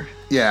for sure.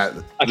 Yeah.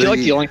 I feel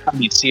like the only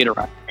time you see it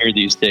around here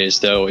these days,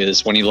 though,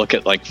 is when you look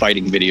at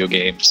fighting video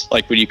games.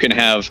 When you can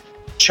have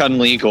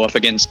Chun-Li go up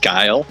against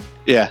Guile.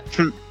 Yeah.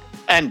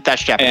 And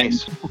that's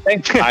Japanese.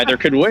 And either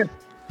could win.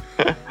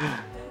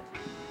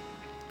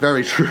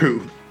 Very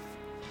true.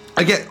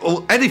 Again,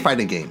 any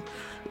fighting game,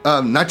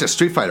 not just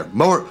Street Fighter,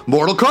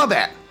 Mortal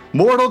Kombat.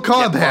 Mortal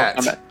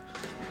Kombat.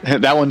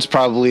 That one's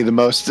probably the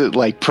most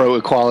pro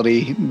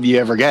equality you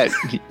ever get.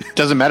 It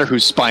doesn't matter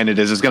whose spine it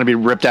is; it's going to be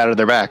ripped out of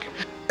their back.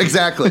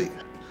 Exactly.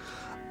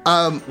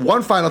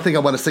 One final thing I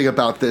want to say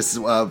about this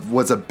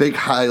was a big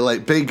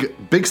highlight,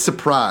 big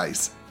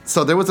surprise.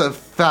 So there was a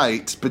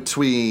fight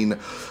between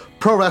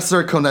pro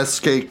wrestler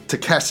Konosuke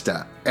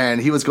Takeshita,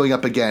 and he was going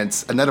up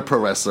against another pro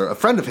wrestler, a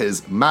friend of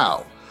his,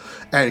 Mao.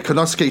 And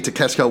Konosuke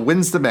Takeshita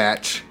wins the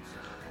match.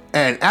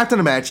 And after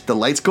the match, the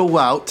lights go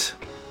out.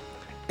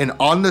 And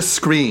on the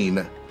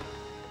screen,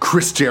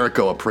 Chris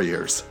Jericho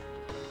appears.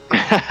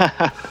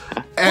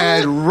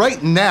 And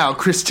right now,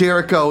 Chris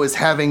Jericho is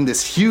having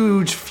this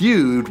huge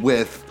feud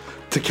with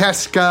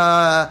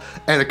Takeshita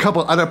and a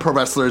couple other pro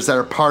wrestlers that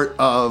are part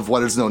of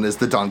what is known as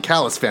the Don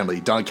Callis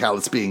family. Don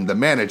Callis being the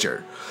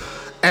manager.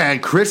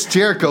 And Chris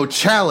Jericho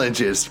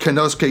challenges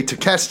Konosuke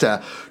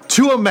Takeshita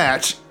to a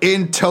match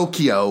in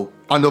Tokyo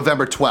on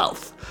November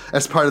 12th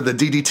as part of the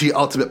DDT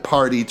Ultimate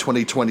Party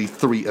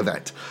 2023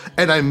 event.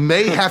 And I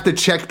may have to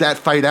check that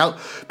fight out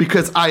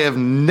because I have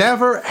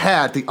never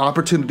had the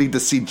opportunity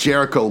to see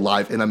Jericho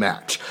live in a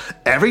match.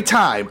 Every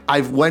time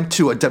I've went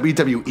to a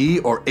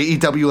WWE or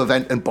AEW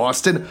event in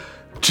Boston,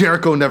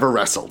 Jericho never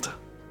wrestled.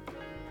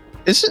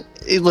 Isn't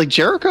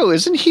Jericho,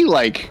 isn't he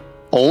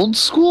old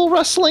school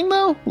wrestling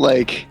though?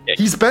 Like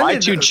He's been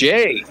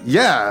Y2J.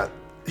 Yeah.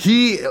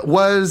 He's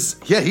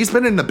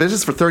been in the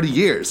business for 30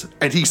 years,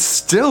 and he's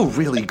still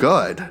really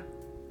good.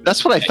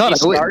 that's what I thought.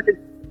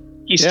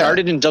 He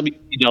started in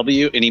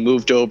WCW and he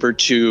moved over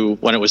to,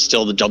 when it was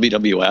still the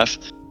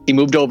WWF, he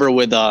moved over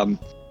with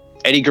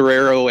Eddie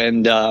Guerrero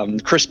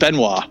and Chris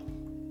Benoit.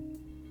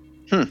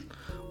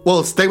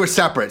 Well, they were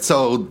separate.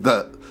 So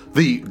the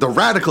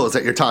Radicals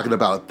that you're talking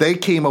about, they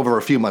came over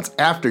a few months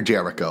after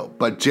Jericho,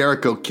 but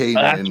Jericho came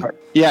in. Right.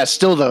 Yeah,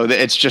 still though,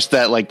 it's just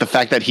that like the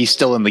fact that he's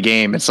still in the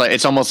game.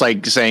 It's almost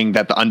like saying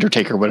that the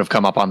Undertaker would have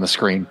come up on the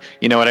screen.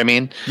 You know what I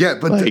mean? Yeah,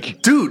 but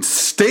like, dude,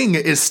 Sting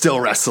is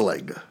still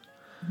wrestling.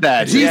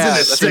 He's in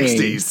his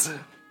 60s.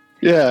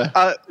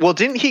 Yeah. Well,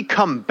 didn't he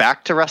come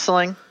back to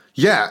wrestling?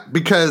 Yeah,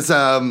 because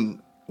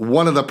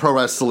one of the pro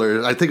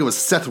wrestlers, I think it was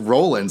Seth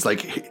Rollins,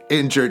 like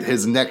injured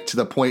his neck to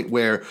the point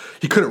where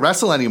he couldn't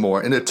wrestle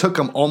anymore, and it took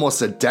him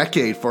almost a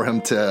decade for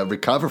him to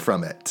recover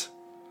from it.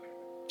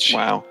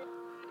 Wow.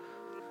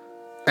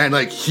 And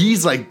like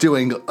he's like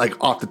doing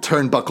like off the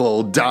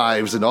turnbuckle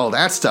dives and all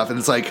that stuff, and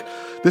it's like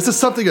this is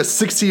something a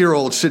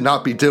 60-year-old should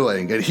not be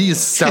doing, and he's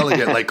selling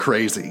it like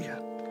crazy.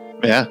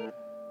 Yeah.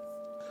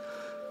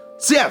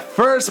 So yeah,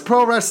 first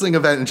pro wrestling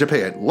event in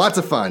Japan. Lots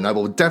of fun. I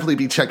will definitely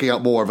be checking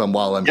out more of them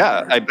while I'm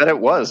here. I bet it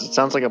was. It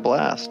sounds like a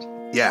blast.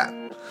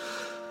 Yeah.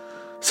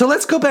 So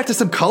let's go back to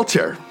some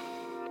culture.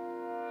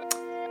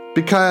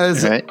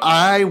 Because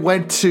I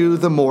went to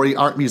the Mori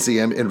Art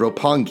Museum in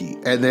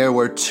Roppongi, and there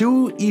were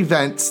 2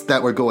 events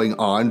that were going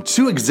on,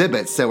 2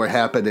 exhibits that were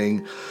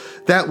happening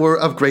that were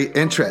of great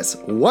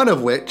interest. One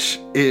of which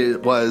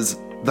was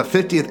the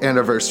 50th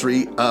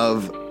anniversary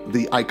of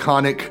the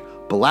iconic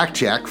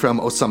Blackjack from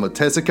Osamu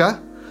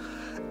Tezuka,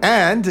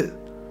 and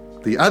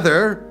the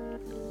other,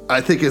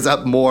 I think, is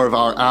up more of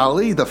our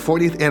alley, the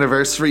 40th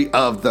anniversary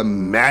of the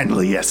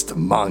manliest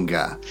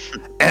manga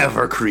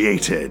ever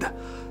created,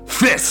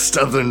 Fist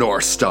of the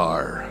North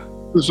Star.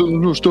 Fist of the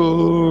North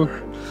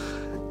Star.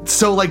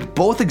 So, like,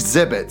 both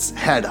exhibits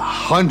had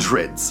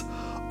hundreds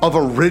of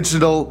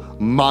original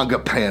manga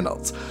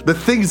panels. The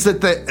things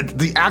that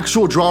the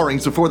actual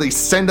drawings before they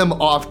send them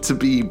off to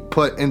be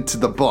put into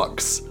the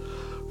books.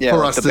 Yeah,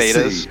 for us the to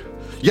betas. see.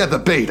 Yeah, the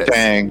betas.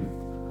 Dang.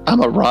 I'm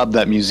gonna rob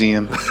that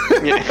museum.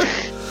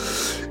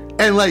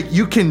 And like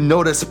you can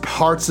notice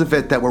parts of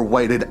it that were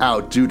whited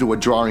out due to a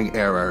drawing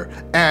error,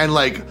 and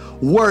like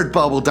word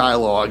bubble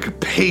dialogue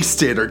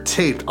pasted or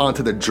taped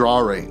onto the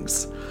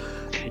drawings.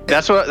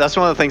 That's one of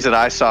the things that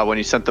I saw when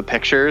you sent the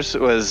pictures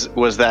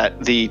was that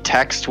the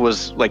text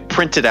was like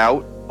printed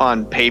out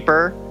on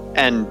paper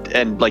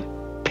and like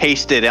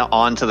pasted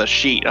onto the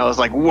sheet. I was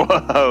like,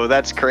 whoa,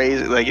 that's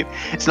crazy. Like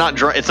it's not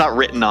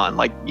written on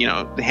like, you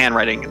know,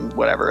 handwriting and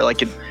whatever,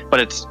 like but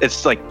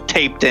it's like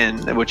taped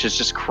in, which is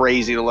just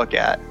crazy to look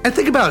at. And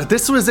think about it,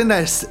 this was in the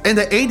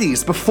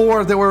 80s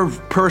before there were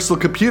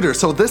personal computers,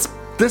 so this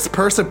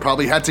person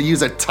probably had to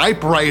use a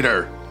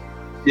typewriter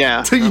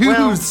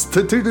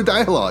to do the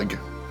dialogue.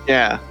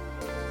 Yeah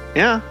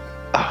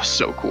Oh,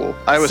 so cool.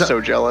 I was so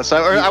jealous.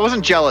 I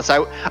wasn't jealous. I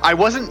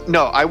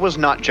was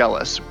not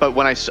jealous. But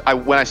when I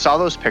saw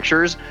those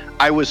pictures,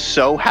 I was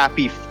so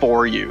happy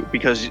for you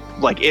because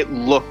like it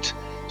looked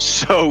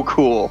so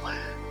cool.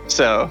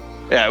 So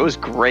yeah, it was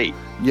great.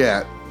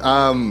 Yeah.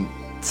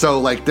 So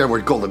like there were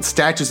golden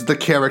statues of the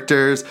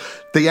characters.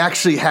 They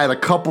actually had a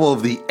couple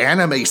of the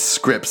anime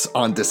scripts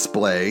on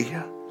display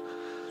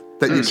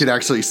that you could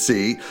actually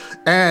see.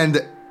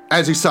 And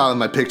as you saw in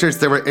my pictures,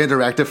 there were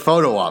interactive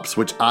photo ops,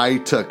 which I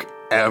took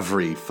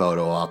every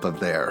photo op of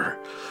there.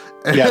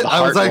 Yeah, the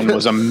heart one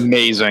was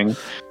amazing.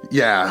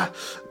 Yeah.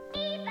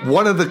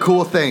 One of the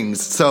cool things,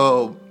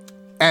 so,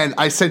 and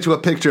I sent you a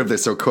picture of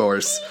this, of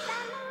course.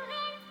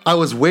 I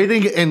was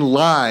waiting in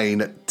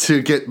line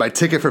to get my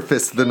ticket for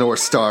Fist of the North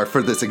Star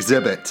for this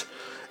exhibit,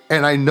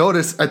 and I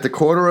noticed at the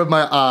corner of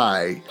my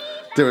eye,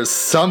 there was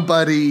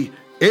somebody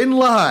in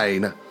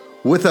line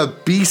with a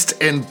Beast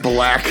in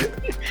Black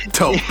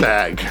tote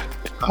bag.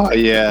 Oh,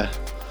 yeah.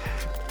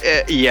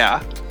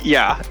 Yeah.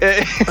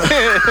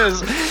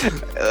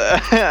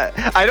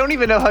 I don't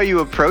even know how you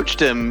approached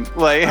him.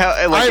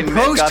 I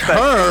approached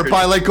her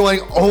by like going,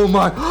 "Oh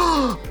my,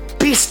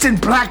 Beast in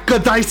Black ga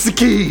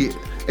daisuki,"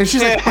 and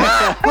she's like,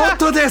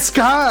 "Hoto desu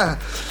ka?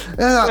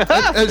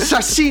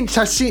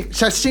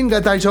 Shashin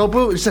ga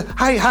daijoubu?" She said,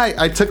 "Hi."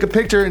 I took a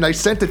picture and I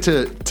sent it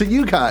to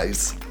you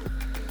guys.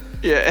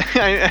 Yeah,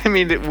 I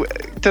mean,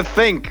 to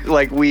think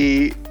like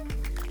we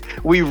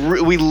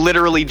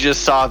literally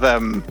just saw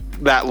them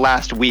that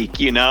last week,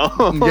 you know?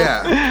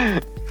 Yeah.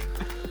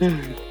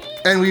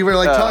 And we were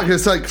like talking,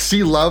 it's like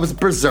she loves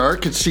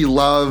Berserk and she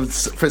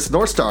loves Fist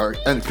North Star,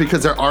 and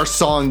because there are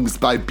songs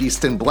by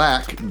Beast in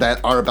Black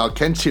that are about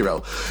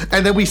Kenshiro.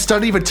 And then we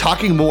started even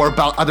talking more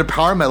about other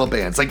power metal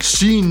bands. Like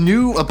she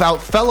knew about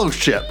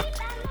Fellowship.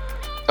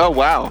 Oh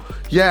wow.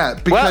 Yeah,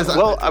 because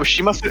was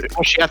she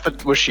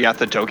at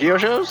the Tokyo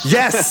shows?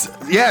 Yes.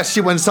 Yeah, she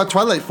went and saw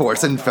Twilight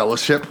Force, and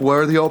Fellowship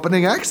were the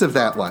opening acts of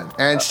that one.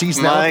 And she's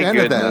now a fan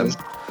of them.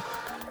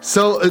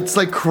 So it's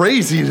like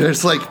crazy.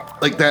 There's like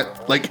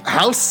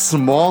how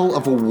small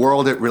of a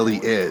world it really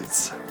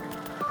is.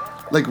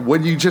 Like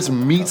when you just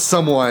meet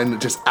someone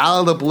just out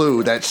of the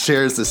blue that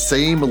shares the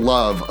same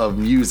love of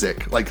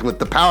music, like with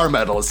the power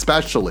metal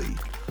especially.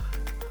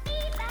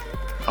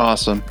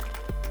 Awesome.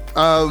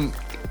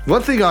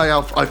 One thing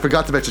I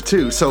forgot to mention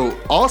too, so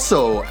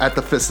also at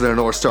the Fist of the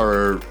North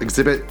Star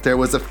exhibit, there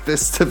was a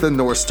Fist of the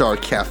North Star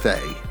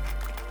cafe.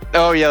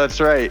 Oh yeah,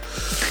 that's right.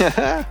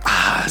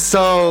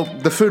 So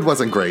the food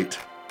wasn't great.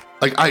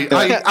 Like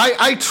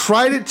I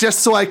tried it just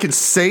so I could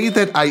say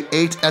that I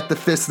ate at the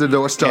Fist of the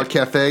North Star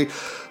cafe,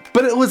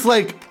 but it was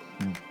like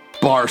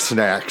bar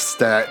snacks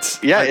that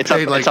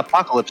it's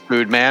apocalypse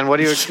food, man. What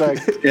do you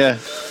expect? Yeah.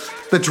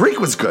 The drink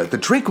was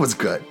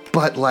good,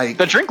 but like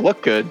The drink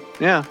looked good.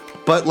 Yeah.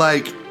 But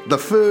like the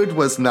food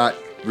was not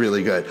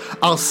really good.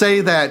 I'll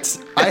say that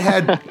I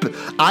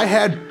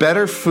had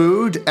better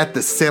food at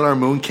the Sailor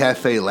Moon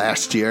Cafe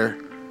last year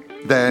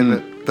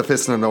than the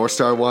Fist of the North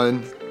Star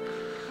one.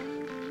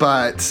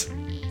 But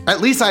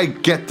at least I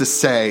get to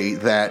say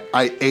that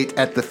I ate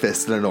at the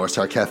Fist of the North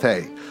Star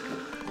Cafe.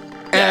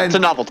 And it's a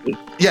novelty.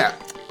 Yeah.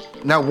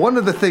 Now, one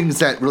of the things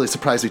that really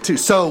surprised me too.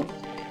 So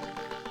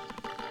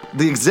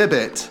the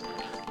exhibit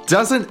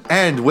doesn't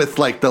end with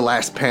like the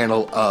last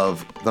panel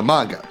of the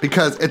manga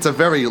because it's a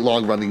very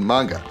long running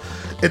manga.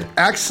 It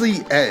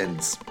actually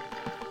ends.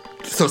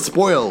 So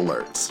spoiler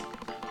alerts.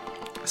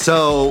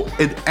 So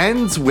it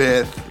ends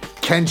with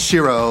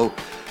Kenshiro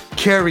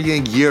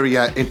carrying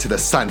Yuria into the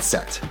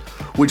sunset,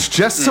 which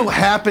just so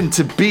happened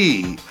to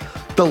be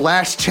the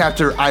last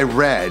chapter I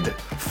read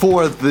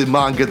for the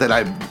manga that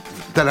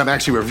I'm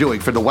actually reviewing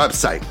for the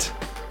website.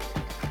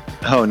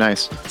 Oh,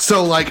 nice.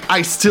 So, like,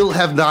 I still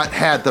have not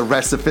had the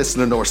rest of Fist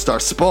of the North Star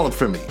spoiled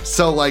for me.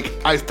 So, like,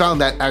 I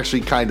found that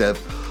actually kind of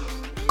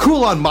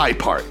cool on my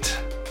part.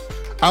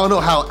 I don't know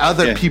how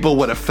other people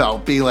would have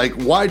felt, being like,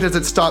 why does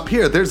it stop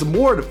here? There's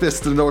more to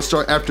Fist of the North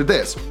Star after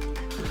this.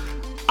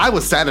 I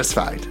was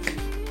satisfied.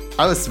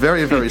 I was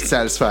very, very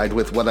satisfied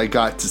with what I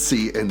got to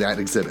see in that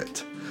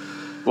exhibit.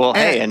 Well,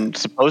 and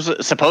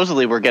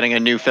supposedly we're getting a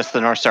new Fist of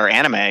the North Star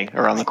anime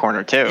around the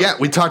corner too. Yeah,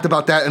 we talked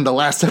about that in the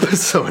last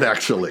episode,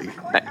 actually.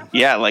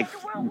 Yeah, like,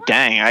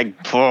 dang,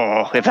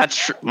 if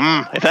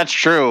that's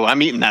true,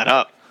 I'm eating that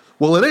up.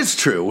 Well, it is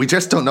true. We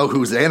just don't know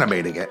who's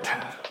animating it.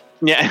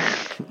 Yeah,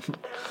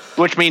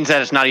 which means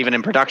that it's not even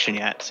in production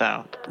yet.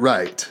 So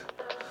right.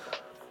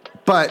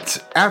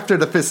 But after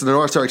the Fist of the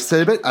North Star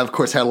exhibit, I of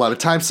course had a lot of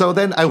time. So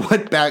then I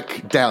went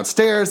back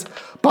downstairs,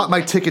 bought my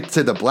ticket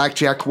to the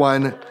Blackjack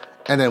one,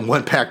 and then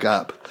went back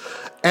up.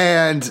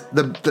 And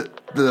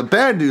the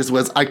bad news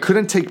was I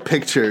couldn't take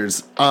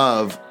pictures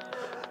of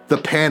the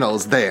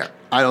panels there.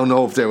 I don't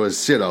know if there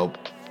was,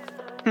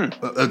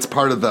 it's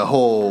part of the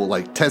whole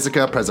like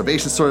Tezuka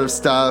preservation sort of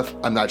stuff.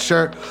 I'm not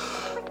sure.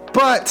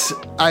 But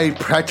I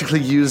practically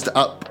used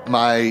up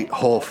my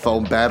whole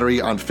phone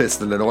battery on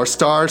Fist of the North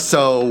Star.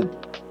 So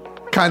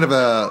kind of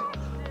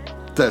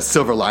the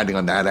silver lining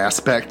on that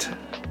aspect.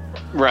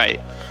 Right.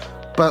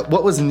 But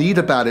what was neat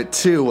about it,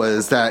 too,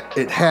 was that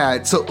it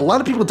had... So a lot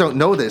of people don't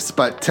know this,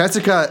 but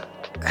Tezuka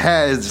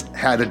has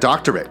had a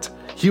doctorate.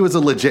 He was a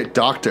legit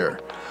doctor.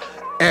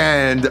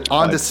 And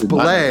on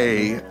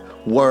display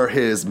were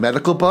his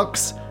medical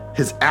books,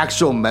 his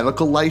actual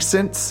medical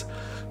license,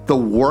 the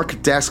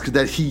work desk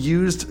that he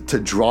used to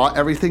draw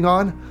everything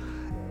on,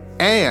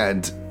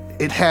 and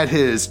it had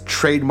his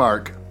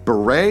trademark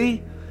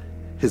beret,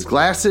 his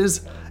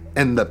glasses,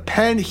 and the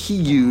pen he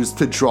used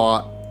to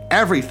draw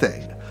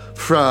everything.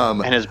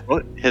 And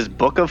his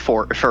book of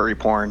furry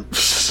porn.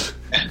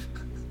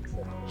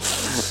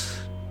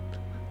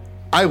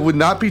 I would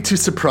not be too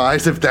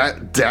surprised if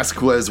that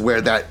desk was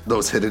where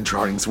those hidden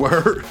drawings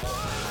were.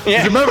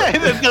 Yeah,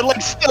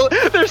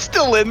 they're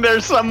still in there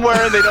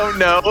somewhere. They don't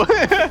know.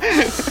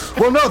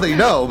 Well, no, they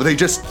know. They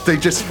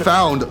just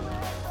found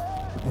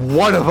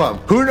one of them.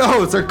 Who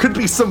knows? There could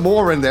be some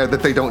more in there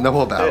that they don't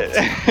know about.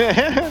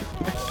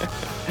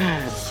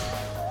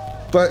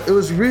 But it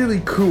was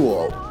really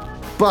cool.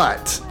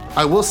 But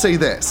I will say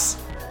this.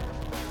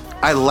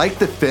 I like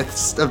the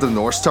Fist of the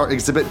North Star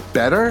exhibit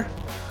better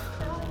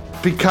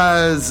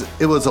because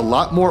it was a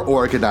lot more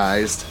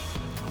organized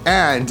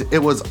and it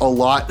was a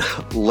lot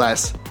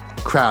less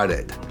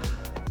crowded.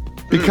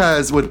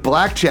 Because with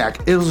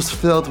Blackjack, it was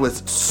filled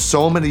with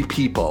so many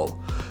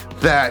people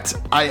that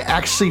I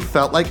actually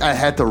felt like I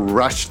had to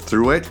rush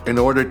through it in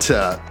order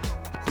to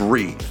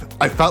breathe.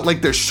 I felt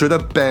like there should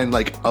have been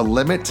like a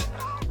limit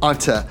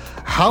onto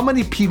how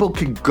many people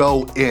could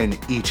go in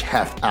each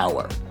half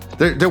hour.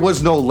 There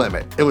was no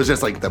limit. It was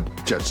just like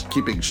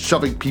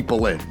shoving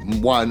people in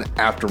one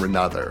after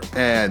another.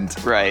 And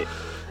right.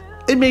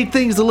 It made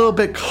things a little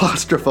bit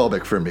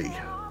claustrophobic for me.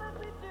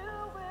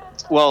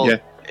 Well,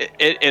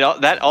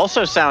 that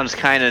also sounds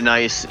kind of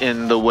nice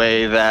in the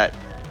way that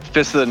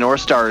Fist of the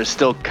North Star is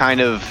still kind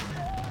of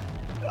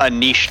a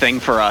niche thing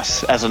for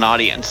us as an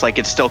audience. Like,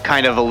 it's still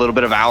kind of a little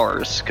bit of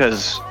ours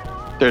because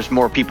there's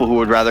more people who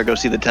would rather go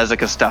see the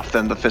Tezuka stuff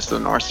than the Fist of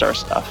the North Star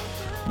stuff.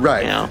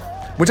 Right.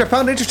 Which I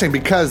found interesting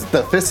because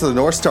the Fist of the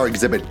North Star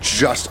exhibit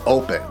just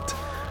opened.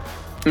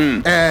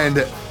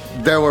 And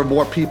there were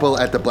more people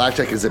at the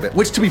Blackjack exhibit,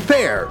 which, to be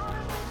fair,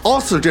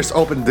 also just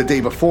opened the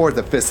day before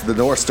the Fist of the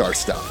North Star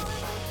stuff.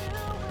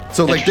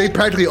 So, like, they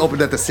practically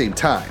opened at the same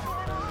time.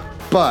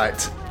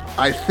 But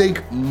I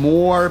think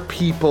more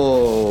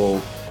people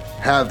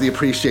have the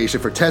appreciation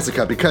for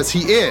Tezuka because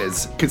he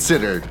is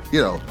considered,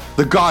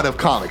 the god of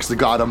comics, the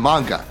god of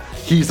manga.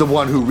 He's the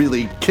one who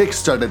really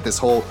kickstarted this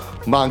whole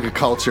manga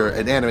culture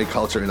and anime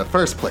culture in the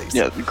first place.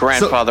 Yeah, the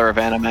grandfather of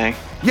anime.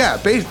 Yeah,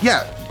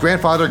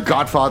 grandfather,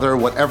 godfather,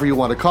 whatever you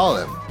want to call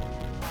him.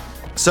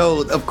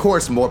 So, of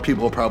course, more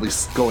people will probably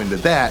go into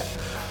that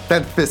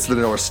than Fist of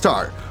the North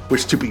Star,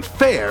 which, to be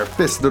fair,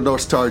 Fist of the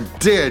North Star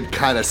did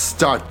kind of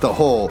start the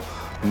whole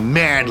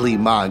manly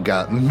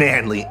manga,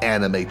 manly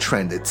anime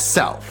trend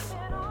itself.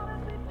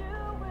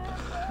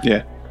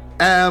 Yeah.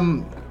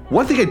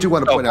 One thing I do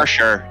want to point out. For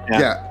sure.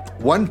 Yeah.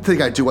 One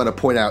thing I do want to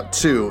point out,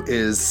 too,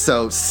 is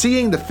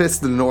seeing the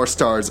Fist of the North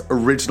Star's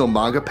original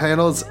manga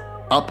panels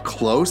up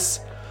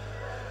close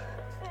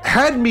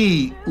had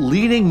me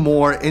leaning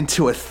more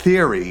into a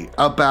theory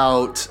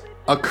about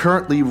a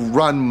currently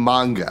run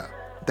manga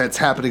that's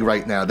happening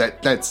right now,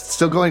 that's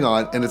still going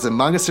on, and it's a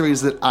manga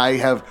series that I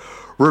have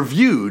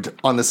reviewed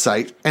on the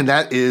site, and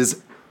that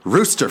is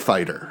Rooster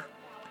Fighter.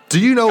 Do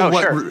you know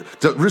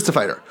Rooster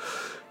Fighter?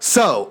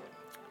 So,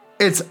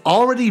 it's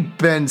already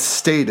been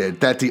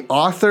stated that the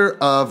author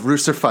of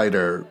Rooster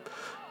Fighter,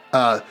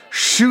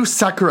 Shu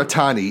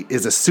Sakuratani,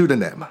 is a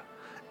pseudonym.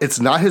 It's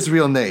not his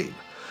real name.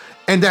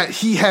 And that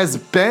he has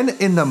been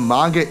in the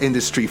manga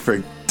industry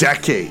for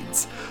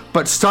decades,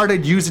 but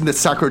started using the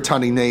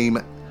Sakuratani name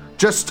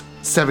just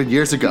 7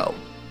 years ago.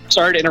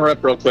 Sorry to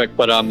interrupt real quick,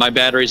 but my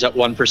battery's at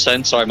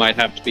 1%, so I might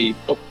have to be...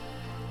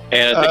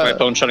 and I think my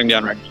phone's shutting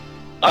down right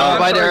now.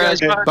 Bye, Derek.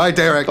 Guys, Bye,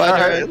 Derek. Bye,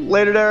 Derek.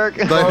 Later, Derek.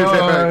 Later,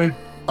 Derek.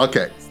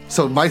 Okay,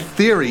 so my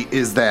theory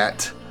is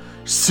that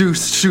Shu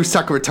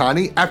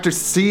Sakuratani, after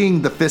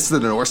seeing the Fist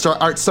of the North Star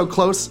art so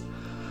close,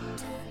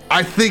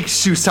 I think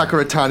Shu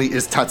Sakuratani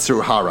is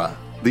Tatsuro Hara,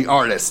 the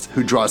artist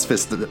who draws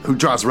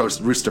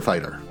Rooster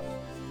Fighter.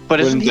 But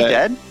isn't he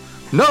dead?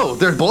 No,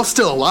 they're both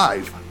still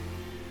alive.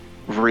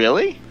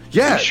 Really?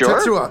 Yeah, you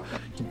sure?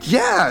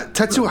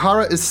 Tetsuo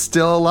Hara is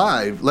still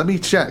alive. Let me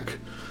check.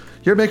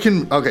 You're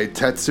making... Okay,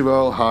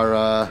 Tetsuo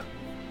Hara...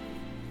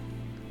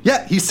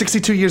 Yeah, he's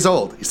 62 years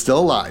old. He's still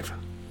alive.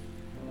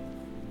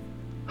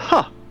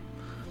 Huh.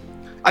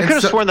 I could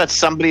have sworn that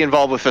somebody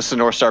involved with Fist of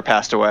the North Star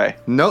passed away.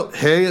 No,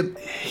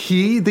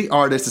 he, the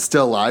artist, is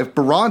still alive.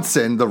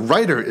 Bronson, the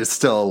writer, is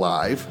still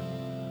alive.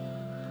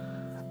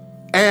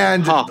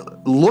 And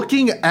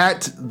looking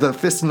at the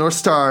Fist of the North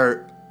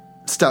Star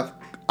stuff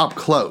up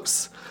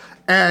close,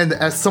 and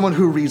as someone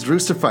who reads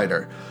Rooster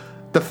Fighter,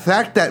 the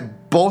fact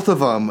that both of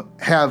them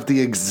have the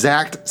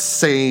exact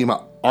same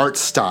art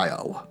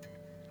style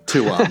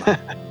to them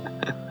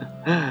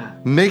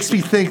makes me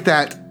think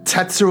that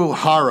Tetsuo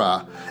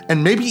Hara,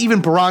 and maybe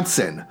even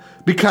Bronson,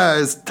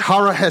 because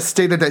Hara has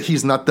stated that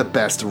he's not the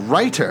best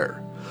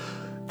writer,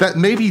 that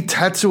maybe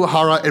Tetsuo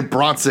Hara and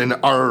Bronson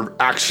are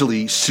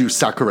actually Shu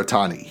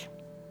Sakuratani.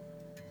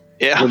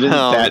 Yeah, wouldn't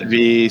that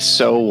be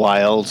so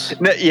wild?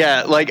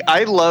 Yeah, like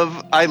I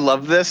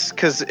love this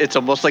because it's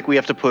almost like we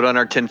have to put on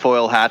our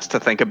tinfoil hats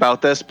to think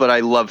about this, but I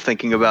love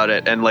thinking about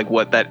it and like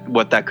what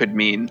that could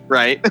mean,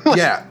 right?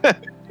 Yeah.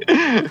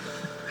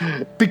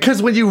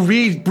 Because when you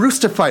read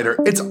Rooster Fighter,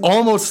 it's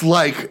almost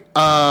like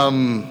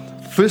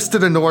Fist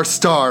of the North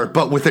Star,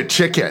 but with a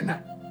chicken.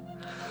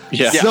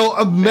 Yeah. So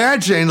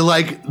imagine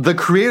like the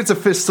creators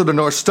of Fist of the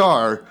North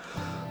Star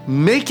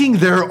making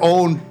their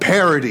own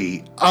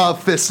parody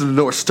of Fist of the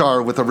North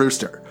Star with a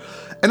rooster.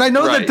 And I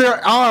know that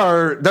there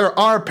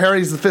are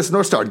parodies of Fist of the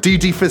North Star,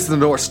 DD Fist of the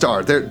North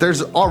Star.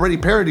 There's already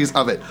parodies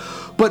of it.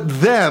 But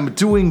them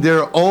doing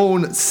their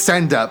own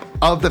send-up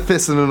of the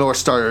Fist of the North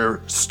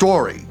Star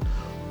story,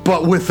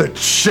 but with a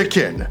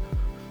chicken.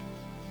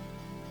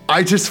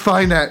 I just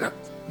find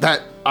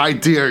that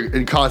idea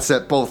and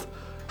concept both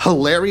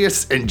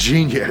hilarious and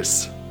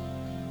genius.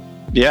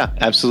 Yeah,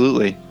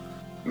 absolutely.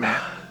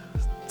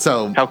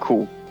 So how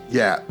cool.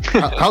 Yeah.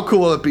 How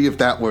cool will it be if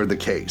that were the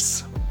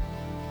case?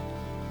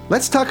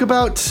 Let's talk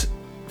about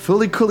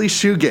Fooly Cooly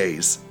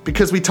Shoegaze,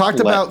 because we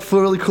talked about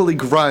Fooly Cooly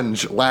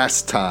Grunge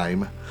last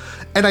time.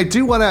 And I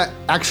do want to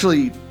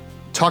actually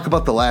talk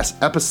about the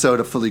last episode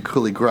of Fooly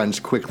Cooly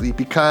Grunge quickly,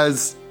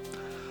 because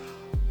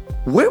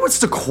where was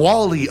the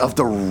quality of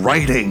the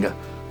writing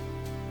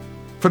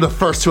for the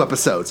first two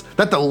episodes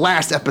that the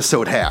last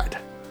episode had?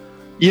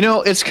 You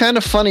know, it's kind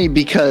of funny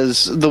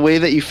because the way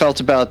that you felt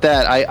about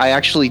that, I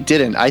actually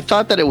didn't. I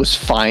thought that it was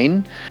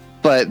fine,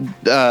 but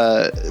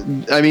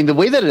I mean, the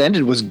way that it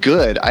ended was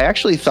good. I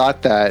actually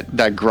thought that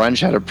Grunge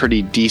had a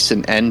pretty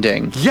decent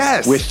ending.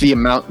 Yes, with the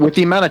amount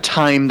of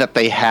time that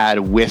they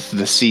had with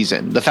the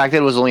season. The fact that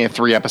it was only a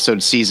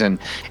 3-episode season,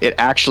 it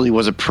actually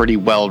was a pretty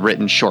well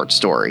written short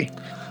story.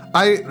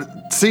 I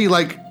see,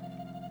 like,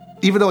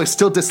 even though I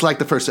still dislike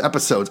the first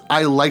episodes,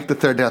 I like the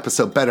third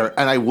episode better,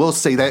 and I will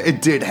say that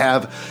it did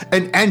have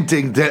an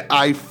ending that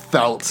I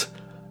felt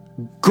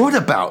good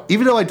about.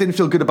 Even though I didn't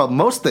feel good about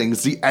most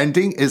things, the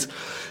ending is,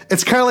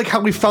 it's kind of like how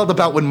we felt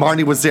about When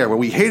Marnie Was There, where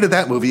we hated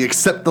that movie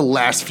except the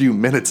last few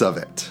minutes of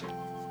it.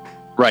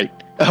 Right.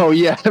 Oh,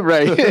 yeah,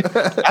 right.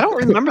 I don't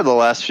remember the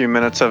last few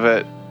minutes of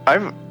it.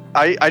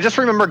 I just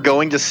remember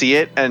going to see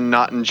it and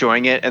not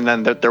enjoying it, and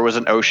then there was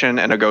an ocean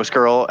and a ghost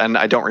girl, and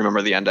I don't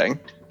remember the ending.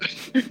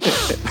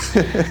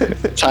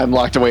 Time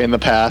locked away in the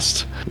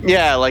past.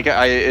 Yeah, like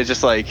it's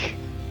just like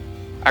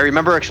I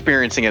remember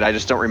experiencing it. I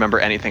just don't remember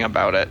anything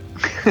about it.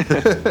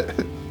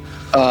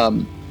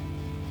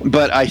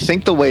 But I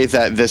think the way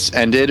that this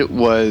ended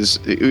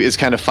is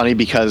kind of funny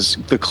because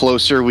the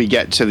closer we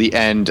get to the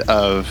end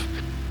of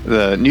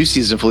the new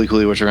season of Fooly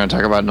Cooly, which we're going to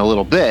talk about in a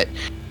little bit,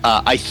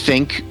 I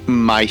think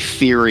my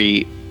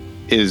theory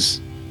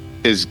is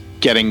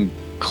getting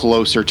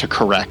closer to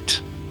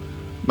correct.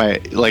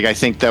 I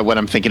think that when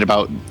I'm thinking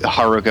about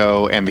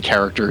Haruko and the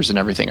characters and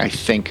everything, I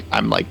think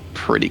I'm like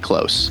pretty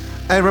close.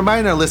 And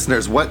remind our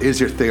listeners, what is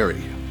your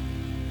theory?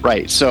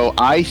 Right. So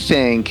I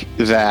think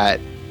that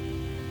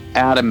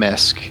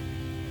Adamisk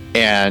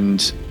and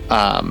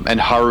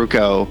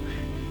Haruko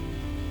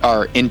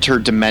are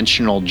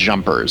interdimensional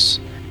jumpers,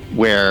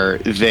 where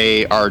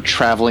they are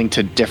traveling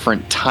to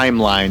different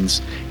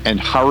timelines, and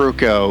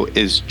Haruko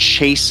is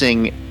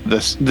chasing the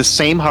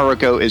same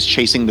Haruko is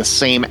chasing the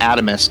same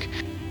Adamisk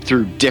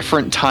through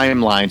different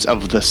timelines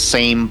of the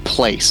same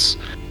place,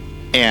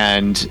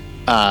 and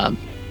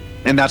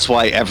that's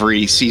why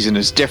every season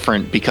is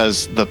different,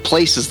 because the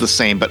place is the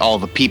same but all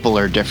the people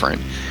are different.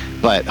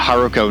 But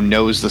Haruko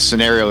knows the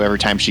scenario every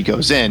time she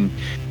goes in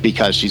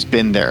because she's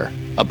been there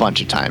a bunch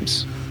of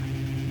times.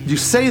 You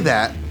say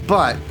that,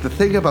 but the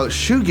thing about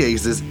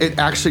Shoegaze is it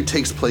actually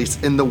takes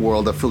place in the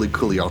world of Fooly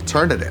Cooly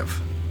Alternative.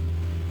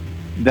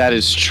 That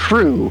is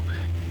true,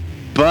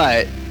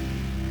 but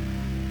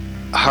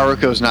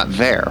Haruko's not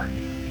there.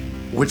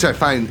 Which I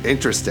find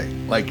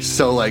interesting.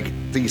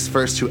 These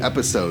first 2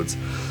 episodes,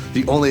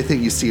 the only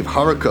thing you see of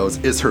Haruko's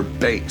is her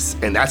base,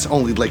 and that's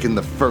only in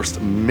the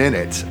first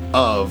minute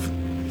of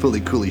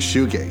Fooly Cooly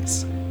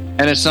Shoegaze.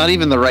 And it's not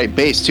even the right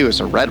base, too. It's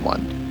a red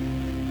one.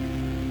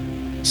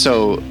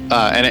 So,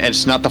 and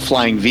it's not the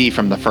Flying V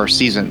from the first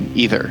season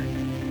either.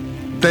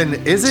 Then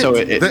is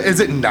it? Is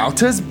it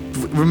Nauta's?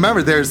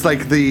 Remember, there's the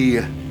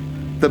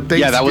base.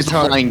 Yeah, that was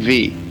guitar. The Flying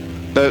V.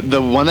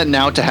 The one that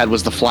Nauta had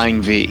was the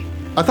Flying V.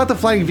 I thought the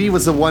Flying V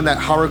was the one that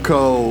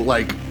Haruko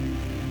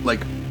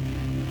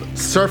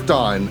surfed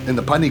on in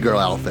the Bunny Girl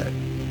outfit.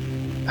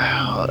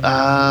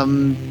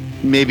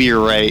 Maybe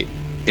you're right.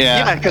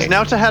 Yeah, because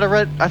Nauta had a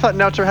red. I thought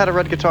Nauta had a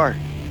red guitar.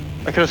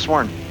 I could have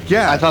sworn.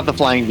 Yeah, I thought the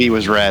Flying V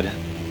was red.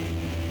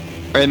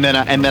 And then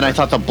I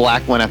thought the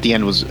black one at the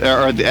end was,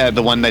 or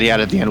the one that he had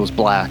at the end was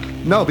black.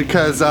 No,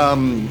 because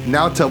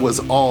Nauta was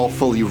all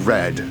fully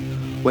red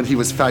when he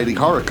was fighting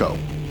Haruko.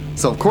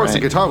 So of course the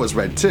guitar was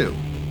red too.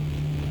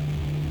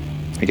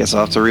 I guess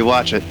I'll have to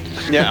rewatch it.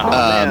 Yeah.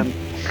 Man.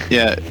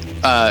 Yeah.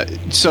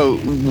 So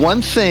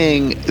one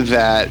thing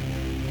that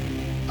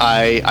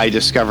I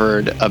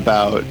discovered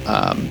about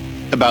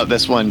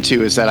this one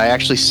too is that I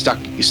actually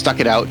stuck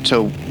it out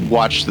to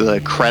watch the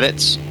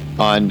credits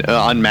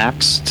on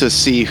Max to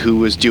see who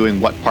was doing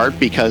what part,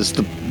 because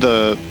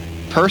the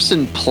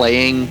person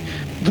playing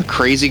the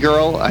crazy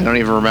girl, I don't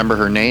even remember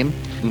her name,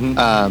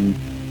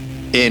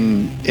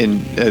 in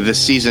this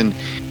season,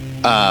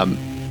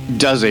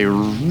 does a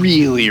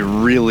really,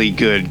 really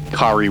good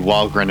Kari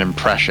Walgren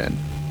impression.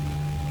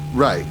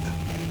 Right.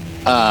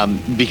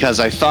 Because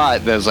I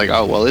thought that was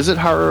oh, well, is it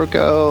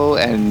Haruko?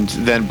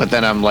 But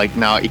then I'm like,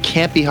 no, it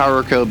can't be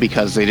Haruko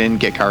because they didn't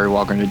get Kari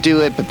Walgren to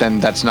do it, but then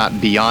that's not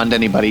beyond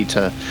anybody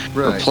to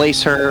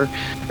replace her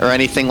or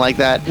anything like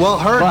that. Well,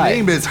 her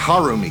name is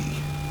Harumi.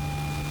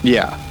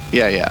 Yeah.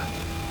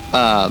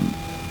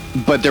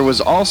 But there was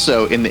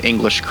also in the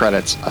English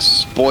credits a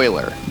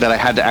spoiler that I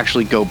had to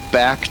actually go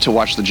back to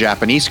watch the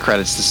Japanese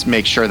credits to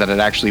make sure that it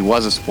actually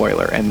was a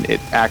spoiler, and it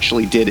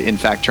actually did in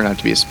fact turn out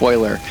to be a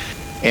spoiler.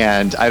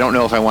 And I don't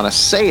know if I want to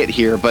say it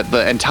here, but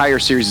the entire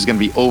series is going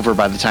to be over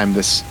by the time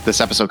this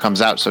episode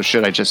comes out, so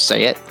should I just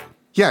say it?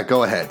 Yeah,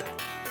 go ahead.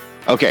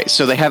 Okay,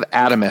 so they have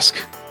Adamisk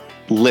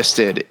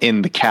listed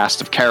in the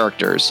cast of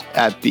characters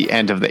at the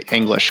end of the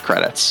English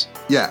credits.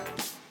 Yeah.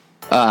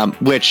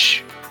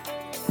 Which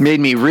made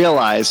me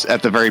realize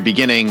at the very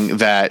beginning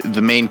that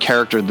the main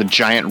character, the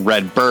giant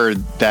red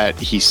bird that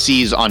he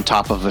sees on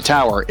top of the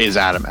tower, is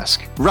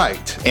Adamisk.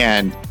 Right.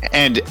 And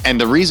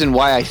the reason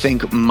why I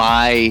think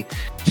my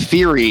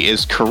theory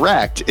is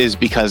correct is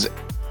because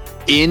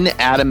in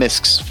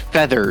Adamisk's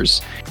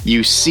feathers,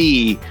 you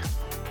see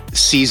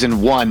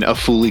season 1 of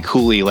Fooly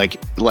Cooly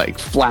like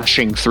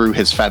flashing through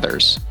his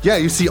feathers. Yeah,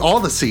 you see all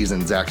the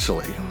seasons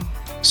actually.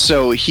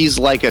 So he's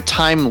like a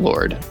Time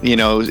Lord,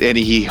 and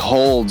he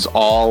holds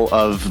all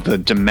of the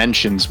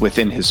dimensions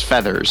within his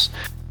feathers.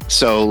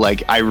 So,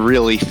 I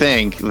really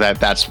think that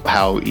that's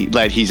how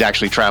he's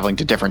actually traveling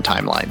to different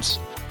timelines.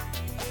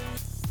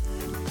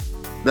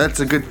 That's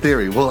a good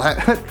theory. Well,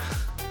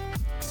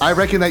 I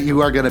reckon that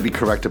you are going to be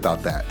correct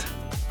about that.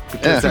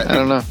 Because I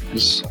don't know.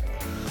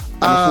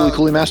 I'm a Fooly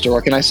Cooly master.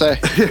 What can I say?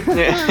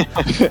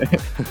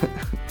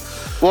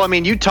 Well, I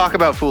mean, you talk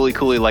about Fooly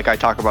Cooly like I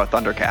talk about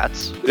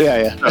Thundercats.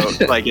 Yeah.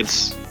 So, like,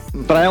 it's...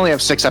 But I only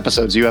have 6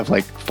 episodes. You have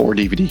like 4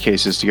 DVD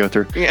cases to go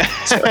through. Yeah.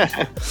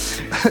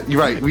 You're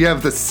right. We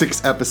have the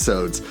 6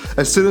 episodes.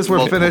 As soon as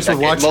we're finished with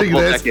watching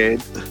this...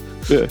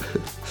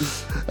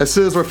 As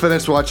soon as we're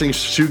finished watching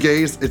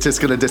Shoegaze, it's just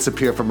going to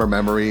disappear from our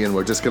memory, and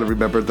we're just going to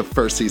remember the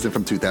first season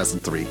from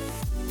 2003.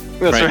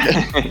 That's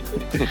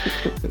right.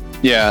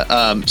 Yeah.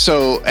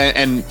 So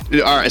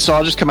all right. So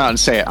I'll just come out and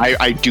say it.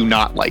 I do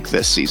not like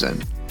this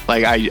season.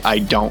 Like I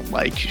don't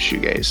like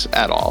Shoegaze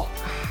at all.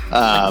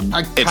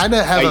 I kind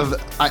of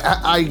have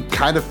I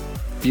kind of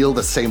feel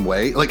the same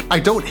way. Like, I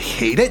don't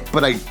hate it,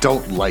 but I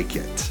don't like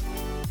it.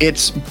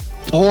 It's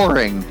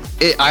boring.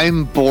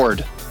 I'm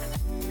bored.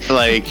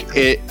 Like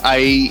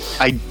I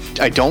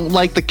don't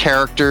like the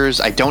characters.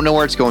 I don't know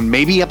where it's going.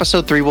 Maybe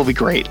episode 3 will be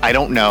great. I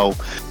don't know.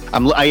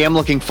 I am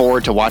looking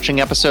forward to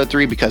watching episode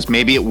 3 because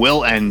maybe it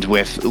will end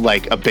with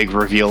like a big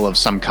reveal of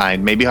some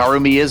kind. Maybe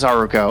Harumi is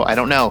Haruko. I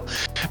don't know,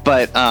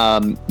 but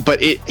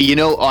it,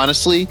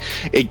 honestly,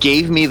 it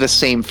gave me the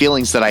same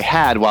feelings that I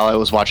had while I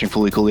was watching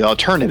Fooly Cooly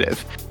Alternative,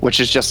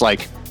 which is just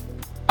like,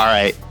 all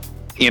right,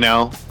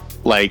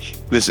 like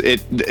this.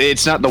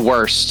 It's not the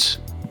worst,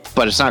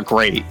 but it's not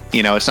great.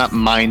 It's not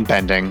mind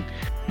bending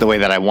the way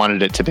that I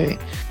wanted it to be.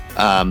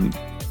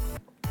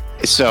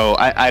 So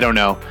I don't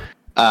know.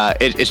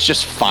 It's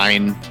just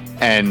fine,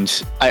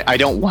 and I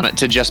don't want it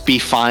to just be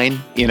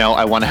fine.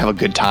 I want to have a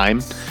good time.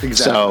 Exactly.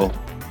 So,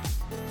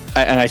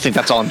 and I think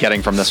that's all I'm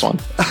getting from this one.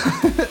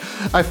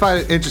 I find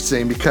it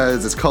interesting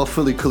because it's called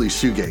Fooly Cooly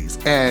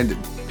Shoegaze, and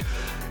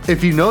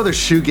if you know the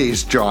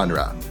shoegaze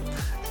genre,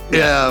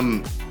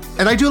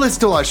 and I do listen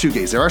to a lot of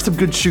shoegaze. There are some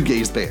good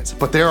shoegaze bands,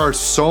 but there are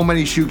so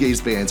many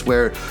shoegaze bands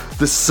where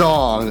the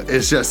song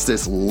is just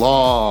this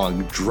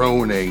long,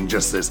 droning,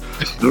 just this.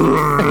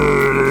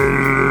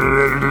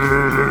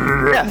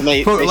 Yeah,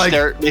 they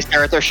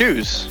stare at their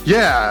shoes.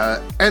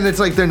 Yeah, and it's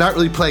like they're not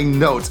really playing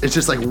notes. It's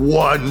just like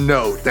one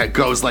note that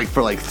goes like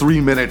for like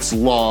 3 minutes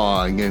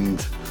long, and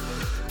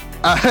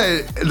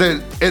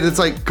then it's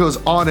like goes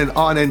on,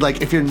 and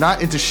like if you're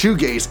not into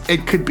shoegaze,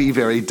 it could be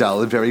very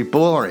dull and very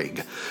boring.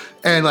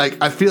 And like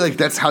I feel like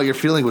that's how you're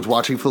feeling with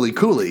watching Fooly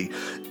Cooly,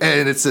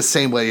 and it's the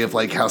same way of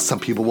like how some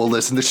people will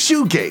listen to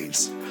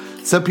shoegaze.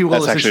 Some people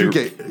will listen to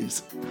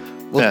shoegaze.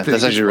 Well,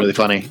 that's actually really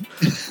funny.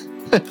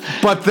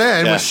 But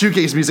then with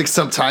shoegaze music,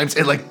 sometimes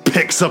it like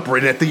picks up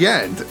right at the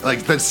end. Like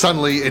then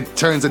suddenly it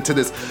turns into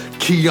this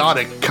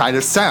chaotic kind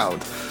of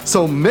sound.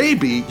 So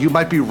maybe you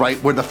might be right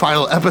where the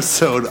final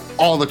episode,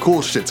 all the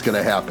cool shit's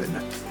gonna happen.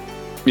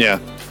 Yeah.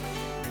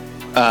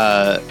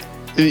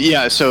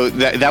 Yeah, so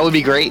that would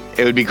be great.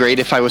 It would be great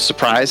if I was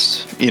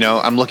surprised.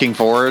 I'm looking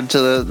forward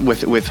to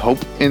with hope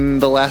in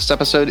the last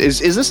episode. Is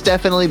this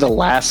definitely the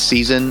last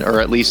season, or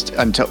at least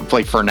until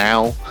like for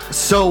now?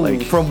 So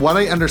from what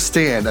I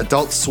understand,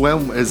 Adult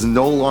Swim is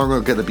no longer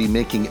going to be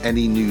making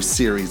any new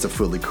series of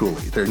Fooly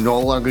Cooly. They're no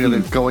longer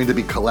going to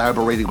be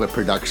collaborating with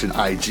Production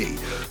IG.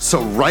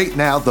 So right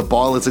now the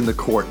ball is in the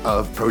court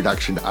of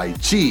Production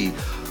IG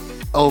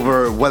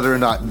over whether or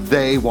not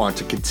they want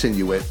to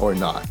continue it or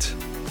not.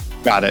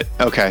 Got it.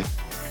 Okay.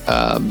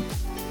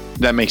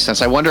 That makes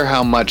sense. I wonder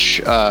how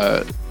much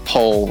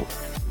pull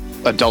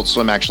Adult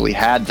Swim actually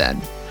had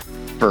then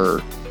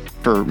for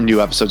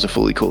new episodes of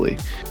Fooly Cooly.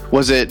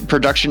 Was it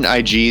Production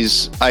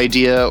IG's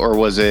idea, or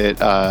was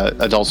it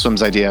Adult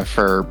Swim's idea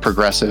for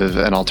progressive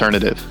and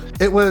alternative?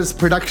 It was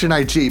Production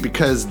IG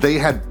because they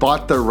had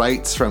bought the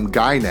rights from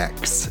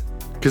Gynex.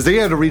 Because they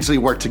had originally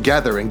worked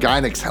together, and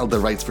Gynex held the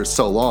rights for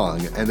so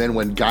long. And then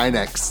when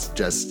Gynex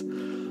just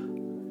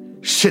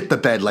shit the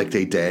bed like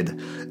they did,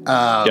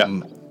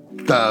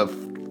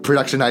 the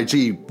Production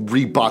IG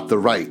rebought the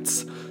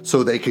rights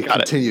so they could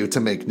continue to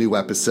make new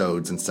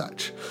episodes and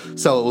such.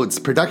 So it's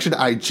Production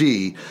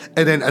IG,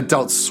 and then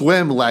Adult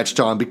Swim latched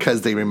on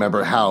because they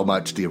remember how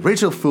much the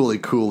original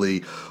Fooly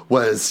Cooly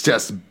was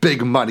just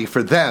big money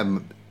for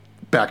them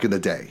back in the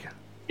day.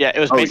 Yeah, it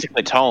was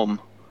basically Tome.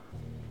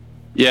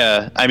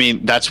 Yeah, I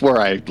mean, that's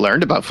where I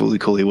learned about Fooly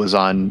Cooly, was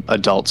on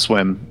Adult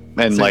Swim.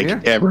 And Same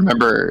here. I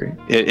remember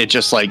it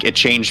just like it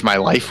changed my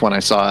life when I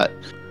saw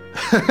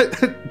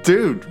it.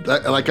 Dude,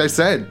 like I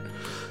said,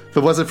 if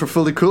it wasn't for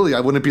Fooly Cooly,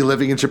 I wouldn't be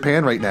living in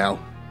Japan right now.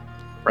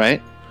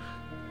 Right?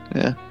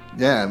 Yeah.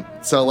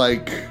 Yeah. So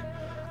like,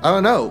 I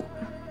don't know.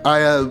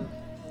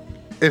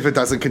 If it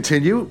doesn't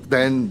continue,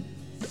 then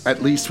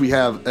at least we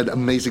have an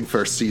amazing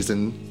first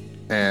season,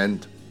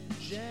 and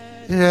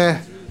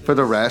for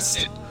the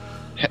rest,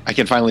 I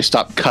can finally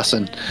stop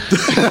cussing.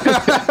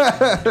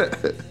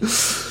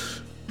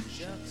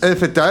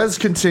 If it does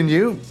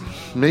continue,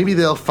 maybe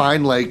they'll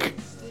find like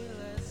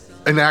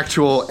an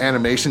actual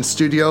animation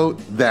studio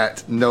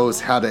that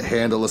knows how to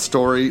handle a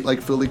story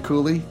like Fooly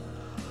Cooly.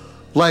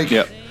 Like,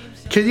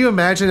 can you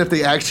imagine if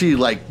they actually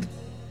like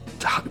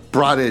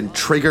brought in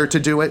Trigger to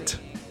do it?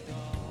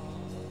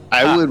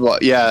 I would.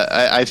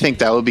 I think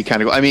that would be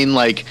kind of cool. I mean,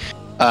 like,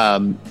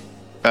 was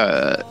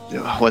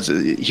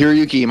it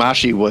Hiroyuki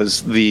Imaishi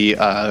was the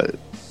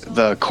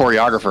the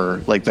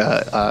choreographer, like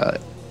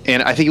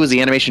and I think it was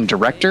the animation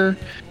director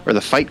or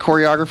the fight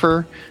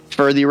choreographer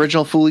for the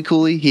original Fooly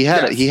Cooly. He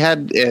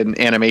had an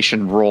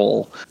animation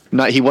role.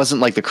 He wasn't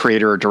like the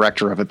creator or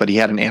director of it, but he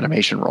had an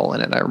animation role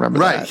in it. I remember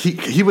that.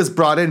 He was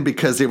brought in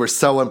because they were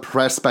so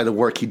impressed by the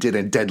work he did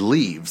in Dead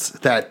Leaves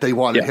that they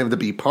wanted him to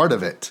be part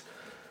of it.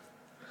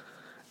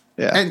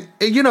 Yeah. And,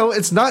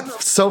 it's not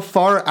so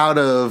far out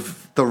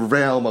of the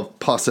realm of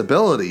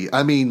possibility.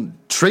 I mean,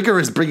 Trigger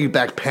is bringing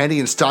back Penny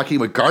and Stocky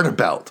with Garter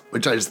Belt,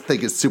 which I just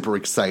think is super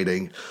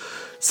exciting.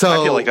 So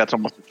I feel like that's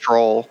almost a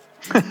troll.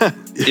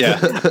 Yeah.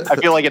 I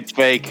feel like it's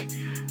fake.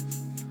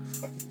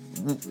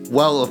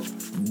 Well,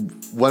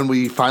 when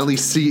we finally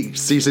see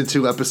season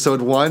 2,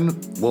 episode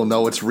 1, we'll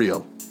know it's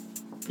real.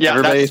 Yeah,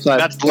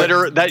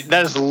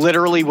 that is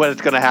literally what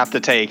it's going to have to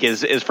take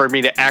is for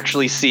me to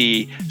actually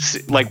see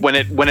like when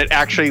it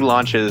actually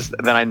launches,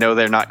 then I know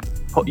they're not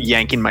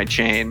yanking my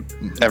chain.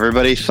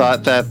 Everybody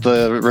thought that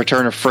the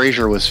return of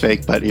Frasier was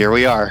fake, but here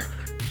we are.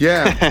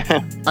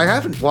 Yeah. I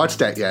haven't watched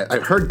that yet.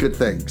 I've heard good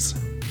things.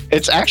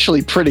 It's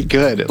actually pretty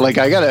good. Like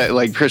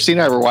Christine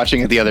and I were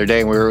watching it the other day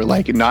and we were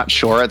like not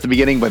sure at the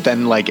beginning, but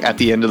then like at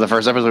the end of the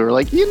first episode we were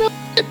like,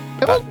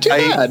 it's not too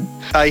bad.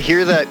 I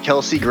hear that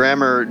Kelsey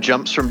Grammer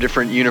jumps from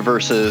different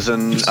universes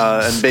and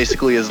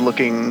basically is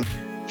looking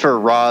for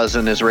Roz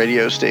in his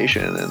radio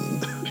station.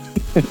 And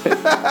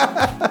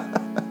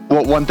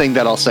well, one thing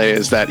that I'll say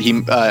is that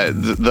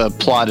the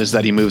plot is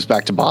that he moves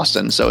back to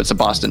Boston, so it's a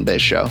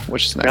Boston-based show,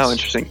 which is nice. Oh,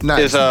 interesting.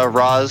 Nice.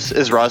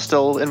 Is Roz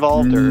still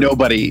involved? Or?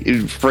 Nobody.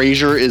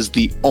 Frasier is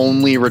the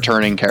only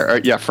returning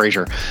character. Yeah,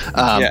 Frasier.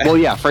 Well,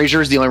 yeah,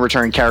 Frasier is the only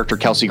returning character.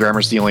 Kelsey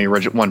Grammer's the only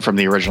one from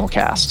the original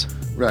cast.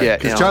 Right. Yeah,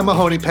 because John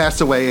Mahoney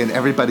passed away, and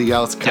everybody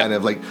else kind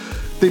of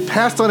they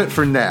passed on it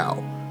for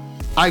now.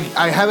 I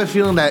have a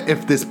feeling that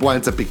if this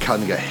winds up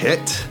becoming a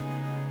hit,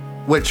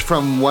 which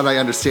from what I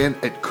understand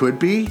it could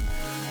be,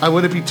 I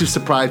wouldn't be too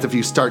surprised if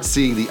you start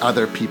seeing the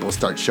other people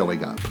start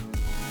showing up.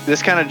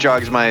 This kind of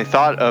jogs my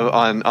thought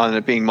on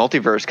it being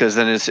multiverse, because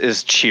then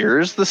is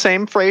Cheers the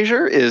same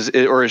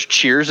Frasier? Or is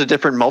Cheers a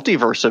different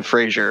multiverse of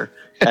Frasier?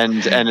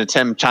 And it's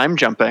him time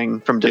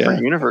jumping from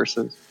different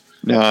universes.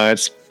 No,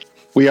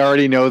 we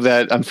already know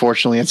that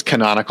unfortunately it's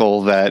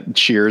canonical that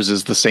Cheers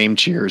is the same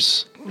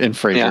Cheers in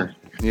Frasier.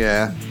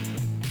 Yeah.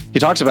 He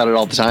talks about it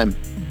all the time.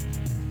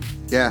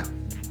 Yeah.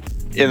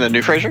 In the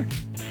new Frasier?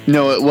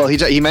 No, well,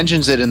 he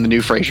mentions it in the new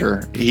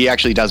Frasier. He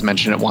actually does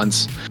mention it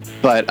once,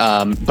 but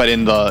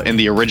in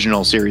the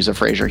original series of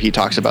Frasier, he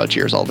talks about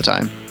Cheers all the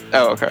time.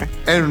 Oh, okay.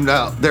 And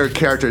there are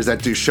characters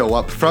that do show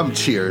up from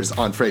Cheers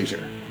on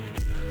Frasier.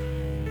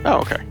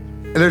 Oh, okay.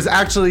 And there's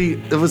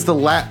actually it was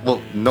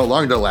no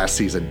longer the last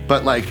season,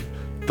 but like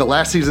the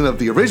last season of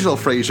the original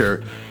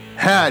Frasier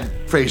had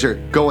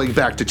Frasier going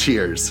back to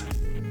Cheers.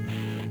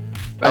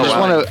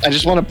 I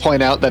just want to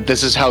point out that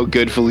this is how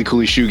good Fooly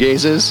Cooly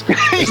Shoegaze is.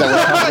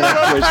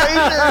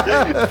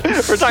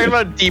 We're talking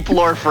about deep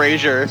lore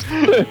Frasier.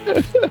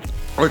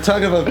 We're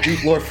talking about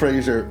deep lore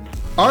Frasier.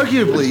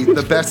 Arguably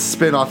the best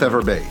spin-off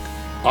ever made.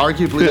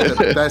 Arguably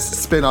the best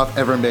spin-off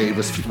ever made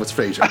was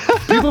Frasier.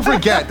 People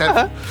forget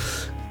that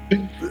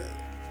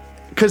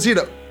because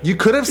you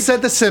could have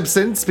said The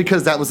Simpsons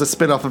because that was a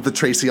spin-off of the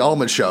Tracy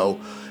Ullman Show.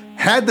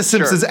 Had The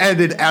Simpsons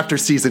ended after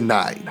season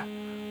 9.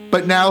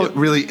 But now it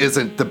really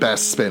isn't the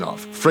best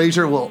spin-off.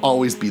 Frasier will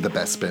always be the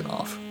best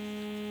spin-off.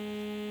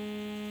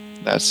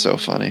 That's so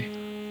funny.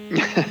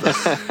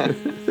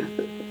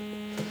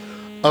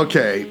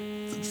 Okay,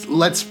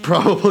 let's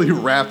probably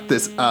wrap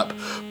this up.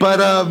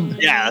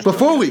 But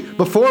before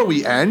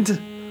we end,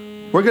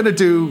 we're gonna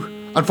do.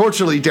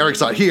 Unfortunately,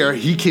 Derek's not here.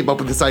 He came up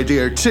with this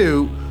idea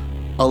too.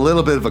 A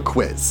little bit of a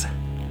quiz,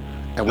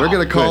 and we're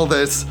gonna call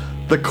this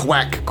the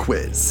Quack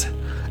Quiz.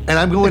 And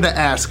I'm going to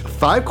ask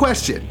 5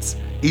 questions.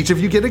 Each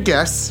of you get a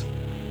guess,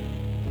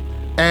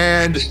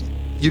 and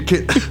you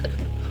can.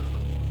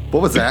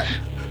 What was that?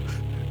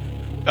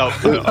 Oh,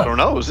 I don't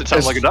know. It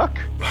sounds like a duck.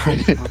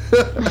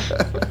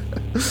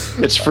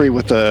 It's free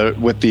with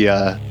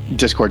the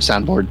Discord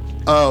soundboard.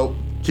 Oh,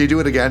 can you do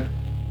it again?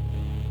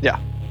 Yeah.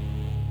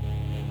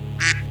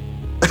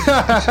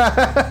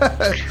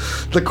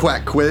 The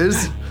Quack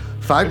Quiz.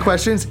 5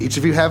 questions. Each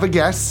of you have a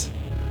guess,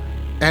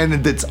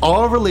 and it's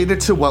all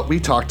related to what we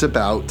talked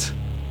about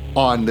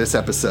on this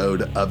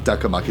episode of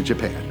Duck Amuck in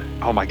Japan.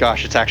 Oh my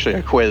gosh, it's actually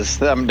a quiz.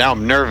 Now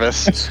I'm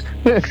nervous.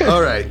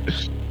 All right.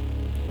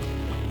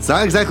 It's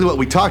not exactly what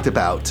we talked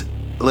about,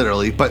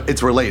 literally, but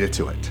it's related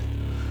to it.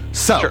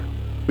 So,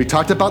 we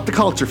talked about the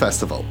Culture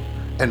Festival,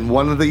 and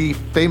one of the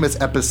famous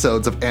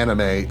episodes of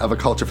anime of a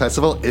Culture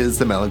Festival is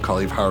The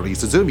Melancholy of Haruhi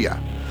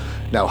Suzumiya.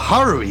 Now,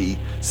 Haruhi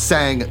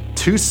sang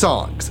 2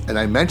 songs, and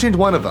I mentioned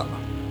one of them,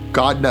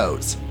 God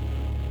Knows.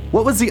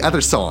 What was the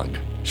other song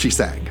she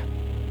sang?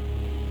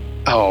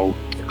 Oh,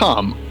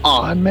 come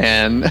on,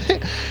 man.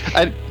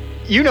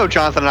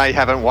 Jonathan and I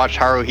haven't watched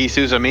Haruhi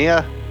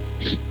Suzumiya.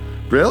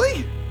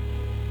 Really?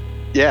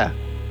 Yeah.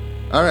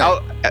 All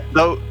right.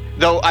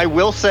 Though I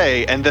will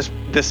say, and this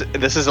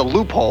is a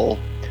loophole,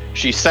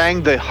 she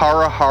sang the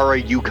Hara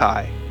Hara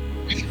Yukai.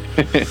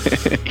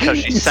 Because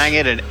she sang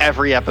it in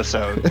every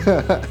episode.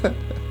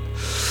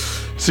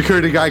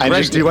 Security guy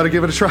Greg, do you want to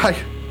give it a try?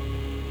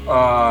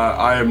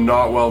 I am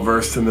not well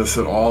versed in this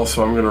at all,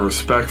 so I'm going to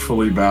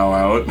respectfully bow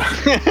out.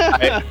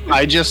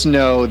 I just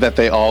know that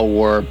they all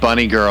wore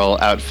bunny girl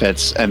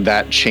outfits, and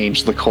that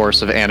changed the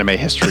course of anime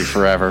history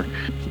forever.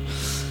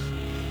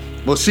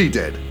 Well, she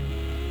did.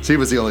 She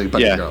was the only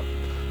bunny girl.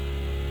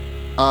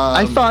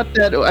 I thought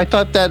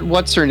that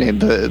what's her name? I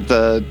thought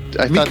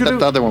that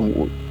the other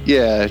one.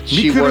 Yeah,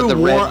 she wore the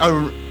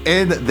red.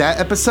 In that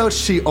episode,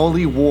 she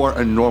only wore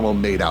a normal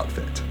maid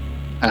outfit.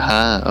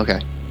 Okay.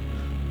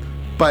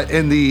 But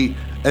in the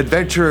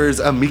Adventures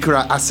of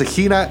Mikura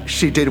Asahina,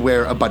 she did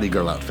wear a bunny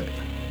girl outfit.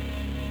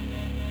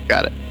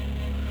 Got it.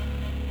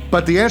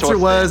 But the answer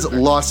was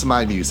Lost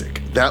My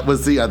Music. That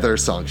was the other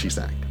song she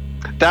sang.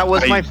 That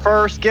was my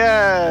first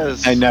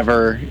guess. I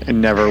never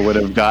would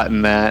have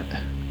gotten that.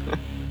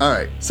 All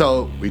right,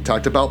 so we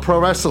talked about pro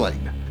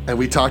wrestling, and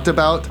we talked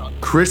about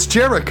Chris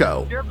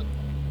Jericho.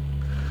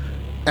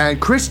 And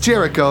Chris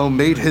Jericho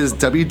made his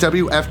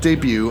WWF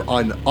debut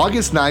on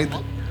August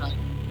 9th,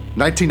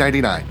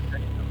 1999.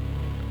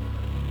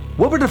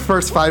 What were the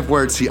first 5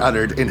 words he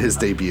uttered in his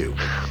debut?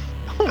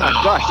 Oh my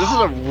gosh, this is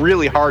a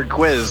really hard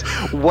quiz.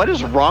 What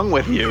is wrong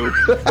with you?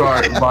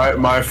 Sorry,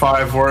 my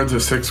 5 words or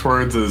 6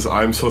 words is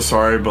I'm so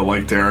sorry, but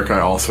like Derek,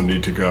 I also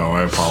need to go.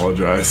 I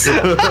apologize. I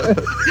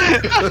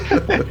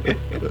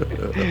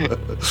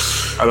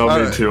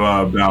don't mean to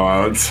bow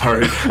out.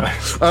 Sorry,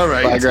 guys. All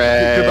right. Bye,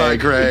 Greg. Goodbye,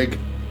 Greg.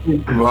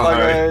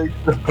 Bye.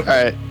 All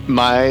right,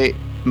 my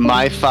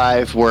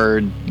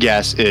 5-word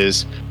guess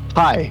is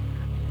hi.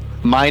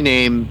 My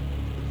name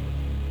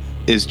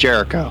is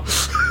Jericho.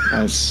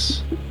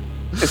 That's.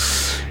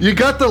 You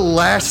got the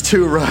last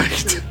 2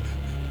 right.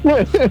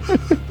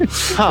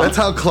 That's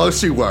how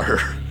close you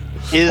were.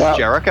 Is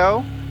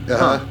Jericho?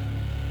 No,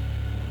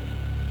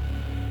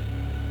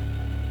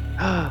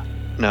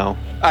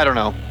 I don't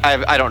know.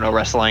 I don't know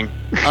wrestling.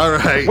 All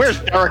right. Where's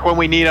Derek when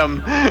we need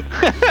him?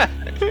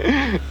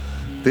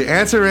 The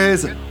answer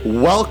is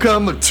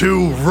Welcome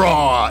to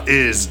Raw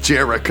is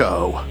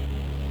Jericho.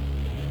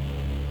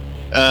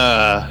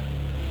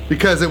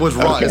 Because it was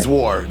Raw is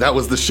War. That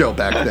was the show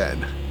back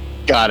then.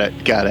 Got it.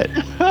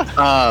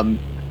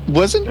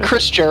 Wasn't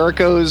Chris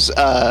Jericho's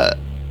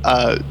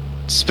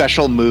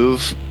special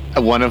move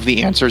one of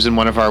the answers in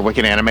one of our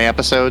Wicked Anime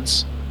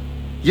episodes?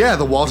 Yeah,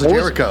 the Walls of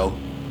Jericho.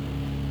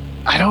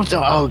 I don't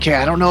know. Okay,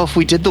 I don't know if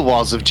we did the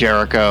Walls of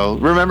Jericho.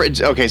 Remember?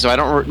 Okay, so I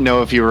don't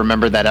know if you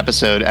remember that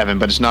episode, Evan,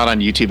 but it's not on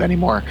YouTube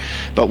anymore.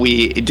 But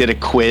we did a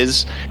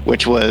quiz,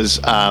 which was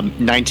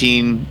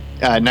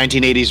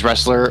 1980s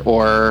wrestler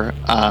or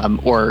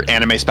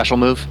anime special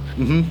move.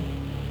 Mm-hmm.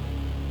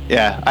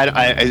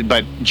 Yeah,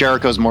 but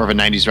Jericho's more of a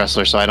 90s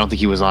wrestler, so I don't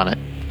think he was on it.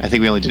 I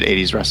think we only did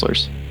 80s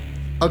wrestlers.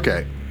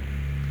 Okay.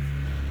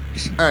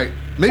 All right.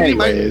 Maybe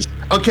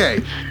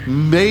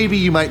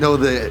you might know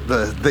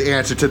the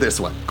answer to this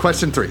one.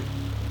 Question 3.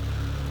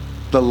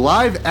 The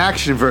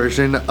live-action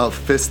version of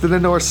Fist of the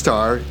North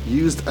Star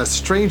used a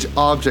strange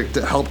object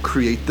to help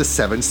create the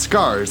 7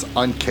 scars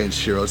on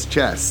Kenshiro's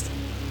chest.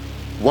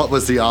 What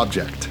was the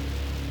object?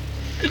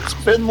 It's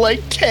been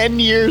like 10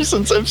 years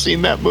since I've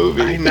seen that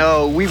movie. I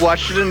know. We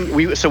watched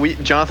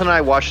it Jonathan and I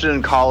watched it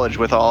in college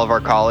with all of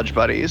our college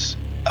buddies.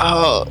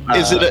 Oh,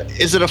 is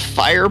it a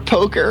fire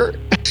poker?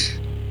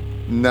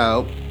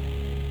 No.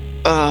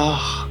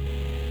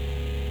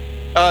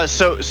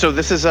 So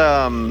this is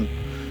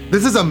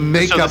This is a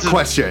makeup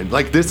question.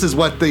 Like, this is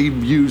what they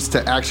use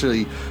to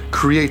actually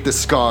create the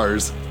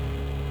scars.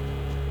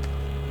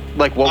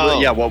 Like,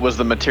 what was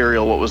the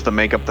material? What was the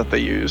makeup that they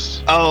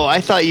used? Oh, I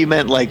thought you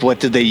meant, like, what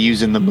did they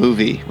use in the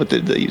movie? What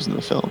did they use in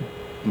the film?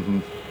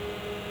 Mm-hmm.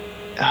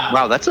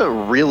 Wow, that's a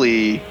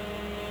really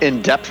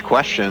in-depth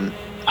question.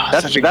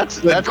 That's a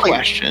good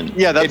question. Like,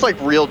 yeah, that's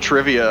like real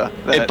trivia.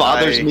 It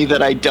bothers me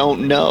that I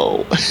don't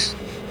know.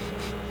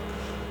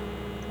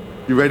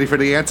 You ready for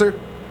the answer?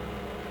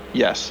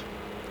 Yes.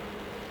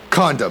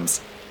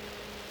 Condoms.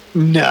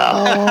 No.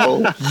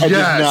 I did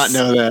not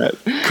know that.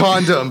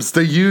 Condoms.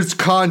 They used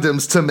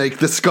condoms to make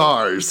the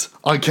scars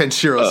on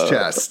Kenshiro's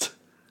chest.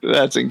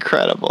 That's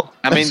incredible.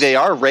 I mean, they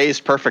are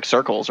raised perfect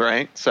circles,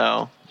 right?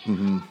 So.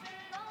 Mm-hmm.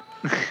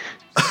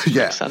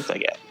 Yeah. Makes sense, I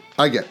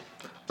get.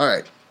 All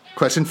right.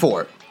 Question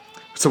 4.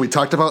 So we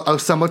talked about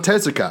Osamu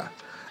Tezuka.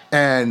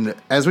 And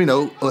as we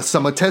know,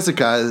 Osamu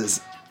Tezuka's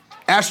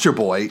Astro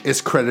Boy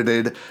is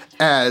credited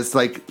as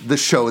like the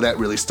show that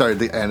really started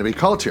the anime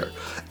culture.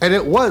 And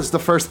it was the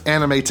first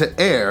anime to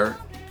air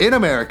in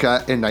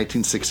America in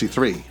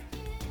 1963.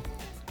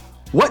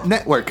 What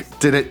network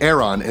did it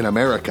air on in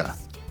America?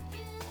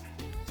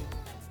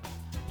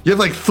 You have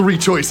like 3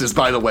 choices,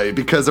 by the way,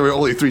 because there were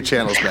only 3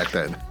 channels back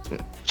then.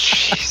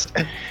 Jeez.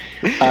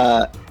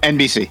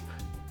 NBC.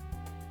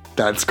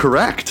 That's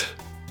correct.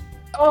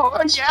 Oh,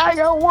 yeah, I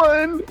got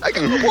one.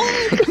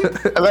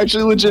 I'm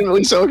actually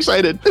legitimately so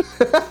excited.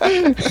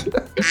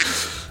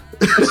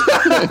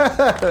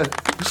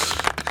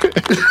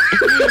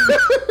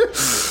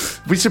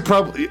 We should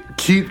probably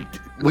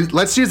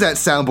let's use that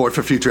soundboard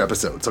for future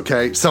episodes,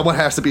 okay? Someone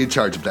has to be in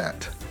charge of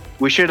that.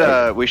 We should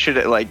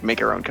like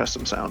make our own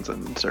custom sounds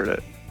and insert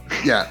it.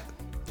 Yeah.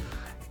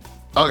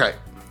 Okay.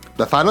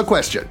 The final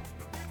question.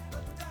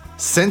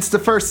 Since the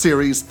first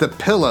series, the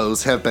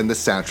pillows have been the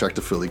soundtrack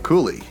to Fooly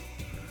Cooly.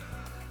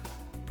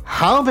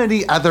 How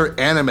many other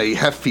anime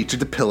have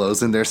featured the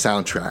pillows in their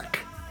soundtrack?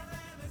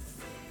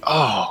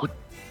 Oh,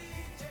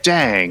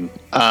 dang.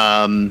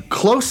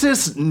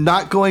 Closest,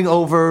 not going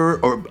over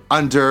or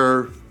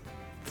under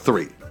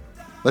 3.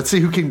 Let's see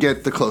who can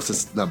get the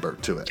closest number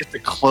to it. Get the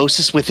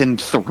closest within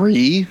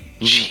 3?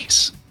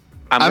 Jeez.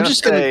 I'm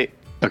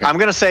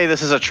gonna say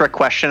this is a trick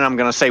question. I'm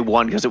gonna say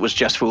 1 because it was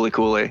just Fooly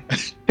Cooly.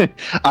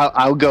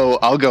 I'll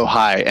go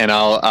high, and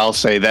I'll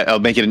say that I'll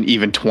make it an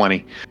even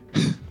 20.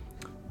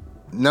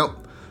 Nope.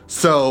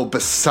 So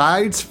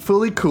besides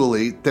Fooly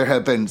Cooly, there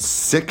have been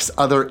 6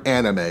 other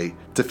anime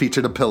to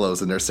feature the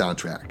pillows in their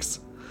soundtracks.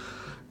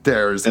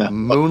 There's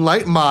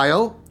Moonlight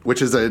Mile,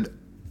 which is a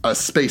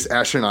space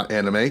astronaut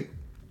anime.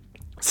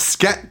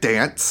 Sket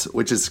Dance,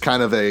 which is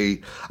kind of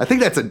I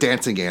think that's a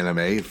dancing anime,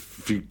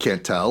 if you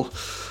can't tell.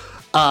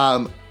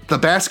 The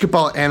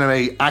basketball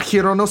anime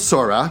Akira no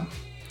Sora.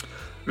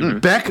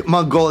 Beck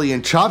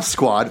Mongolian Chop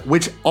Squad,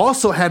 which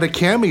also had a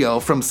cameo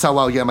from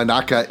Sawao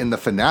Yamanaka in the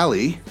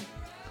finale.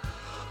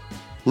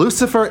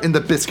 Lucifer in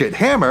the Biscuit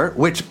Hammer,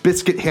 which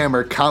Biscuit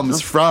Hammer comes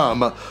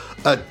from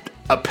a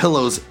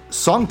Pillow's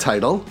song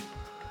title.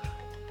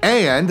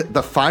 And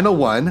the final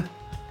one,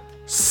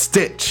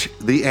 Stitch,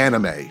 the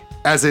anime,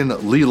 as in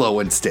Lilo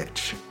and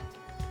Stitch.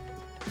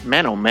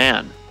 Man, oh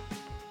man.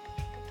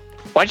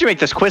 Why'd you make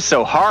this quiz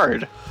so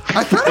hard?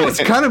 I thought it was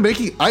kind of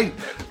making... I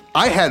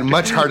had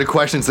much harder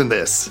questions than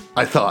this,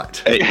 I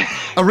thought. Hey,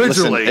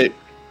 originally. Listen,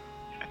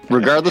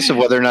 regardless of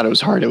whether or not it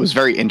was hard, it was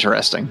very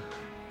interesting.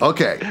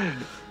 Okay.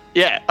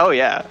 Yeah. Oh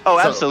yeah. Oh,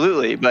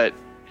 absolutely. But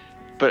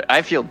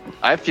I feel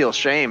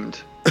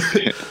shamed.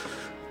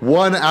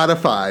 1 out of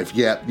 5.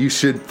 Yeah, you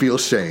should feel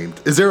shamed.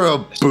 Is there a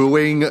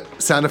booing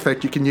sound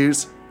effect you can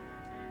use?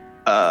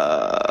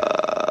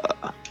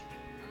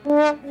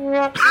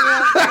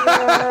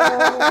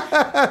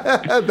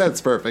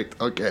 That's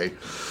perfect. Okay.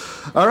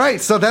 All right,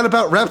 so that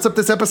about wraps up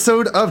this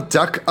episode of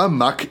Duck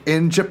Amuck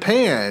in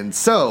Japan.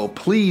 So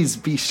please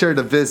be sure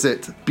to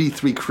visit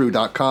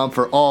b3crew.com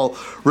for all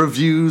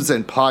reviews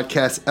and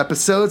podcast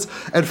episodes,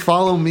 and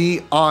follow me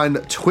on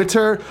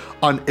Twitter,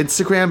 on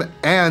Instagram,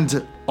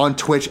 and on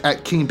Twitch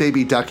at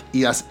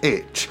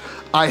KingBabyDuckESH.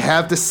 I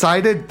have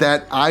decided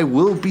that I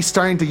will be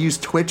starting to use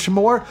Twitch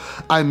more.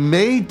 I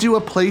may do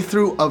a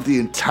playthrough of the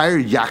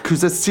entire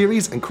Yakuza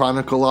series in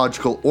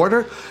chronological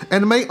order,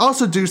 and I may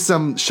also do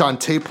some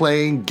Shantae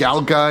playing,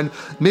 Galgun,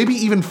 maybe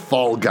even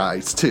Fall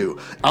Guys too.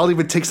 I'll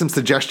even take some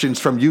suggestions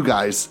from you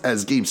guys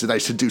as games that I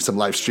should do some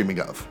live streaming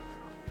of.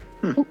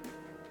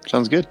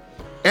 Sounds good.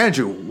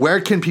 Andrew,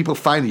 where can people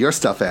find your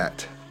stuff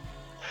at?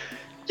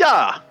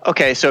 Yeah.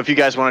 Okay, so if you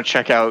guys want to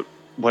check out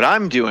what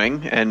I'm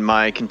doing and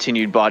my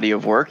continued body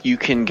of work, you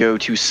can go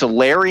to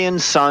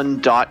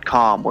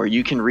solariansun.com, where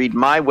you can read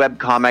my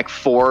webcomic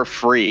for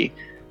free.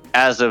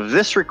 As of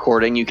this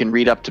recording, you can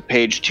read up to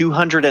page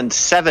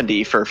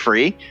 270 for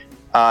free,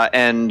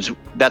 and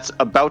that's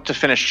about to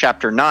finish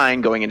chapter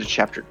 9, going into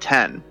chapter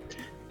 10.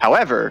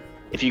 However,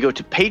 if you go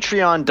to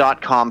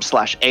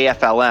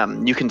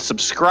patreon.com/AFLM, you can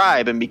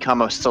subscribe and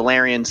become a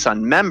Solarian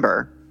Sun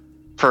member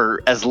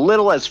for as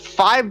little as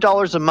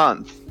 $5 a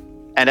month.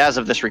 And as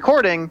of this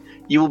recording,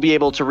 you will be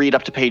able to read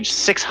up to page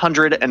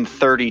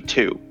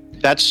 632.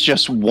 That's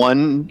just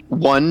one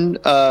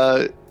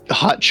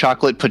hot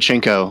chocolate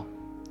pachinko.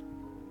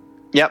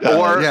 Yep,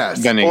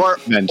 yes.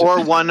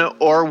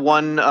 or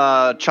one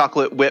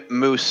chocolate whip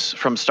mousse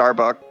from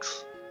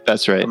Starbucks.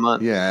 That's right. A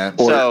month. Yeah.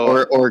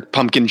 Or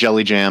pumpkin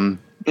jelly jam.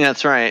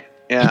 That's right.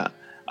 Yeah.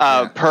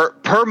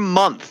 Per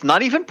month,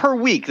 not even per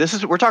week.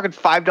 We're talking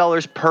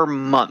 $5 per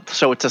month.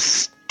 So it's a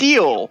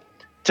steal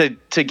to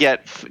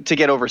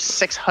get over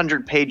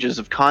 600 pages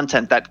of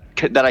content that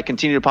I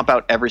continue to pump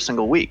out every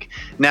single week.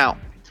 Now,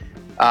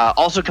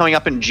 also coming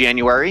up in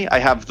January, I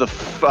have the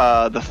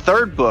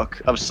third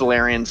book of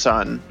Solarian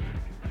Sun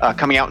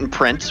coming out in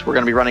print. We're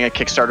going to be running a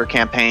Kickstarter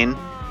campaign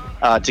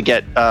to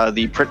get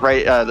the print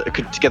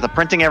to get the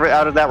printing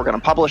out of that. We're going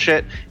to publish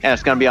it, and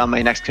it's going to be on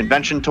my next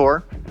convention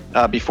tour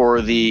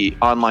before the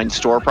online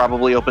store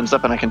probably opens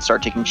up and I can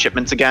start taking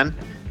shipments again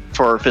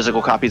for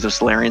physical copies of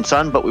Solarian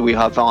Sun. But we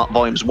have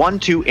volumes 1,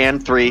 2,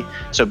 and 3.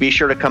 So be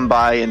sure to come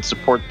by and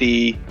support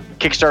the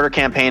Kickstarter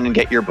campaign and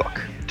get your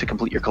book to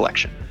complete your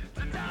collection.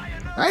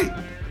 Right.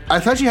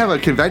 I thought you have a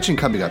convention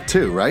coming up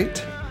too,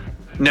 right?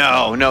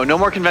 No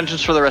more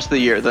conventions for the rest of the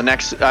year.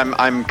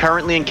 I'm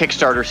currently in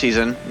Kickstarter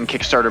season, in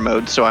Kickstarter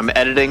mode, so I'm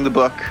editing the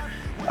book.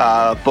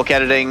 Book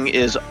editing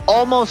is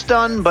almost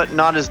done, but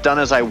not as done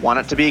as I want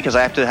it to be because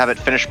I have to have it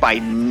finished by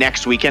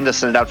next weekend to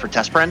send it out for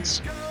test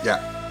prints.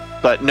 Yeah.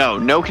 But no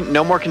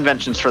more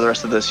conventions for the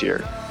rest of this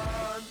year.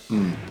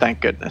 Thank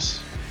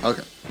goodness.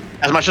 Okay.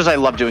 As much as I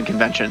love doing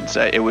conventions,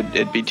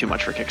 it'd be too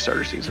much for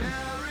Kickstarter season.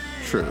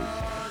 True.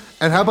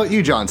 And how about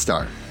you, John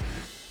Starr?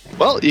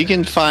 Well, you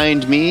can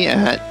find me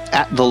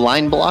at the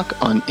Line Block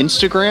on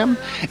Instagram,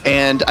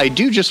 and I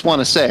do just want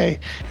to say,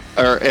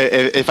 or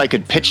if I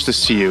could pitch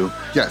this to you,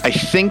 Yes. I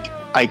think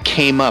I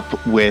came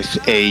up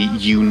with a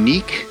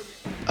unique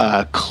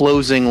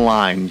closing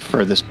line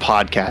for this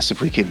podcast.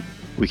 If we could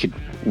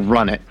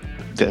run it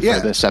for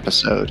this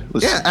episode.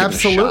 Let's give it a shot.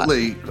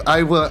 Absolutely.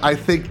 I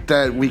think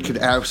that we could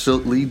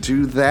absolutely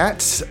do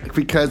that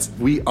because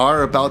we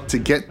are about to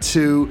get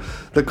to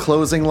the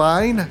closing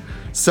line.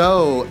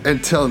 So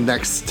until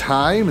next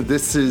time,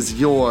 this is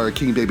your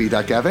King Baby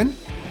Duck Evan,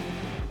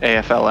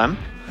 AFLM,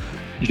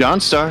 John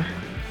Star.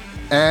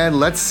 and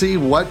let's see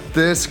what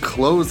this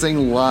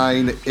closing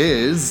line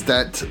is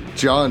that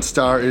John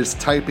Star is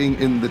typing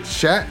in the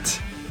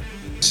chat.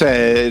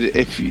 Said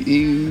if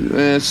you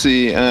let's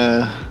see.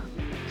 There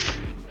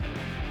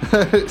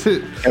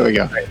we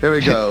go. Here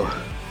we go.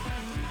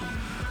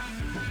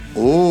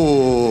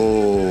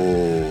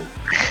 Oh.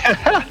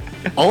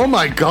 Oh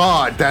my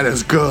God, that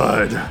is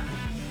good.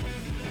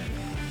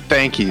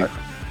 Thank you.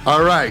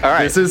 All right. All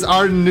right. This is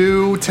our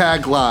new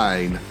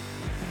tagline.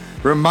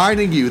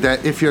 Reminding you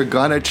that if you're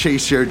gonna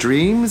chase your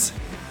dreams,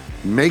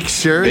 make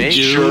sure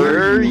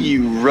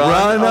you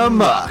run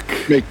amok.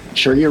 Make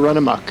sure you run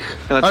amok.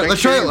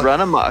 Let's try it. Run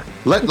amok.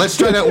 Let's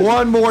try that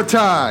one more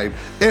time.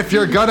 If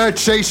you're gonna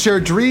chase your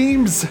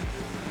dreams,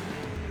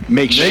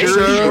 Make make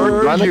sure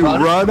you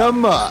run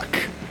amok.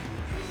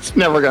 It's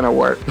never gonna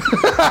work.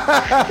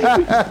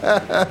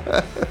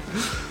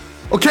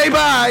 Okay,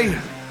 bye.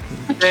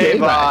 Okay,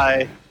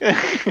 bye.